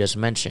players that you just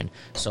mentioned.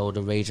 So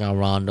the Rajon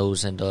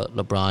Rondos and the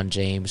LeBron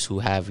James who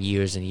have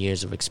years and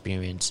years of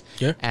experience.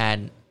 Yeah.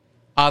 And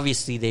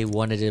obviously they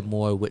wanted it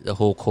more with the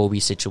whole Kobe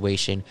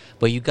situation,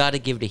 but you got to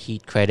give the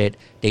Heat credit.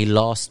 They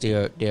lost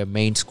their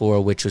main scorer,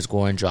 which was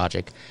Goran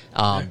Dragic.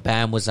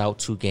 Bam was out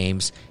 2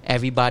 games.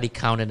 Everybody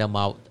counted them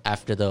out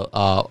after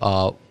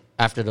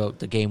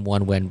the game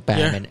 1 when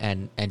Bam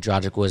and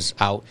Dragic was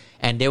out,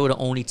 and they were the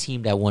only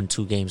team that won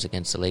 2 games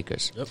against the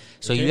Lakers. Yep.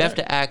 So you have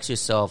to ask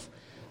yourself.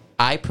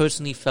 I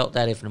personally felt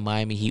that if the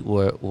Miami Heat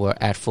were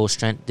at full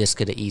strength, this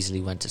could have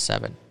easily went to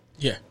 7.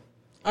 Yeah.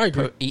 I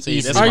agree.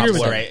 That's I my agree with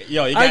point, that. right?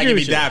 Yo, you gotta give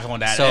me dap on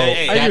that. So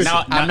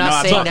I'm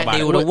not saying that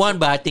they would have won,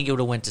 but I think it would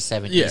have went to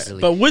 7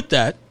 easily. But with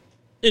that,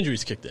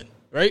 injuries kicked in,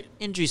 right?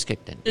 Injuries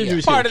kicked in.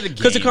 Injuries Part of the game.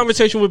 Because the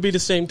conversation would be the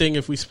same thing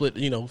if we split,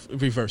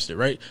 reversed it,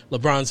 right?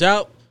 LeBron's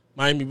out.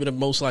 Miami would have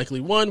most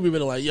likely won. We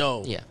would have like,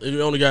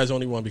 the only guy's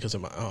only won because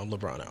of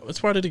LeBron out. It's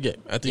part of the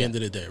game at the end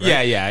of the day,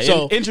 right? Yeah.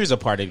 So injuries are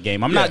part of the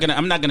game. I'm not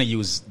gonna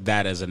use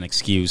that as an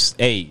excuse.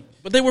 Hey,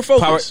 but they were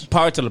focused.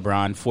 Power to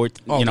LeBron.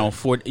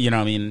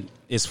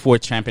 His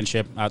 4th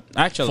championship. I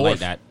actually like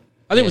that.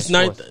 I think it was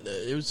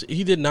 9th.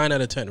 He did 9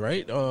 out of 10,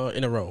 right?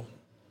 In a row.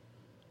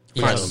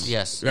 Finals.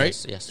 Yes.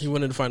 Right? Yes. He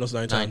went in the finals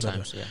 9 times. 9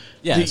 times.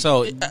 Yeah.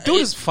 So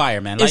dude is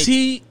fire, man. Is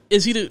he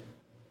the?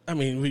 I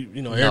mean,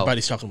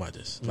 everybody's talking about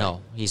this.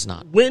 No, he's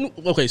not.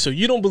 So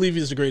you don't believe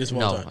he's the greatest of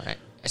all time?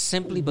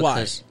 Simply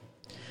because. Why?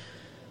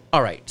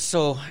 All right,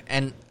 so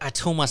and I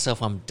told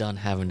myself I'm done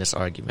having this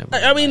argument.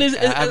 I mean,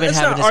 I've been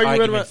having this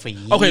argument for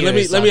years. Okay,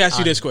 let me ask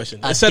you this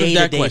question instead of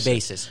that question.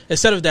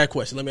 Instead of that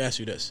question, let me ask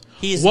you this: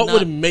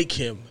 would make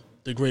him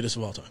the greatest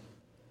of all time?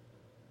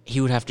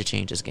 He would have to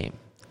change his game,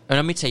 and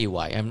let me tell you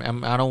why.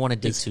 I don't want to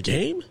dig too deep.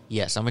 Game?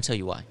 Yes, I'm gonna tell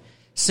you why.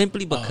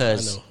 Simply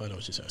because I know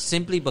what you're saying.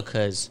 Simply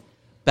because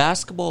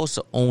basketball is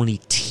the only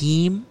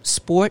team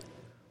sport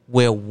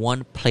where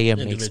one player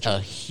makes a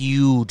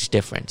huge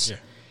difference. Yeah.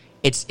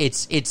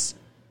 It's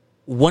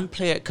one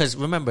player, because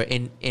remember,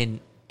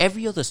 in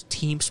every other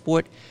team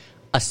sport,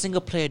 a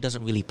single player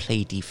doesn't really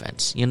play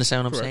defense. You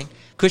understand what I'm saying?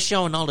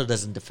 Cristiano Ronaldo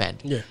doesn't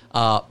defend.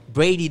 Yeah.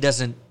 Brady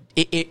doesn't.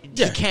 He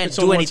can't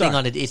do anything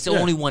on it. It's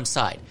only one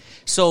side.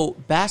 So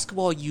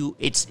basketball,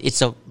 it's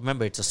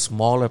a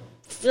smaller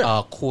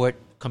court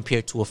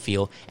compared to a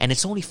field, and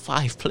it's only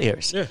 5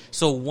 players. Yeah.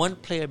 So one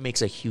player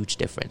makes a huge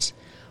difference.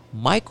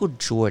 Michael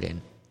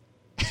Jordan,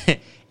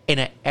 in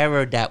an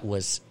era that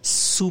was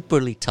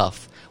superly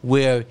tough,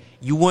 where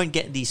you weren't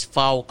getting these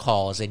foul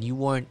calls and you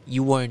weren't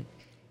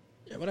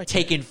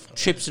taking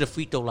trips to the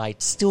free throw line,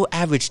 still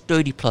averaged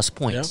 30-plus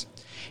points.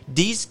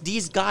 Yeah.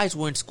 These guys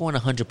weren't scoring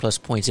 100-plus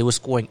points. They were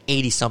scoring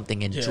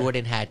 80-something, and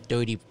Jordan had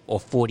 30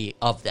 or 40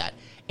 of that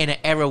in an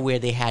era where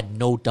they had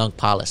no dunk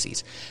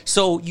policies.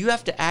 So you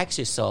have to ask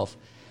yourself,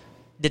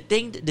 the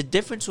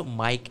difference with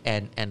Mike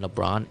and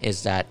LeBron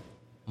is that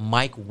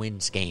Mike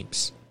wins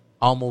games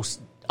almost,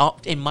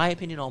 in my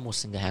opinion, almost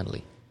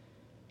single-handedly.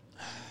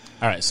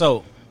 All right,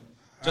 so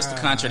just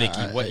to contradict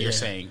you, what you're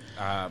saying.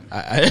 Go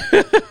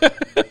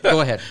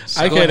ahead.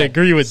 I can't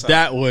agree with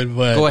that one,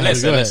 but go ahead.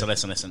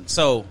 Listen.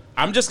 So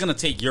I'm just going to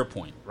take your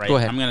point, right? Go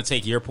ahead. I'm going to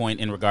take your point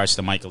in regards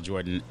to Michael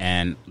Jordan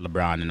and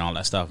LeBron and all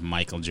that stuff.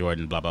 Michael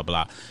Jordan, blah, blah,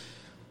 blah.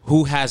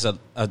 Who has a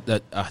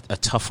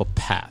tougher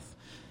path?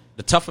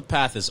 The tougher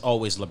path is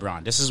always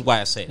LeBron. This is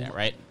why I say that,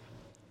 right?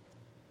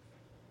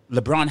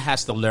 LeBron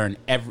has to learn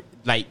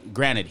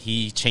granted,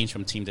 he changed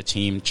from team to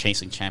team,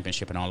 chasing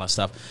championship and all that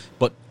stuff.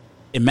 But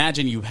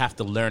imagine you have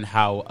to learn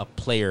how a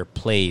player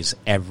plays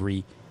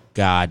every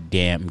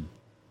goddamn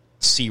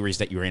series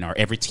that you're in or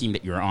every team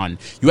that you're on.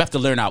 You have to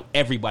learn how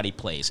everybody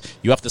plays.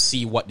 You have to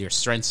see what their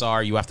strengths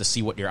are. You have to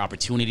see what their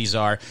opportunities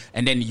are.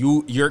 And then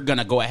you're going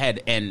to go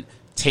ahead and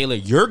tailor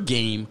your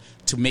game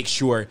to make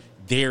sure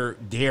their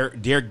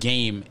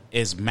game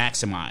is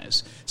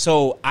maximized.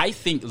 So I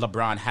think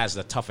LeBron has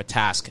the tougher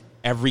task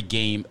every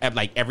game,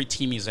 like every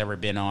team he's ever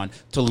been on,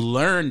 to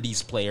learn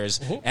these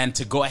players and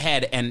to go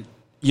ahead and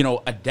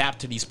adapt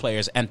to these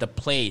players and to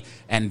play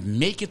and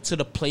make it to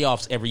the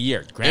playoffs every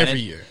year.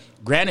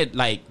 Granted,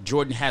 like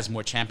Jordan has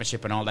more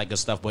championship and all that good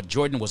stuff, but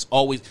Jordan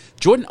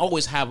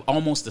always have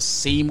almost the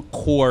same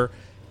core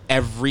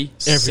every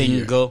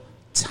single year.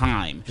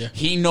 Time. Yeah.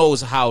 He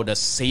knows how the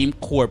same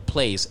core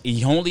plays.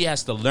 He only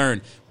has to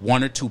learn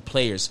 1 or 2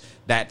 players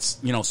that's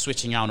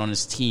switching out on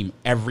his team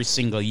every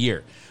single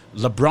year.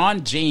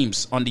 LeBron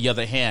James, on the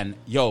other hand,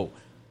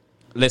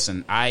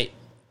 listen,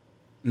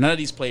 none of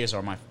these players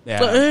are my, you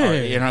know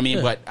what I mean?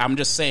 Yeah. But I'm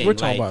just saying,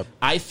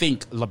 I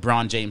think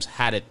LeBron James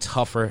had it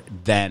tougher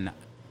than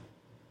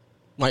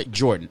Mike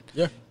Jordan.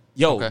 Yeah.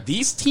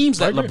 These teams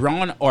that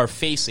LeBron are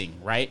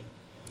facing, right?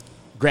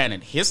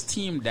 Granted, his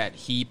team that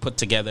he put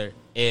together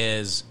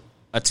is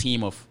a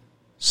team of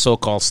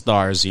so-called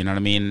stars, you know what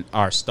I mean?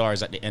 Are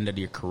stars at the end of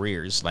their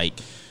careers, like,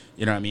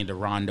 you know what I mean, the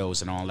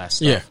Rondos and all that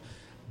stuff. Yeah.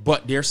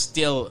 But they're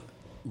still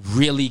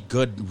really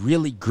good,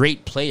 really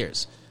great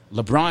players.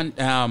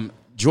 LeBron,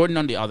 Jordan,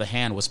 on the other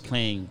hand, was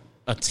playing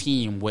a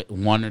team with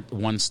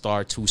 1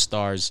 star, 2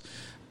 stars,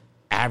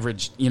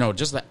 average,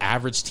 just the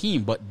average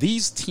team. But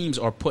these teams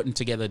are putting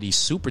together these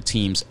super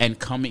teams and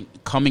coming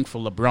for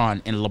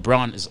LeBron, and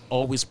LeBron is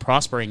always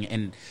prospering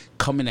and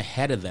coming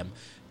ahead of them.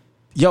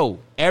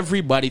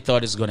 everybody thought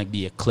it was going to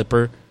be a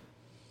Clipper,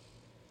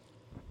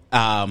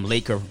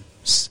 Laker.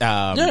 You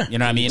know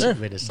what I mean? Yeah.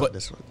 But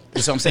that's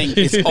what I'm saying.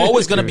 It's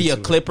always going to be a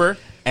Clipper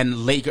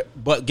and Laker.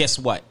 But guess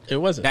what? It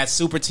wasn't. That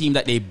super team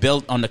that they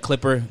built on the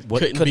Clipper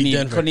couldn't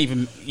even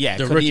get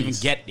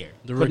there.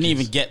 Couldn't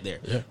even get there.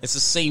 Yeah. It's the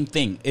same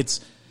thing.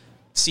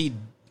 See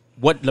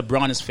what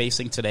LeBron is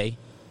facing today,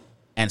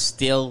 and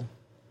still,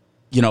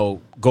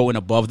 going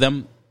above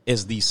them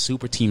is these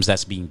super teams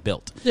that's being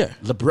built. Yeah.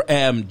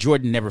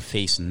 Jordan never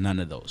faced none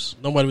of those.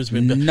 Nobody was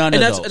being built. None and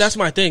of that's, those. That's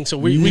my thing. So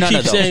we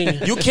keep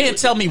saying you can't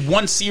tell me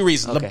one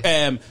series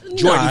Jordan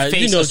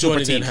faced a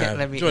super team.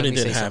 Let me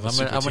say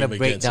something. I'm going to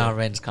break down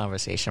Ren's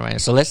conversation right now.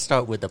 So let's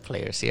start with the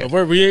players here.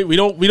 We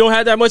don't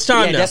have that much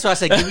time now. That's why I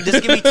said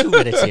just give me 2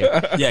 minutes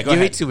here. Yeah, give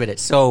me 2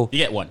 minutes. So you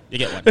get one.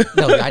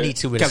 No, I need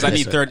 2 minutes because I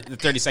need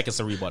 30 seconds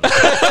to rebuttal.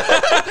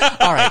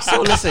 All right.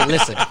 So listen.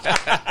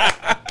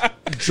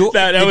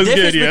 That was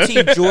good, yeah. The difference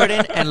between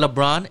Jordan and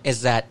LeBron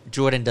is that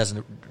Jordan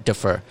doesn't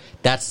defer.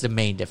 That's the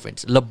main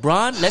difference.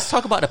 LeBron, let's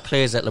talk about the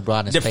players that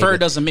LeBron has played with. Defer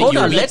doesn't make Hold you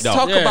on, weak, let's though.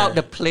 talk about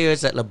the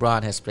players that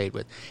LeBron has played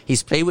with.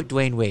 He's played with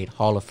Dwayne Wade,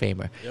 Hall of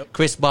Famer. Yep.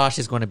 Chris Bosh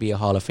is going to be a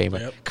Hall of Famer.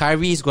 Yep.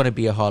 Kyrie is going to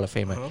be a Hall of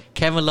Famer.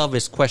 Kevin Love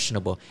is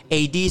questionable.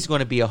 AD is going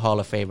to be a Hall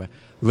of Famer.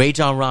 Ray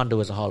John Rondo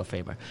is a Hall of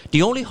Famer.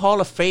 The only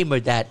Hall of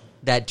Famer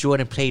that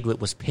Jordan played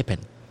with was Pippen.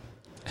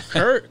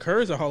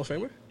 Kerr is a Hall of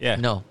Famer? Yeah.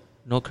 No,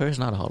 Kerr is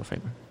not a Hall of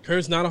Famer.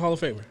 Kerr's not a Hall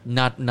of Famer.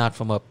 Not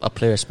from a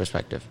player's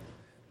perspective.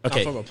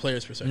 Okay. Not from a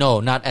player's perspective.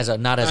 No, not as a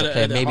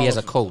player. Maybe as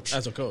a coach.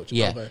 As a coach.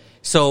 Yeah. Okay.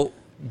 So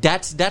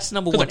that's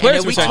number one. the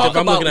player's And then we talk perspective,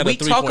 I'm looking about at a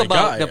three-point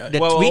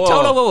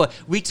guy.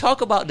 we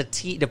talk about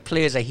the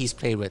players that he's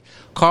played with.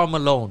 Karl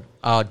Malone,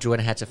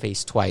 Jordan had to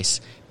face twice.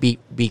 Beat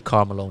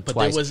Karl Malone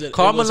twice.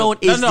 Karl Malone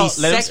is the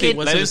second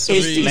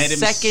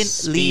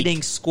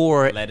leading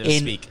scorer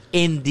in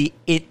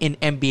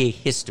NBA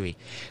history.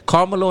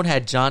 Karl Malone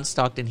had John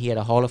Stockton. He had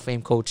a Hall of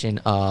Fame coach in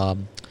I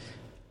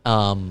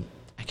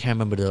can't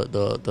remember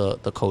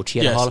the coach. He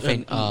had a Hall of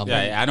Fame.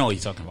 I know what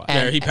you're talking about.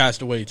 And he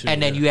passed away too.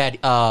 And then you had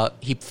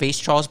he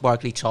faced Charles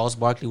Barkley. Charles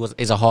Barkley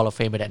is a Hall of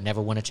Famer that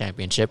never won a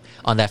championship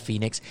on that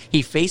Phoenix.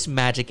 He faced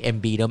Magic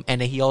and beat him,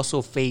 and then he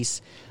also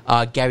faced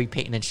Gary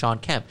Payton and Sean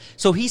Kemp.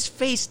 So he's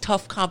faced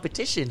tough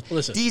competition.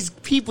 Listen, these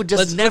people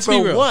just let's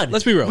never won.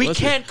 Let's be real. We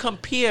can't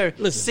compare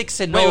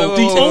 6-0.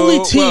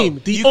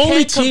 The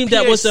only team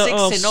that was a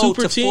 6-0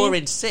 super to team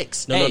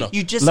 4-6. No.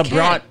 You just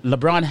can't.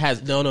 LeBron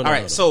has no. All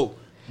right, so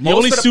the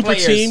only super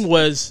team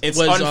was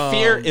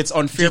unfair. It's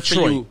unfair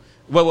Detroit. for you.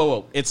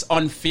 Whoa! It's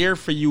unfair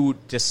for you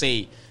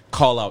to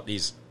call out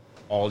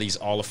all these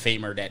Hall of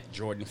Famer that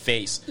Jordan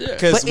faced.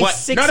 Because what?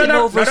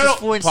 6-0 versus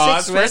 4-6.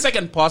 Pause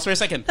for a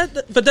second.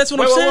 But that's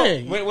what I'm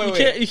saying.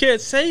 Wait. You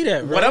can't say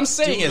that. Bro. What I'm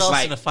saying is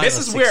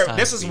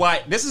this is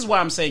why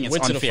I'm saying it's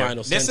Went to the unfair.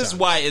 finals This 10 is times.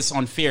 why it's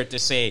unfair to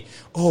say,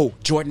 oh,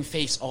 Jordan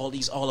faced all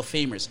these Hall of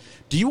Famers.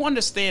 Do you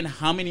understand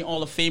how many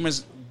Hall of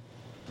Famers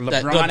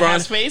LeBron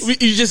has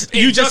faced? You just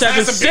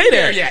haven't said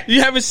there that yet.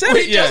 You haven't said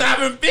it yet. We just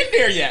haven't been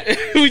there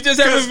yet. We just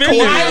haven't been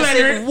Kawhi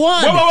there. Leonard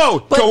won.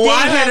 Whoa! But Kawhi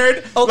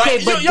Leonard.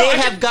 They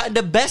have gotten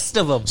the best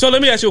of them. So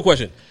let me ask you a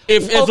question: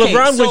 If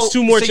LeBron wins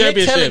 2 more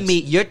championships,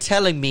 you're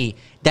telling me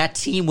that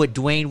team with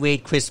Dwayne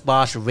Wade, Chris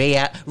Bosh, Ray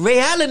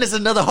Allen is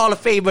another Hall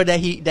of Famer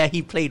that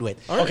he played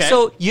with. Okay.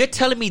 So you're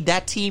telling me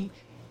that team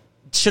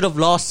should have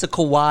lost to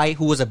Kawhi,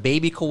 who was a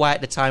baby Kawhi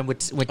at the time with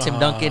Tim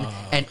Duncan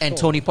and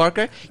Tony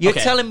Parker. You're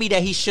telling me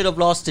that he should have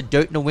lost to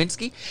Dirk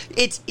Nowitzki.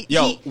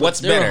 What's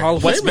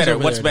better?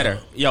 What's better?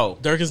 Yo,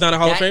 Dirk is not a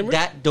Hall of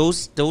Famer.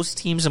 Those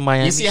teams in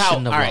Miami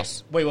shouldn't have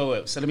lost.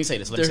 Wait. So let me say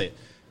this.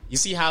 You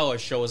see how our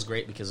show is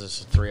great because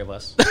it's the three of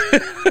us?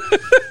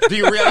 Do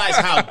you realize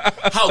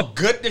how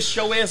good this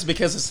show is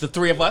because it's the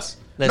three of us?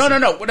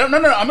 Listen, No. I'm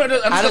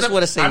just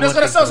going to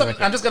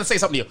say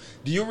something to you.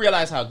 Do you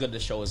realize how good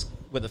this show is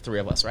with the three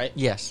of us, right?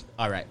 Yes.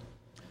 All right.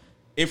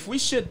 If we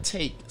should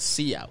take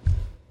C out,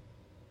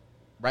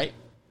 right?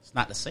 It's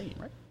not the same,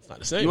 right? It's not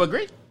the same. You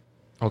agree?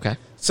 Okay.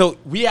 So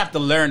we have to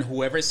learn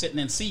whoever's sitting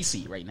in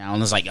CC right now,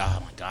 and it's like,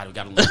 oh my God, we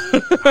got to learn.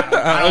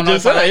 I don't know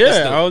if I like this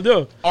dude. I'll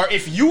do. Or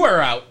if you are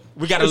out,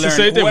 we got to learn. The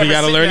same thing. We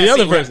got to learn the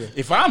other person.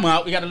 If I'm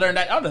out, we got to learn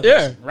that other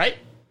person, right?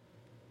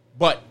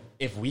 But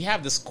if we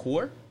have this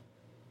core,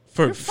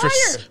 for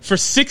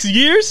 6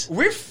 years,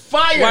 we're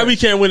fired. Why we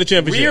can't win a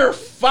championship? We're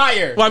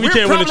fired. Why we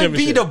can't win a championship? We're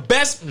probably be the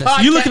best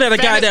podcast. You looking at a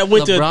guy that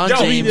went to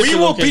we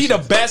will be the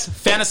best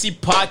fantasy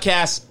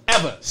podcast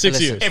ever.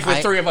 6 years. If the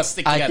three of us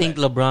stick together. I think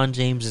LeBron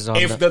James is on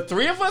If the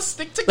three of us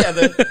stick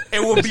together, it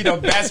will be the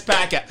best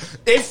podcast.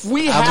 If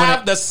we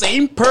have the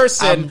same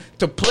person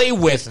to play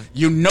with,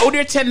 you know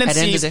their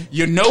tendencies,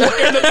 you know what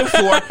they're looking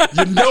for,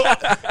 you know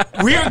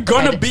we're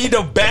going to be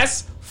the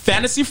best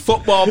fantasy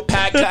football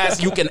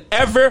podcast you can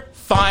ever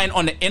find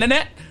on the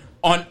internet,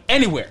 on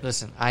anywhere.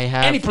 Listen, I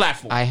have any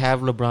platform. I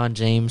have LeBron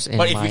James in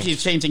but if we keep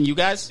changing you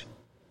guys,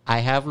 I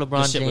have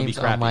LeBron James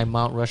on my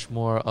Mount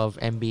Rushmore of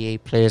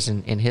NBA players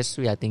in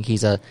history. I think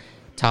he's a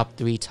top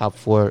 3, top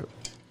 4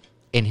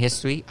 in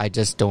history. I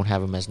just don't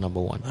have him as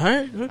number one. All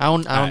right.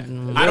 I'm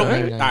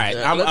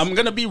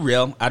gonna be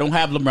real. I don't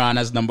have LeBron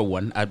as number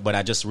one, but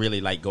I just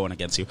really like going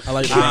against you. I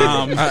like.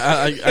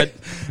 I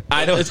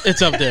don't.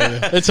 It's up there.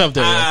 Man. It's up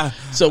there. Man.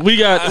 So we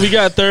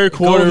got third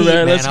quarter, Heat,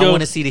 man. Let's go. I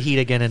want to see the Heat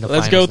again in the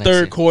Let's finals go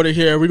third next quarter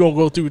here. We're gonna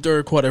go through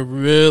third quarter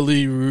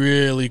really,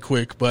 really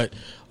quick, but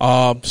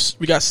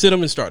we got sit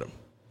 'em and start 'em,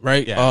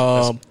 right?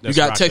 Yeah, we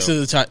got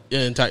Texans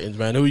and Titans,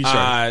 man. Who you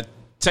starting?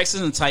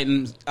 Texans and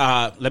Titans.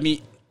 Let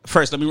me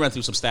run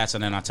through some stats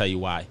and then I'll tell you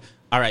why.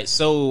 All right,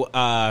 so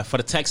for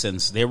the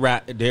Texans, they're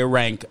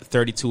ranked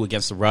 32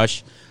 against the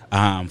rush,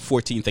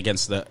 14th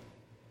against the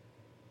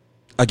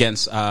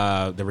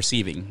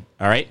receiving.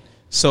 All right,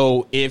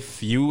 so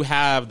if you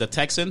have the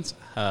Texans,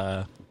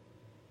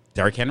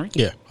 Derrick Henry,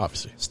 Yeah,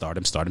 obviously. start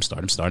him.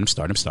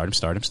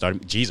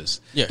 Jesus,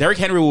 Yeah. Derrick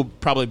Henry will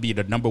probably be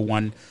the number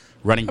one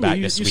running back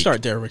this You week.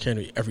 start Derrick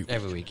Henry every week.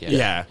 Every week,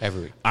 Yeah,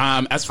 every week.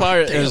 As far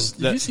as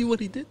Did you see what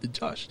he did to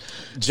Josh?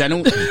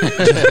 Geno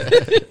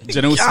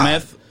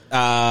Smith,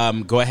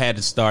 go ahead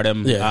and start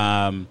him.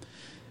 Yeah.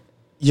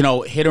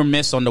 Hit or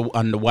miss on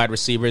the wide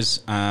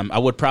receivers. I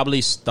would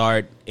probably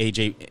start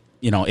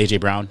AJ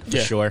Brown for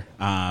sure.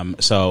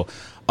 So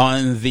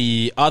on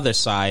the other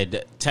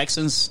side,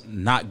 Texans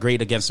not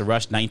great against the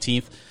rush,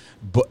 19th.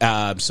 But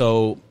I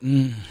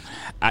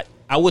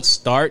would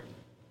start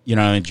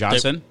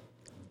Johnson.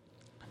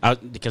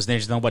 Because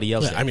there's nobody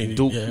else. Yeah, there. I mean,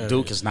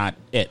 Duke is not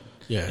it.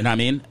 Yeah. You know what I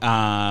mean?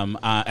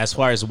 As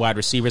far as wide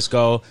receivers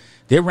go,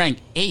 they're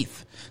ranked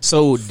 8th.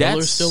 So Fuller's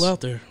that's still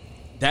out there.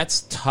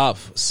 That's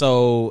tough.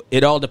 So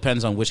it all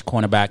depends on which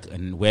cornerback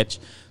and which.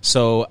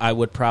 So I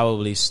would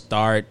probably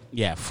start.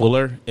 Yeah,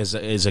 Fuller is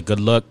a good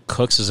look.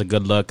 Cooks is a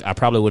good look. I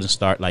probably wouldn't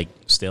start like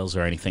Stills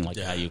or anything like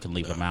that. You can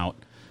leave them out.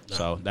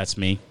 So that's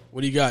me. What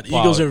do you got?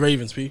 Eagles and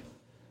Ravens, P.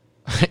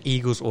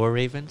 Eagles or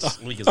Ravens?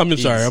 I'm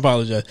sorry, I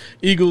apologize.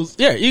 Eagles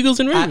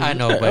and Ravens. I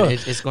know, but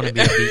it's going to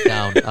be a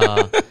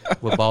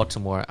beatdown with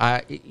Baltimore.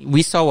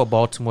 We saw what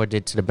Baltimore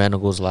did to the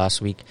Bengals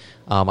last week.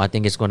 I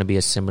think it's going to be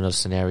a similar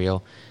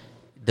scenario.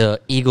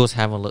 The Eagles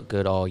haven't looked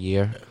good all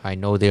year. I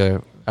know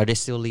are they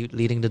still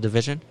leading the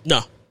division?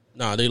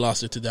 No, they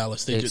lost it to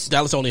Dallas.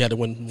 Dallas only had to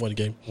win one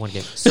game.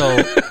 So,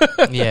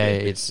 yeah,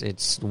 it's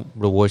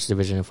the worst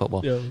division in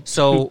football. Yeah.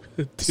 So,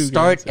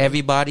 start games,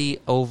 everybody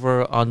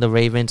over on the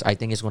Ravens. I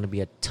think it's going to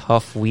be a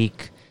tough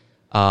week.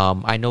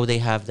 I know they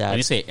have that. When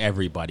you say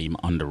everybody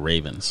on the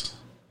Ravens,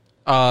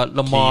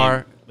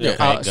 Lamar.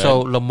 Okay,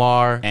 so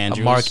Lamar,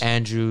 Andrews. Mark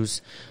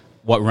Andrews.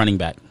 what running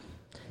back?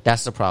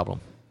 That's the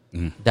problem.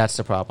 That's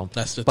the problem.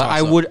 That's the but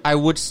toss-up. I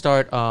would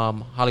start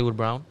Hollywood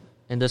Brown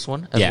in this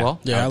one as well.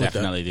 Yeah, I I would like that.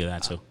 definitely do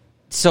that too.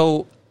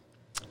 So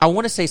I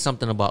want to say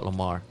something about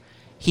Lamar.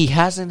 He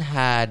hasn't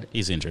had.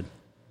 He's injured.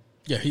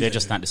 Yeah, They're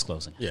just not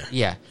disclosing. Yeah,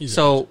 Yeah. He's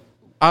So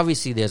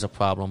obviously there's a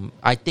problem.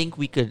 I think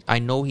we could. I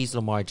know he's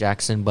Lamar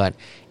Jackson, but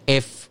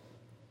if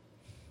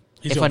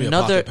He's gonna be a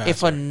pocket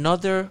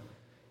passer.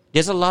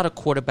 there's a lot of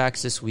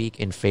quarterbacks this week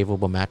in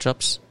favorable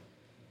matchups.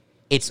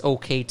 It's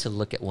okay to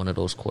look at one of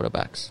those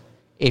quarterbacks.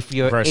 If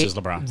you're Versus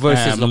LeBron.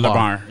 versus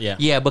Lamar,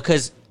 yeah.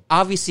 because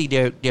obviously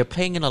they're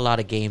playing in a lot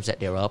of games that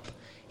they're up.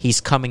 He's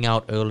coming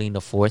out early in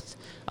the fourth.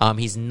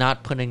 He's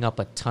not putting up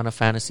a ton of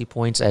fantasy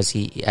points as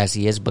he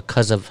is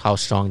because of how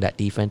strong that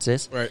defense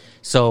is. Right.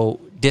 So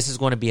this is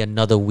going to be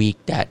another week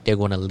that they're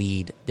going to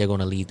lead. They're going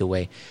to lead the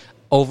way.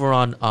 Over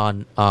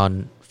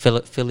on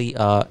Philly,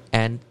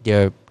 and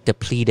they're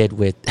depleted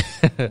with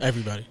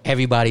Everybody.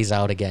 Everybody's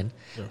out again.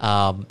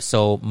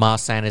 So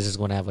Miles Sanders is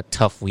going to have a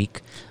tough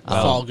week.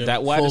 Fulgham,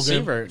 that wide Fulgham,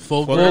 receiver,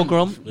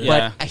 Fulgham,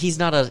 Yeah. but he's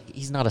not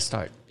a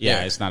start.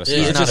 Yeah, it's not a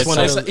It's start. just one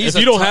of those- It's if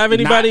you don't have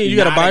anybody, you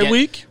got a bye against-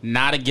 week?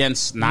 Not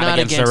against Not the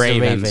against the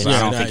Ravens. Ravens. I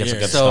don't Yeah, think it's a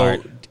yeah. good So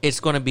start. it's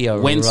going to be a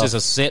Wentz rough, is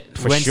a sit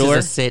for Wentz sure.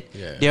 is a sit.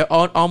 Yeah. They're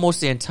on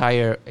almost the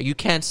entire. You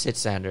can't sit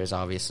Sanders,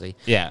 obviously.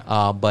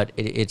 Yeah. But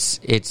it's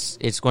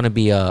going to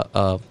be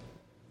a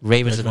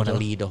Ravens are going to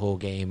Ravens. lead the whole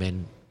game,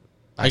 and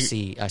I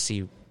see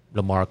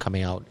Lamar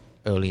coming out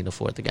early in the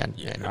fourth again.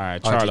 And All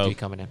right, RG3 Charlo.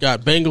 coming in.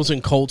 Got Bengals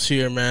and Colts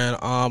here, man.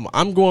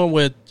 I'm going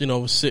with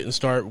sit and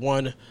start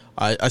one.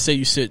 I say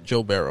you sit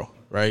Joe Burrow,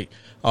 right?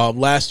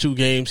 Last two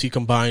games he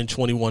combined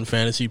 21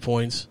 fantasy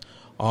points.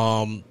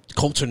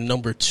 Colts are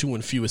number 2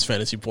 in fewest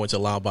fantasy points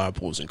allowed by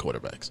opposing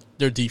quarterbacks.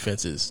 Their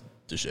defense is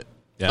the shit.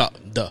 Yeah.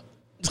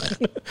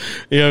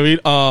 You know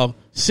what I mean?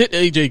 Sit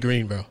AJ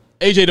Green, bro.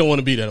 AJ don't want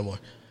to be there no more.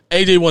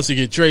 AJ wants to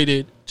get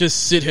traded.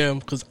 Just sit him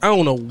because I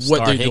don't know what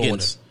Start they're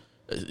Higgins.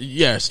 doing.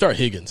 Yeah, start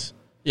Higgins.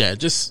 Yeah,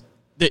 just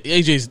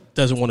AJ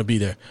doesn't want to be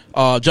there.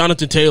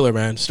 Jonathan Taylor,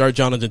 man. Start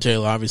Jonathan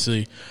Taylor,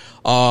 obviously.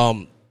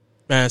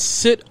 Man,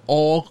 sit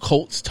all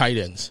Colts tight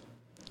ends.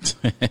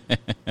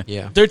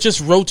 Yeah. They're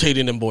just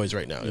rotating them boys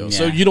right now. Yo.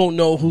 So Yeah. you don't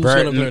know who's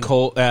going to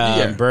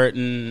Burton,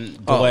 Burton,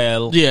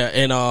 Doyle. yeah,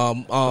 and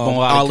Ali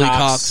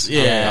Cox.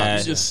 Yeah,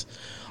 Yeah. just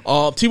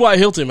T.Y.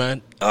 Hilton,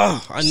 man.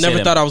 I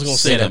never thought I was going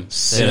to say Sit that.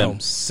 him.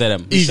 Sit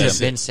him. Easy Sit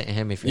sit. him. Been sitting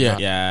him if you're Yeah.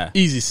 not. Yeah.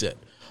 Easy set.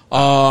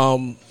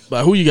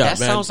 But who you got, That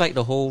man? sounds like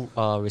the whole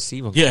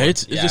receiving. Yeah, core.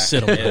 it's just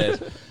sit them.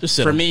 Just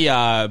sit For 'em. me,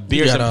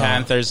 Bears got, and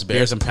Panthers.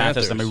 Bears and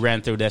Panthers. Panthers. Let me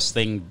run through this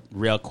thing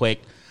real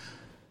quick.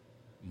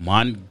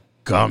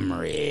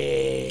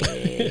 Montgomery.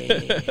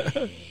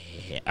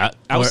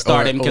 I would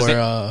start him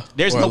because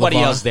there's nobody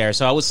else there,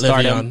 so I would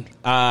start him.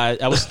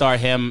 I would start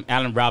him.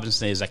 Allen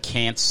Robinson is a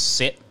can't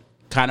sit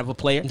kind of a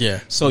player. Yeah.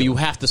 So you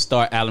have to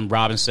start Allen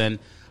Robinson.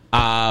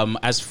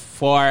 As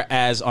far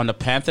as on the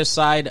Panthers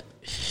side,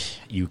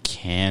 you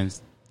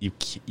cannot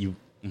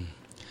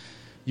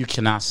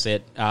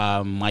sit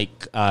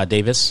Mike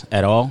Davis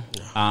at all.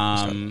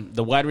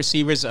 The wide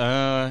receivers,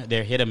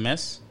 they're hit or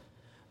miss.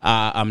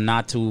 I'm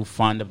not too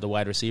fond of the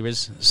wide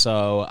receivers.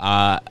 So,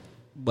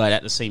 but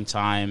at the same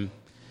time,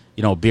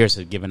 Bears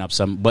have given up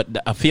some. But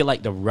I feel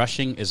like the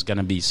rushing is going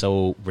to be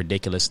so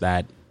ridiculous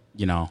that,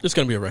 it's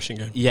going to be a rushing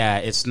game. Yeah,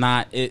 it's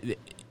not.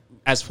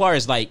 As far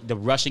as like the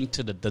rushing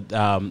to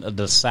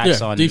the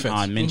sacks on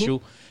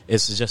Minshew,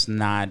 it's just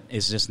not.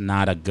 It's just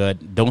not a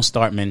good. Don't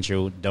start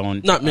Minshew.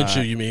 Don't not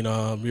Minshew. You mean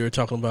you were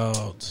talking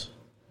about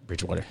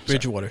Bridgewater?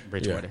 Bridgewater.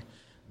 Yeah.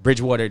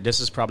 Bridgewater.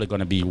 This is probably going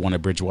to be one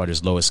of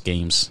Bridgewater's lowest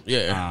games.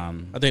 Yeah,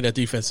 I think that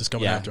defense is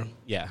coming after him.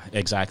 Yeah,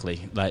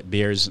 exactly. That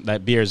Bears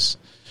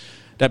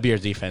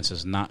defense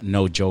is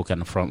no joke on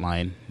the front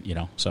line.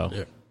 So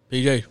yeah.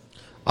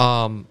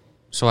 PJ.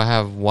 So I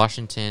have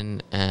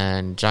Washington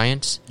and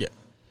Giants. Yeah.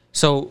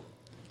 So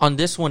on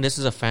this one, this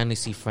is a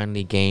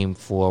fantasy-friendly game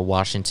for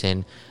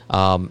Washington.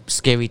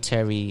 Scary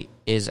Terry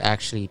is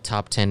actually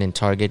top 10 in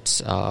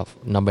targets,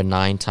 number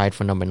 9, tied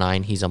for number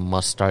 9. He's a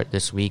must-start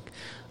this week.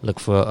 Look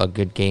for a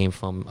good game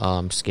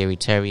from Scary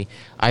Terry.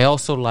 I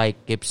also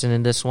like Gibson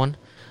in this one.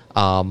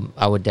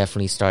 I would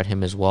definitely start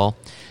him as well.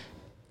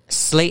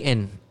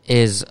 Slayton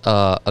is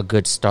a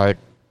good start.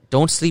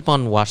 Don't sleep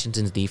on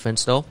Washington's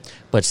defense, though.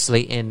 But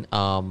Slayton...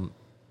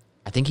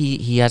 I think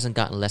he hasn't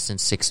gotten less than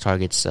 6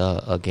 targets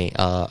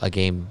a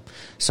game,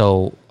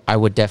 so I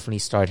would definitely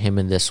start him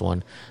in this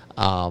one.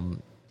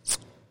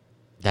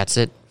 That's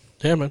it.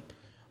 Yeah, man.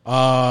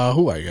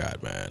 Who I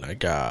got, man? I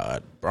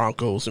got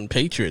Broncos and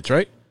Patriots,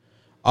 right?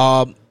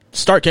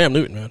 Start Cam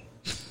Newton, man.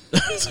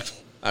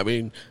 I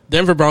mean,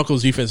 Denver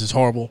Broncos defense is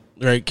horrible,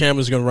 right? Cam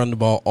is going to run the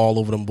ball all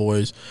over them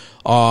boys.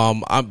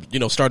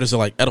 Starters are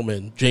like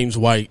Edelman, James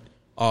White,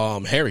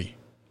 Harry.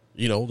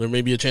 There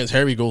may be a chance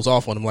Harry goes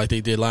off on him like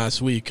they did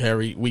last week.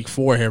 Week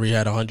 4, Harry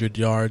had 100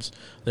 yards,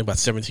 I think about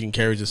 17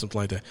 carries or something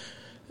like that.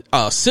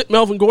 Sit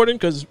Melvin Gordon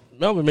because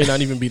Melvin may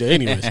not even be there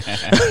anyways.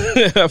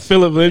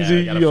 Philip Lindsay,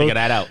 you gotta figure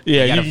that out.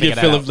 Yeah, you can get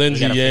Philip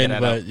Lindsay in,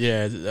 but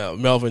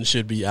Melvin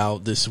should be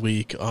out this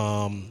week.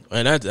 And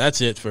that's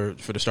it for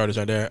the starters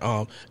right there.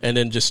 And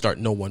then just start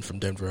no one from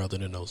Denver other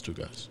than those two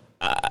guys.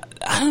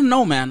 I don't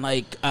know, man.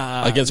 Like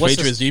against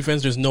Patriots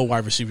defense, there's no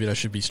wide receiver that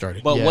should be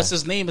starting. But what's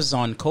his name is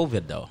on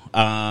COVID though?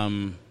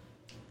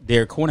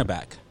 Their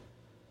cornerback.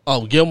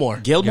 Oh, Gilmore.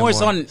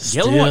 Gilmore's on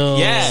Gilmore.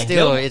 Yeah,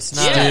 still it's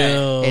not.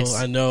 Still,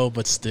 I know,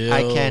 but still,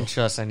 I can't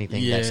trust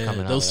anything that's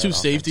coming out. Those two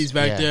safeties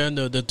back there, and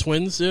the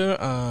twins there.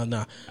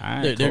 Nah,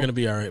 they're gonna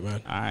be all right,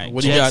 man. All right.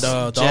 What do you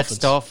got? Dolphins.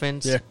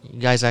 Dolphins. Yeah. You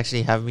guys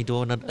actually have me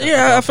doing it.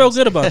 Yeah, I felt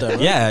good about that.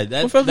 Yeah,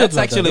 that's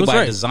actually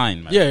by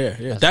design, man.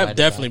 Yeah. That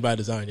definitely by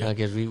design. Yeah,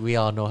 because we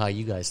all know how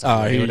you guys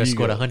talk. They would have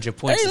scored 100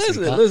 points. Hey,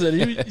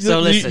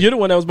 listen. You're the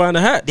one that was buying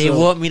the hat. They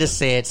want me to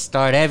say it.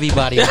 Start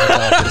everybody on the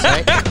Dolphins,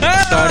 right?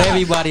 Start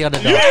everybody on the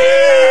Dolphins.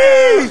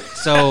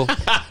 So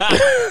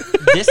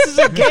this is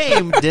a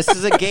game. This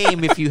is a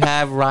game if you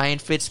have Ryan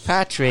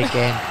Fitzpatrick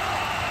and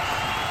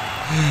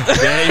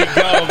there you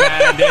go,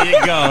 man. There you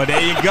go.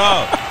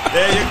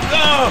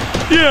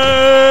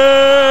 Yeah.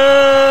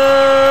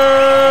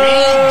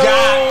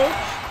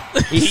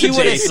 You see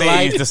what it's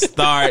like to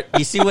start.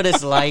 You see what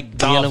it's like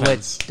dealing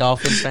with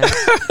Dolphins fans.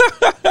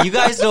 You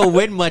guys don't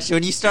win much.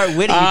 When you start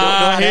winning, you don't know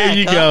how to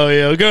act up. Go.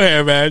 Yo, go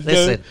ahead, man.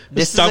 Listen,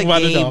 this is a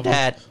game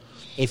that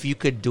if you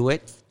could do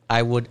it,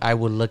 I would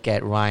look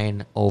at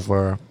Ryan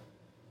over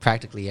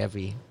practically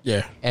every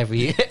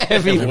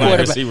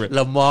quarterback,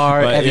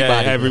 Lamar,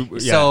 everybody.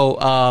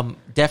 So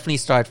definitely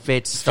start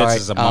Fitz. Start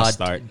Fitz is a must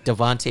start.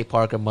 Devontae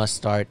Parker must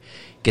start.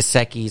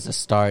 Gesicki's a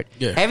start.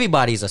 Yeah.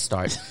 Everybody's a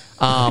start.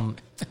 I'm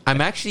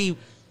actually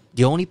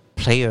the only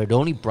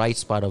bright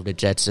spot of the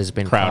Jets has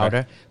been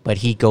Crowder, but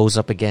he goes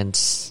up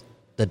against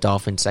the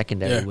Dolphins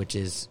secondary, which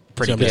is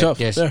pretty good.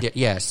 Tough.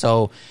 Yeah.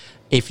 So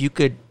if you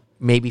could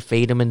maybe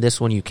fade him in this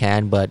one, you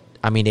can, but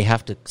I mean, they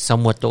have to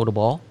somewhat throw the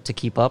ball to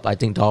keep up. I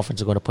think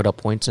Dolphins are going to put up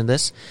points in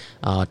this,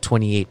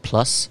 28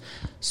 plus.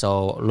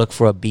 So look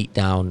for a beat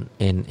down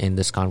in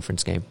this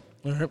conference game.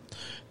 All right.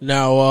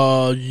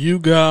 Now, you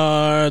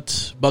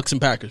got Bucks and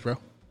Packers, bro.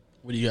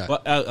 What do you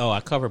got? I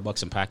covered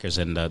Bucks and Packers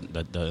in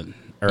the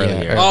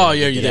earlier. Yeah. Oh,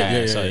 yeah, you did.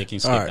 Yeah, so you can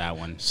skip that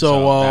one.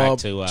 So back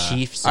to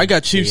Chiefs. I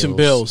got Chiefs and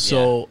Bills.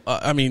 So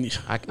I mean,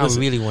 I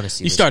really want to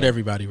see. You start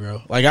everybody,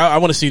 bro. Like I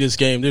want to see this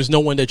game. There's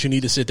no one that you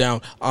need to sit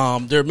down.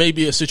 There may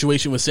be a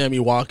situation with Sammy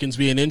Watkins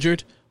being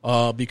injured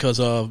because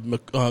of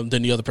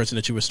then the other person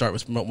that you would start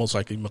was most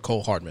likely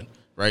McCole Hardman,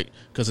 right?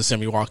 Because of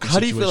Sammy Watkins. How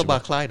do you feel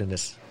about Clyde in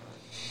this?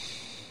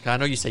 I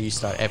know you say you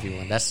start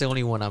everyone. That's the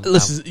only one I'm.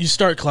 Listen, you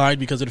start Clyde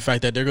because of the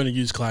fact that they're going to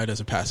use Clyde as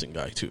a passing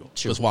guy too.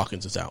 Because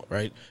Watkins is out,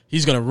 right?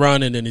 He's going to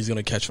run and then he's going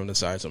to catch from the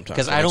side sometimes.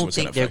 Because I don't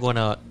think they're going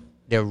to.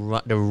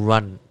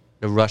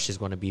 The rush is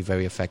going to be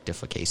very effective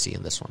for KC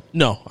in this one.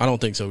 No, I don't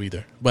think so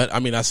either. But I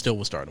mean, I still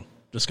will start him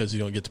just because you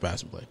don't get the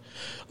passing play.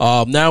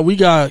 Now we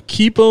got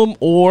keep him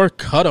or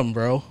cut him,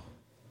 bro.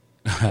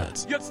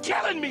 You're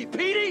killing me,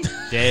 Petey.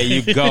 There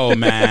you go,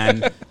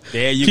 man.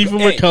 There you Keep go.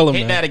 him or kill him,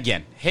 hit man. that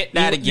again. Hit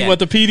that again. You want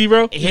the PD,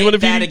 bro? You Hit want the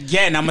that PD?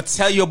 again. I'm gonna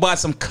tell you about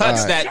some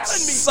cuts that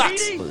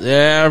sucks.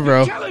 Yeah,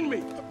 bro. Killing me.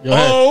 Go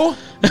ahead. Oh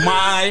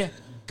my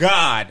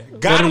God!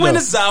 Godwin know.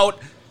 is out.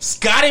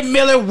 Scotty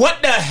Miller,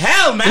 what the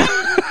hell, man?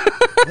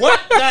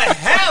 What the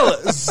hell?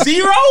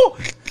 Zero.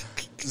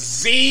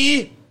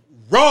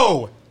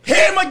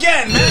 Hit him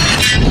again,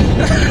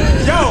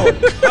 man. Yo,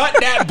 cut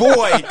that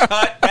boy.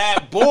 Cut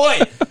that boy.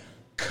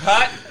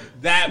 Cut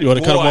that boy. You want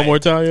to cut him one more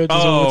time? Yeah,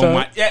 just one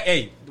more time?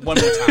 Hey, one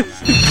more time, man.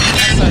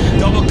 That's a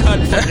double cut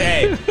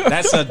for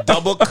that's a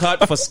double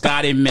cut for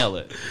Scotty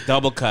Miller.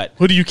 Double cut.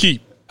 Who do you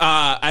keep?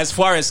 As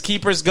far as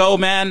keepers go,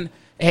 man,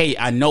 hey,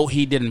 I know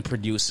he didn't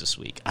produce this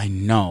week. I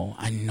know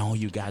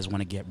you guys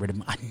want to get rid of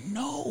him. I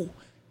know.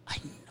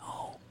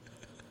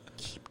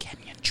 Keep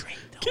Kenyon Drake,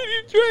 though.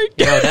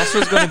 Yo, that's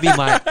what's going to be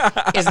my.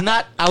 It's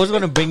not. I was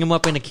going to bring him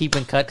up in a keep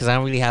and cut because I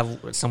don't really have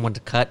someone to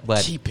cut.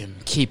 But Keep him.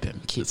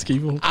 Let's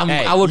keep him. I'm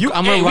Hey,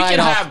 gonna ride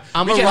off.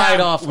 I'm gonna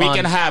ride off. We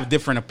can have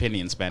different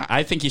opinions, man.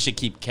 I think you should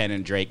keep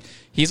Kenyon Drake.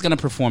 He's going to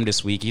perform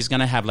this week. He's going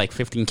to have like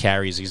 15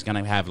 carries. He's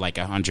going to have like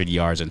 100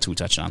 yards and 2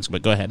 touchdowns.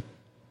 But go ahead.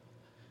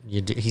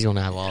 He's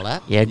gonna have all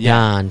that. You're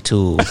gone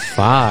too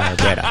far,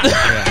 better.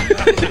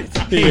 He's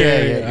not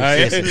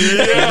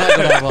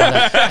gonna have all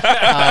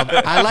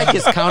that. I like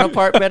his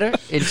counterpart better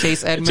in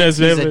Chase Edmonds.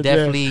 He's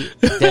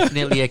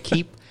definitely a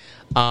keep.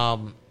 I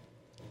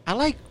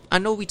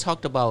know we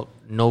talked about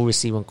no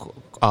receiving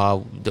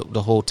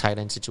the whole tight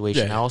end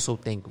situation. Yeah. I also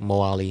think Mo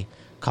Ali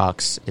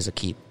Cox is a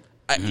keep.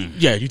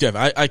 Yeah, you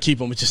definitely. I keep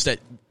him. It's just that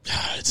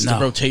it's the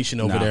rotation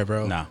over there,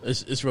 bro. No.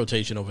 It's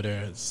rotation over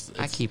there.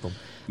 I keep him.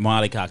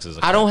 Molly Cox is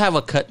a cut. I don't have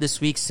a cut this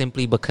week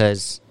simply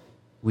because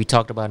we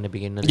talked about in the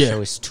beginning of the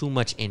show. It's too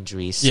much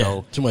injuries.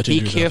 So too much be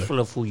injuries careful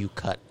of who you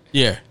cut.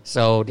 Yeah.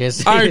 So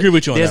there's. I agree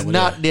with you on there's that one,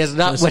 not yeah. there's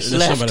not There's- much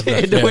there's so left much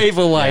left, in the yeah.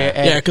 waiver wire.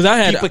 Yeah, because I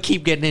had people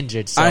keep getting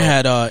injured. So. I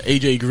had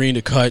AJ Green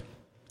to cut.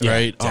 Yeah,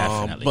 Right,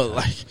 definitely but cut.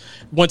 like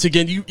once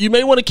again, you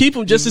may want to keep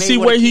him just You to may see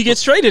wanna where he keep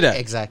gets him. traded at.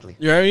 Exactly.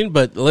 You know what I mean?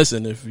 But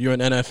listen, if you're an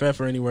NFF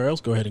or anywhere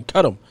else, go ahead and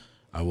cut him.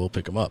 I will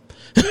pick him up.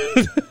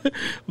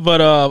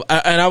 But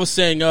I was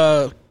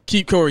saying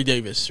keep Corey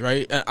Davis,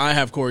 right? I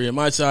have Corey on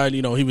my side.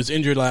 You know, he was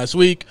injured last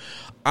week.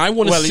 I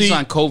want to see. he's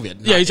on COVID.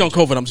 Yeah, he's on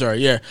COVID. I'm sorry.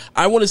 Yeah,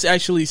 I want to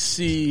actually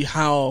see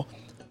how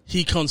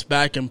he comes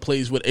back and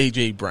plays with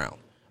AJ Brown.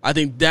 I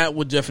think that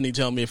would definitely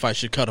tell me if I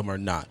should cut him or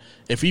not.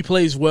 If he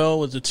plays well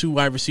with the 2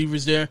 wide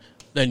receivers there,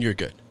 then you're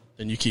good.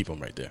 Then you keep him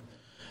right there.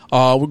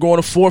 We're going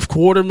to fourth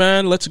quarter,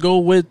 man. Let's go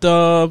with.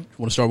 Want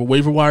to start with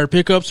waiver wire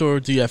pickups or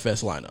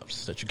DFS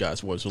lineups that you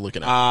guys were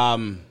looking at?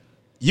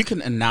 You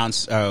can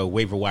announce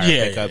waiver wire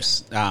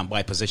pickups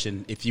by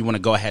position. If you want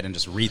to go ahead and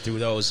just read through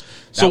those,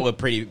 that would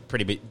pretty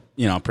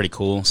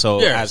cool. So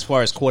as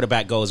far as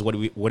quarterback goes, what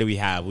do we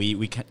have?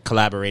 We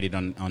collaborated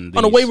on these.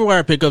 On the waiver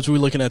wire pickups, we're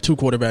looking at 2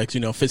 quarterbacks. You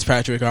know,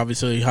 Fitzpatrick,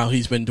 obviously, how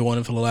he's been doing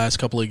it for the last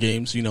couple of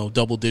games. You know,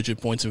 double-digit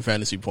points and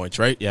fantasy points,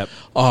 right? Yep.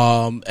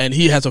 And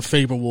he has a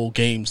favorable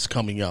games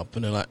coming up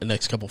in the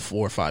next couple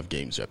 4 or 5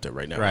 games up there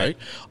right now, right?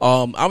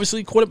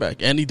 Obviously,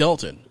 quarterback Andy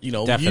Dalton. You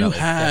know, you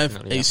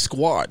have a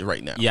squad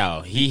right now.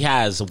 Yeah, he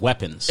has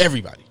weapons.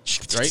 Everybody,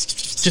 right?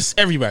 Just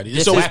everybody.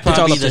 This So is it's all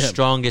probably up to the him.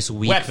 strongest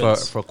week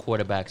Weapons. for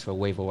quarterbacks for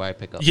waiver wire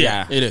pickup.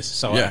 Yeah, it is.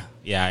 So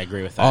yeah. I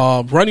agree with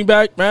that. Running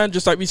back, man,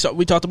 just like we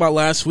talked about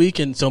last week,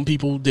 and some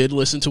people did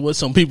listen to us,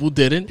 some people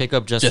didn't. Pick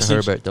up Justin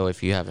Herbert though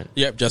if you haven't.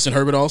 Yep, Justin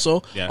Herbert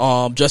also.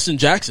 Yeah. Justin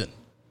Jackson,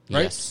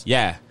 right? Yes.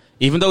 Yeah.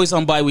 Even though he's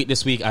on bye week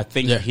this week, I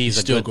think Yeah, he's you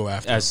a still good go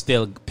after him.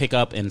 still pick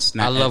up and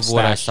snap. I love and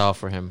what I stash. saw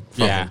for him.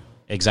 From Yeah, him.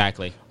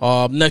 exactly.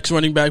 Next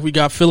running back, we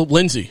got Philip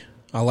Lindsay.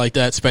 I like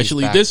that,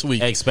 especially back. this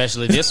week.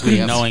 Especially this week,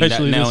 knowing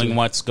Especially this week.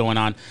 what's going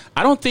on.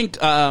 I don't think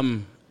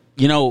the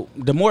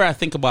more I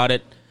think about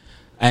it,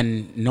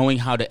 and knowing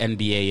how the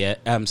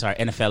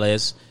NFL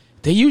is,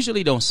 they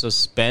usually don't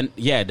suspend.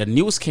 Yeah, the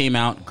news came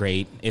out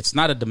great. It's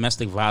not a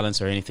domestic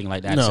violence or anything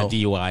like that. No. It's a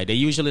DUI. They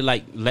usually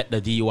let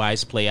the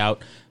DUIs play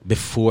out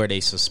before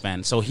they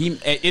suspend. So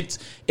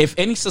if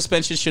any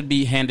suspension should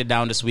be handed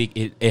down this week,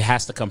 it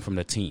has to come from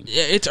the team.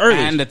 Yeah, it's early.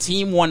 And the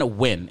team want to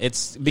win.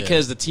 It's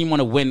because the team want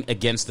to win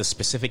against the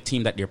specific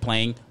team that you're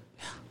playing.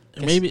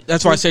 Maybe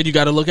that's why I said you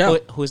got to look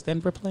out. Who is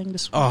Denver playing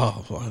this week?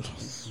 Oh, well,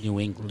 New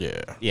England.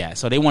 yeah. Yeah,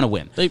 so they want to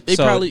win. They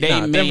So probably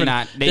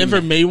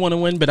Denver may want to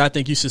win, but I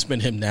think you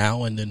suspend him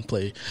now and then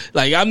play.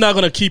 Like I'm not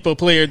going to keep a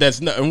player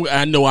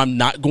I know I'm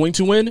not going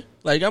to win.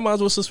 Like I might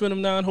as well suspend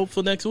him now and hope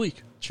for next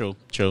week. True.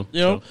 You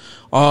know,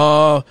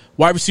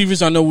 wide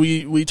receivers. I know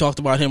we talked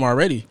about him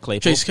already.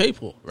 Claypool. Chase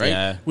Claypool, right?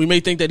 Yeah. We may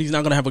think that he's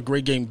not going to have a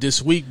great game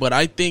this week, but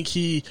I think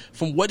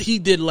from what he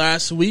did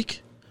last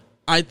week,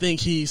 I think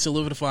he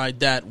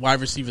solidified that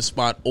wide receiver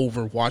spot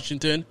over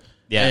Washington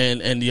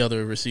and the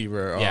other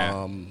receiver.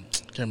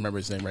 Can't remember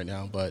his name right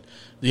now, but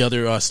the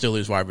other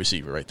Steelers wide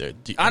receiver right there.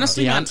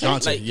 Honestly, man,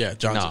 Johnson. like,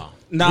 Johnson.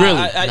 No, really?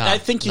 I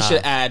think you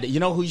should add. You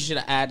know who you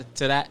should add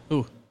to that?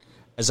 Who?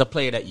 As a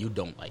player that you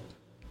don't like.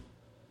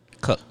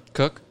 Cook.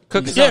 Cook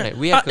is on it.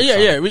 We have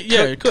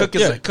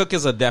Cook. Cook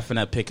is a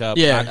definite pickup.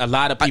 Yeah. A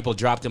lot of people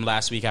dropped him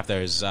last week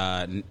after his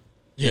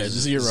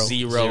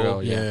zero.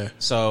 Yeah.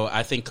 So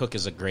I think Cook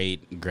is a great.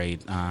 What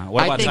I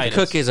about think Titans?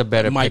 Cook is a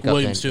better Mike pickup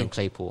Williams, than too.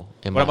 Claypool.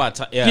 What about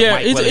Mike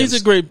he's Williams?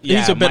 a great.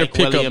 He's a better Mike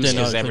pickup Williams, than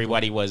because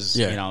everybody was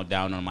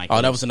down on Mike. Oh,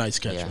 Williams. that was a nice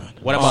catch, man.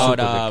 What about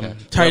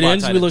tight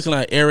ends? We're looking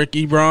at Eric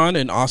Ebron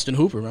and Austin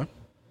Hooper, man.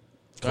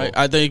 Cool.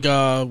 I think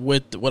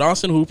with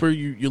Austin Hooper,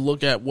 you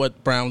look at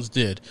what Browns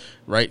did,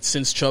 right?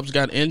 Since Chubbs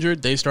got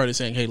injured, they started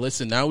saying, hey,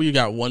 listen, now we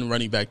got one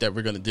running back that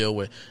we're going to deal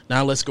with.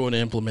 Now let's go and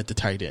implement the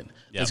tight end.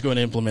 Yep. Let's go and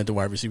implement the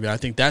wide receiver. I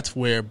think that's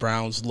where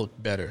Browns look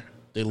better.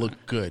 They look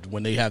good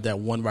when they have that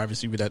one wide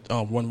receiver,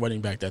 one running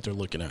back that they're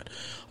looking at.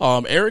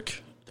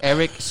 Eric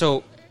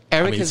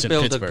has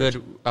built a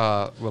good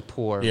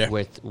rapport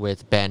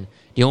with Ben.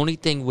 The only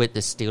thing with the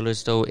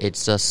Steelers, though,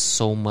 it's just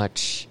so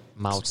much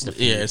mouths to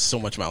feed. Yeah, it's so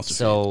much mouths to feed.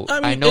 So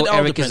I know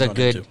Eric is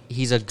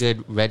he's a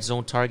good red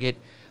zone target,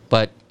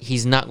 but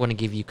he's not going to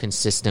give you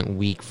consistent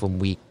week from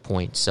week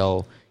points.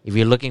 So if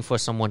you're looking for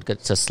someone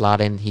to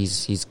slot in,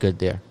 he's good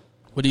there.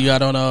 What do you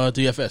got on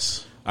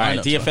DFS? All right,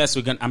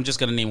 DFS. I'm just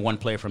going to name one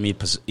player from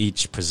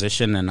each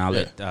position, and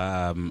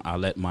I'll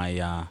let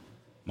my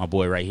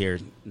boy right here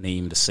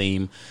name the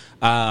same.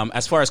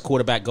 As far as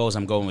quarterback goes,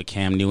 I'm going with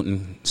Cam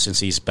Newton since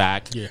he's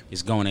back. Yeah.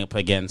 He's going up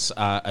against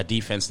a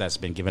defense that's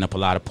been giving up a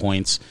lot of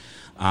points.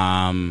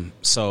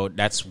 So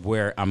that's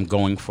where I'm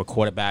going for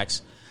quarterbacks.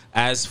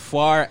 As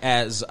far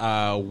as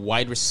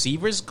wide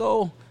receivers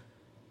go,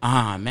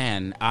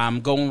 man,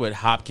 I'm going with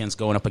Hopkins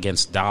going up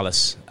against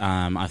Dallas.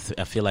 I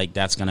feel like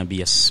that's going to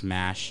be a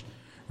smash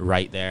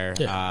right there.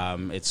 Yeah.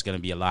 It's going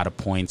to be a lot of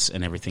points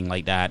and everything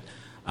like that.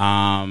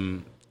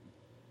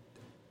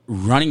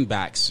 Running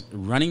backs.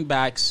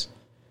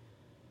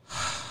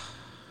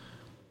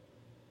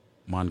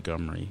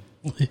 Montgomery.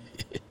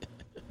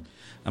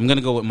 I'm going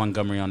to go with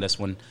Montgomery on this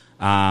one.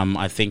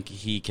 I think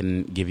he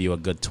can give you a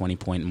good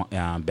 20-point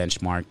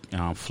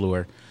benchmark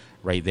floor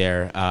right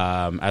there.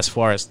 As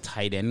far as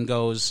tight end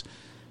goes,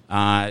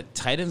 tight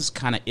end's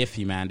kind of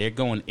iffy, man. They're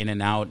going in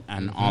and out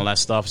and all that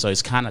stuff, so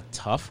it's kind of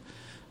tough.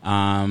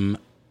 Man,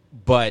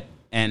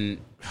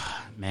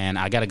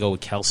 I got to go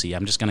with Kelsey.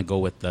 I'm just going to go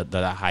with the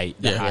high.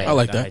 I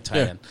like that.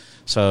 Tight end.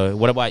 So,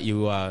 what about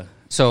you?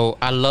 So,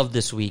 I love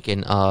this week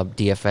in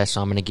DFS,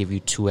 so I'm going to give you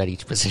two at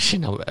each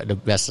position the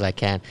best as I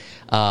can.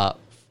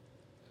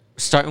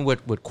 Starting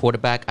with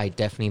quarterback, I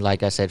definitely,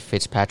 like I said,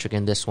 Fitzpatrick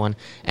in this one.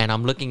 And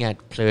I'm looking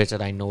at players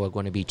that I know are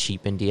going to be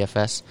cheap in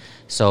DFS.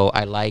 So,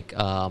 I like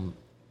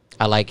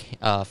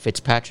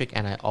Fitzpatrick,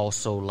 and I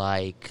also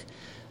like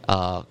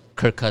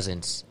Kirk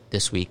Cousins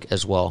this week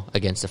as well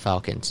against the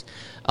Falcons.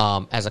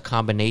 As a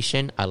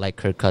combination, I like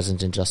Kirk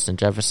Cousins and Justin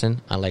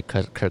Jefferson. I like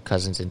Kirk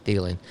Cousins and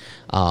Thielen.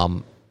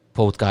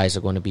 Both guys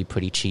are going to be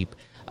pretty cheap.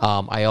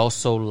 I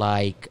also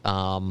like,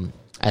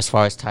 as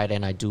far as tight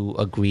end, I do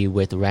agree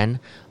with Ren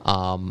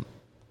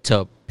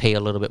to pay a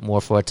little bit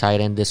more for a tight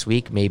end this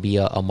week. Maybe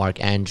a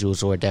Mark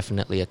Andrews or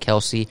definitely a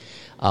Kelsey.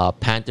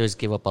 Panthers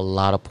give up a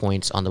lot of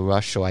points on the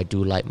rush, so I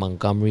do like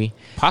Montgomery.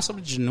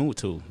 Possibly Janu,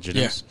 too.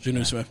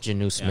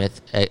 Janu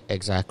Smith,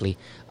 exactly.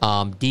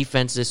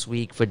 Defense this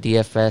week for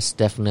DFS,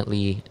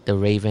 definitely the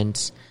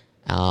Ravens.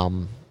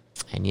 Yeah,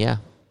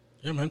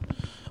 man.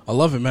 I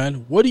love it,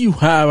 man. What do you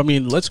have? I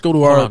mean, let's go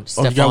to our...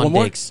 you got one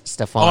more?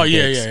 Stephon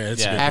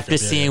Diggs. Yeah. After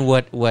seeing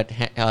what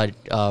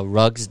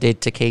Ruggs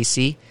did to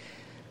KC,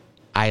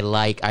 I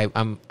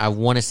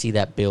want to see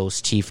that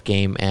Bills Chief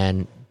game,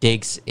 and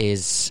Diggs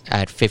is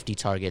at 50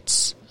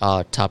 targets,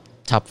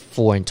 top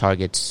 4 in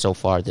targets so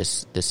far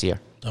this year.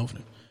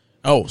 Definitely.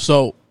 Oh,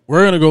 so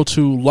we're gonna go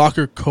to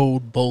locker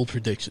code bold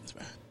predictions,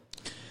 man.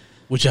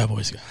 What y'all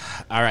boys got?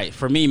 All right,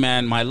 for me,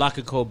 man, my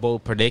locker code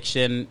bold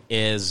prediction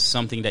is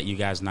something that you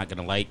guys are not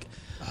gonna like.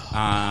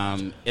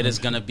 It is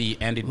gonna be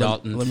Andy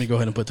Dalton. Let me go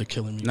ahead and put the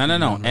killing me.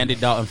 No. Andy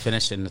Dalton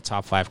finished in the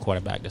top 5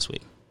 quarterback this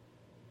week.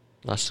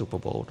 That's super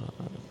bold.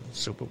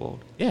 Super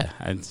bold. Yeah,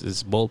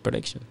 it's bold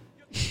prediction.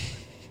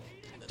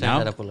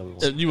 Now,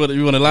 you want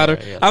a louder?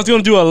 Yeah. I was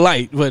going to do a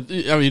light, but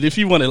I mean, if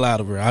you want it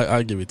louder, bro,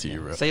 I'll give it to you,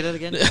 bro. Say that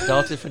again.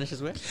 Dalton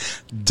finishes where?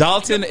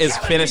 Dalton is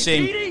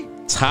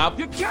finishing top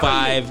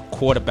 5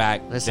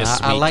 quarterback this week.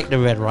 I like the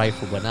red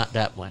rifle, but not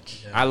that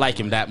much. I like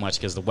him that much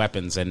because the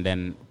weapons, and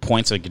then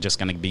points are just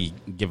going to be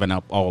given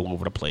up all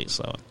over the place.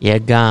 So you're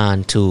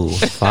gone too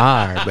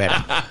far,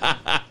 better.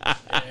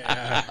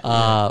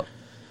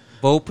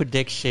 Bold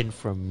prediction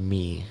from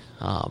me.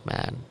 Oh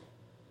man.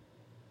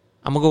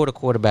 I'm going to go with a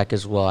quarterback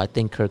as well. I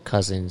think Kirk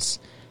Cousins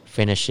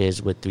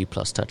finishes with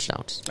 3+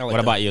 touchdowns. What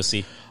about you,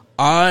 C?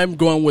 I'm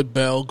going with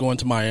Bell going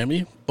to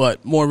Miami,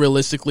 but more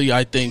realistically,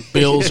 I think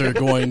Bills are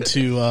going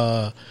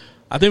to.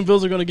 I think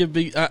Bills are going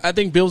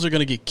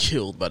to get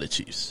killed by the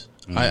Chiefs.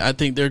 I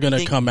think they're going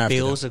to come after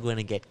Bills them. are going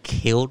to get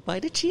killed by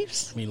the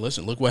Chiefs. I mean,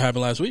 listen, look what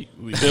happened last week.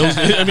 Bills,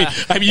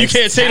 I mean, you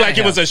can't say like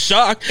it was a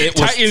shock. It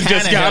was Titans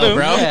just got him,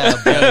 bro. Yeah,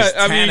 but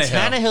I mean,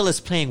 Tannehill is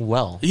playing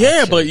well.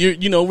 yeah, actually. but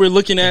you know, we're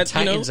looking at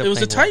Titans it are was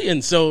the playing well.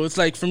 Titans, so it's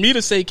like for me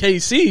to say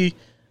KC.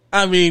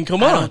 I mean,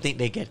 come I on. don't think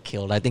they get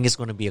killed. I think it's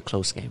going to be a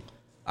close game.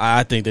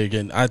 I think they're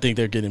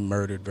getting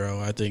murdered, bro.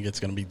 I think it's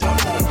going to be done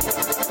for them.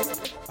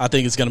 I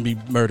think it's going to be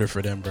murder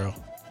for them, bro.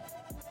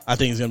 I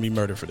think it's going to be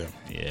murder for them.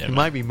 Yeah, It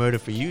might be murder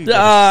for you. You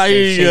Ah, gotta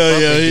here you shape go,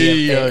 up yeah, and here be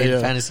you a go, fit in yeah.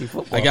 fantasy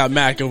football. I got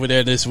Mac over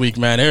there this week,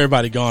 man.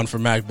 Everybody gone for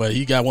Mac, but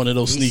he got one of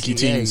those sneaky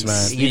teams,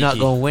 man. You're not Sneaky.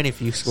 going to win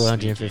if you score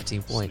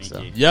 115 points. So.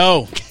 Sneaky.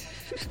 Yo,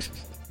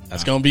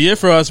 that's going to be it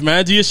for us,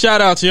 man. Do your shout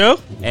outs, yo.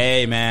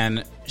 Hey,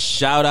 man.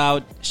 Shout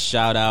out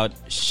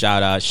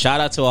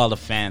to all the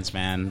fans,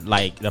 man.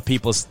 Like the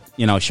people,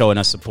 showing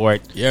us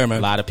support. Yeah, man.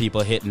 A lot of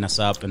people hitting us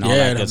up and all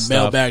Yeah, that good the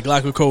stuff. mailbag,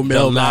 Locker Code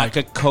mailbag.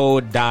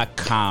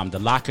 TheLockerCode.com.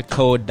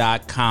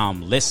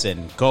 TheLockerCode.com.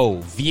 Listen,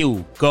 go,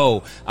 view,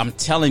 go. I'm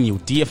telling you, our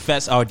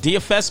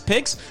DFS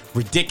picks,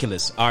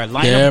 ridiculous. Our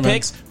lineup Yeah, man.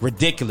 picks,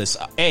 ridiculous.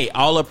 Hey,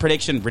 all our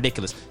prediction,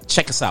 ridiculous.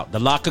 Check us out.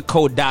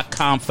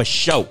 TheLockerCode.com for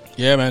show.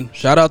 Yeah, man.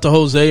 Shout out to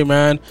Jose,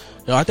 man.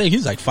 Yo, I think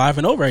he's like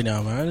 5-0 right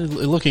now, man. He's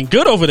looking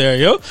good over there,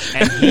 yo.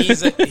 And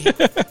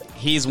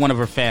he's one of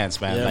our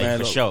fans, man. Yeah, like, man.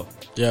 for sure.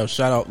 Yo,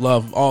 shout out,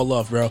 all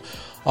love, bro.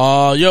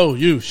 Yo,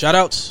 you, shout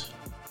outs.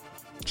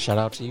 Shout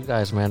out to you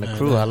guys, man. The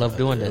crew. I love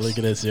doing this. Look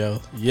at this, yo.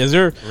 Yes,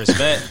 sir.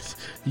 Respect.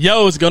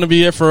 Yo, it's going to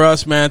be it for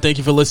us, man. Thank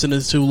you for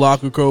listening to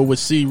Locker Code with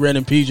C, Ren,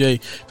 and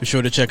PJ. Be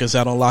sure to check us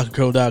out on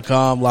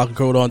LockerCode.com, Locker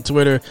Code on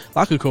Twitter,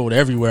 Locker Code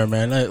everywhere,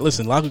 man.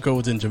 Listen, Locker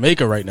Code's in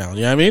Jamaica right now.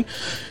 You know what I mean?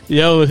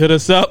 Yo, hit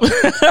us up.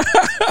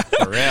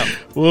 For real.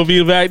 We'll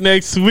be back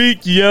next week,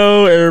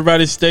 yo.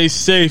 Everybody stay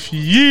safe.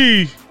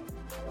 Yee.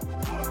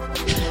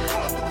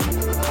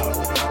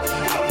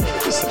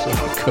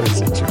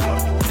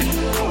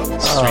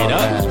 Straight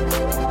up.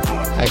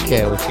 Man. I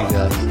can't with you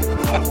guys.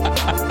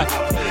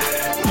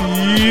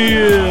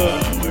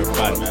 Yeah. We're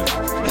fun, man.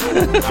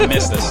 I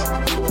miss this.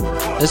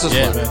 This was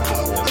Yeah, fun. man. This is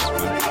fun.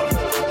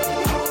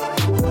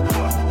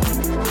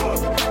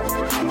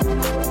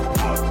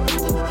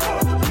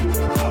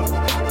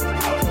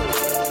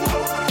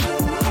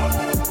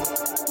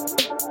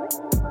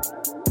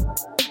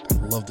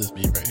 I love this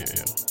beat right here,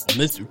 yo. When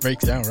this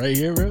breaks down right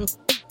here, bro,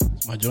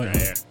 it's my joint,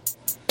 man.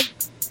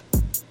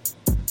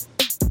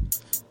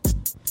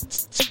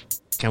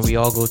 Can we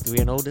all go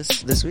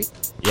 3-0 this week?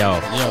 Yo,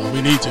 Yo,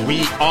 we need to.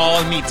 we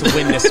all need to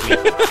win this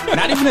week.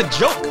 Not even a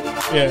joke.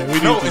 yeah, we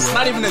need No, to. it's bro.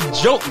 not even a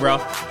joke, bro.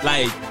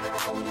 Like,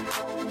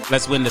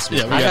 let's win this week.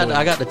 Yeah, we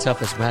I got the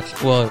toughest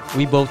match. Well,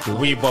 we both do.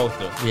 We both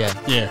do. Yeah.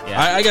 Yeah,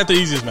 Yeah. I got the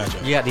easiest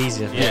matchup. You got the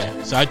easiest.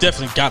 Yeah. So I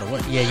definitely gotta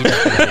win. Yeah, you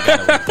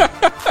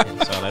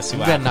definitely. So let's see You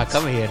what better happens. not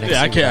come here next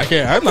Yeah, I week.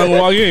 can't. I'm not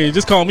gonna walk in.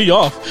 Just call me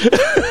off.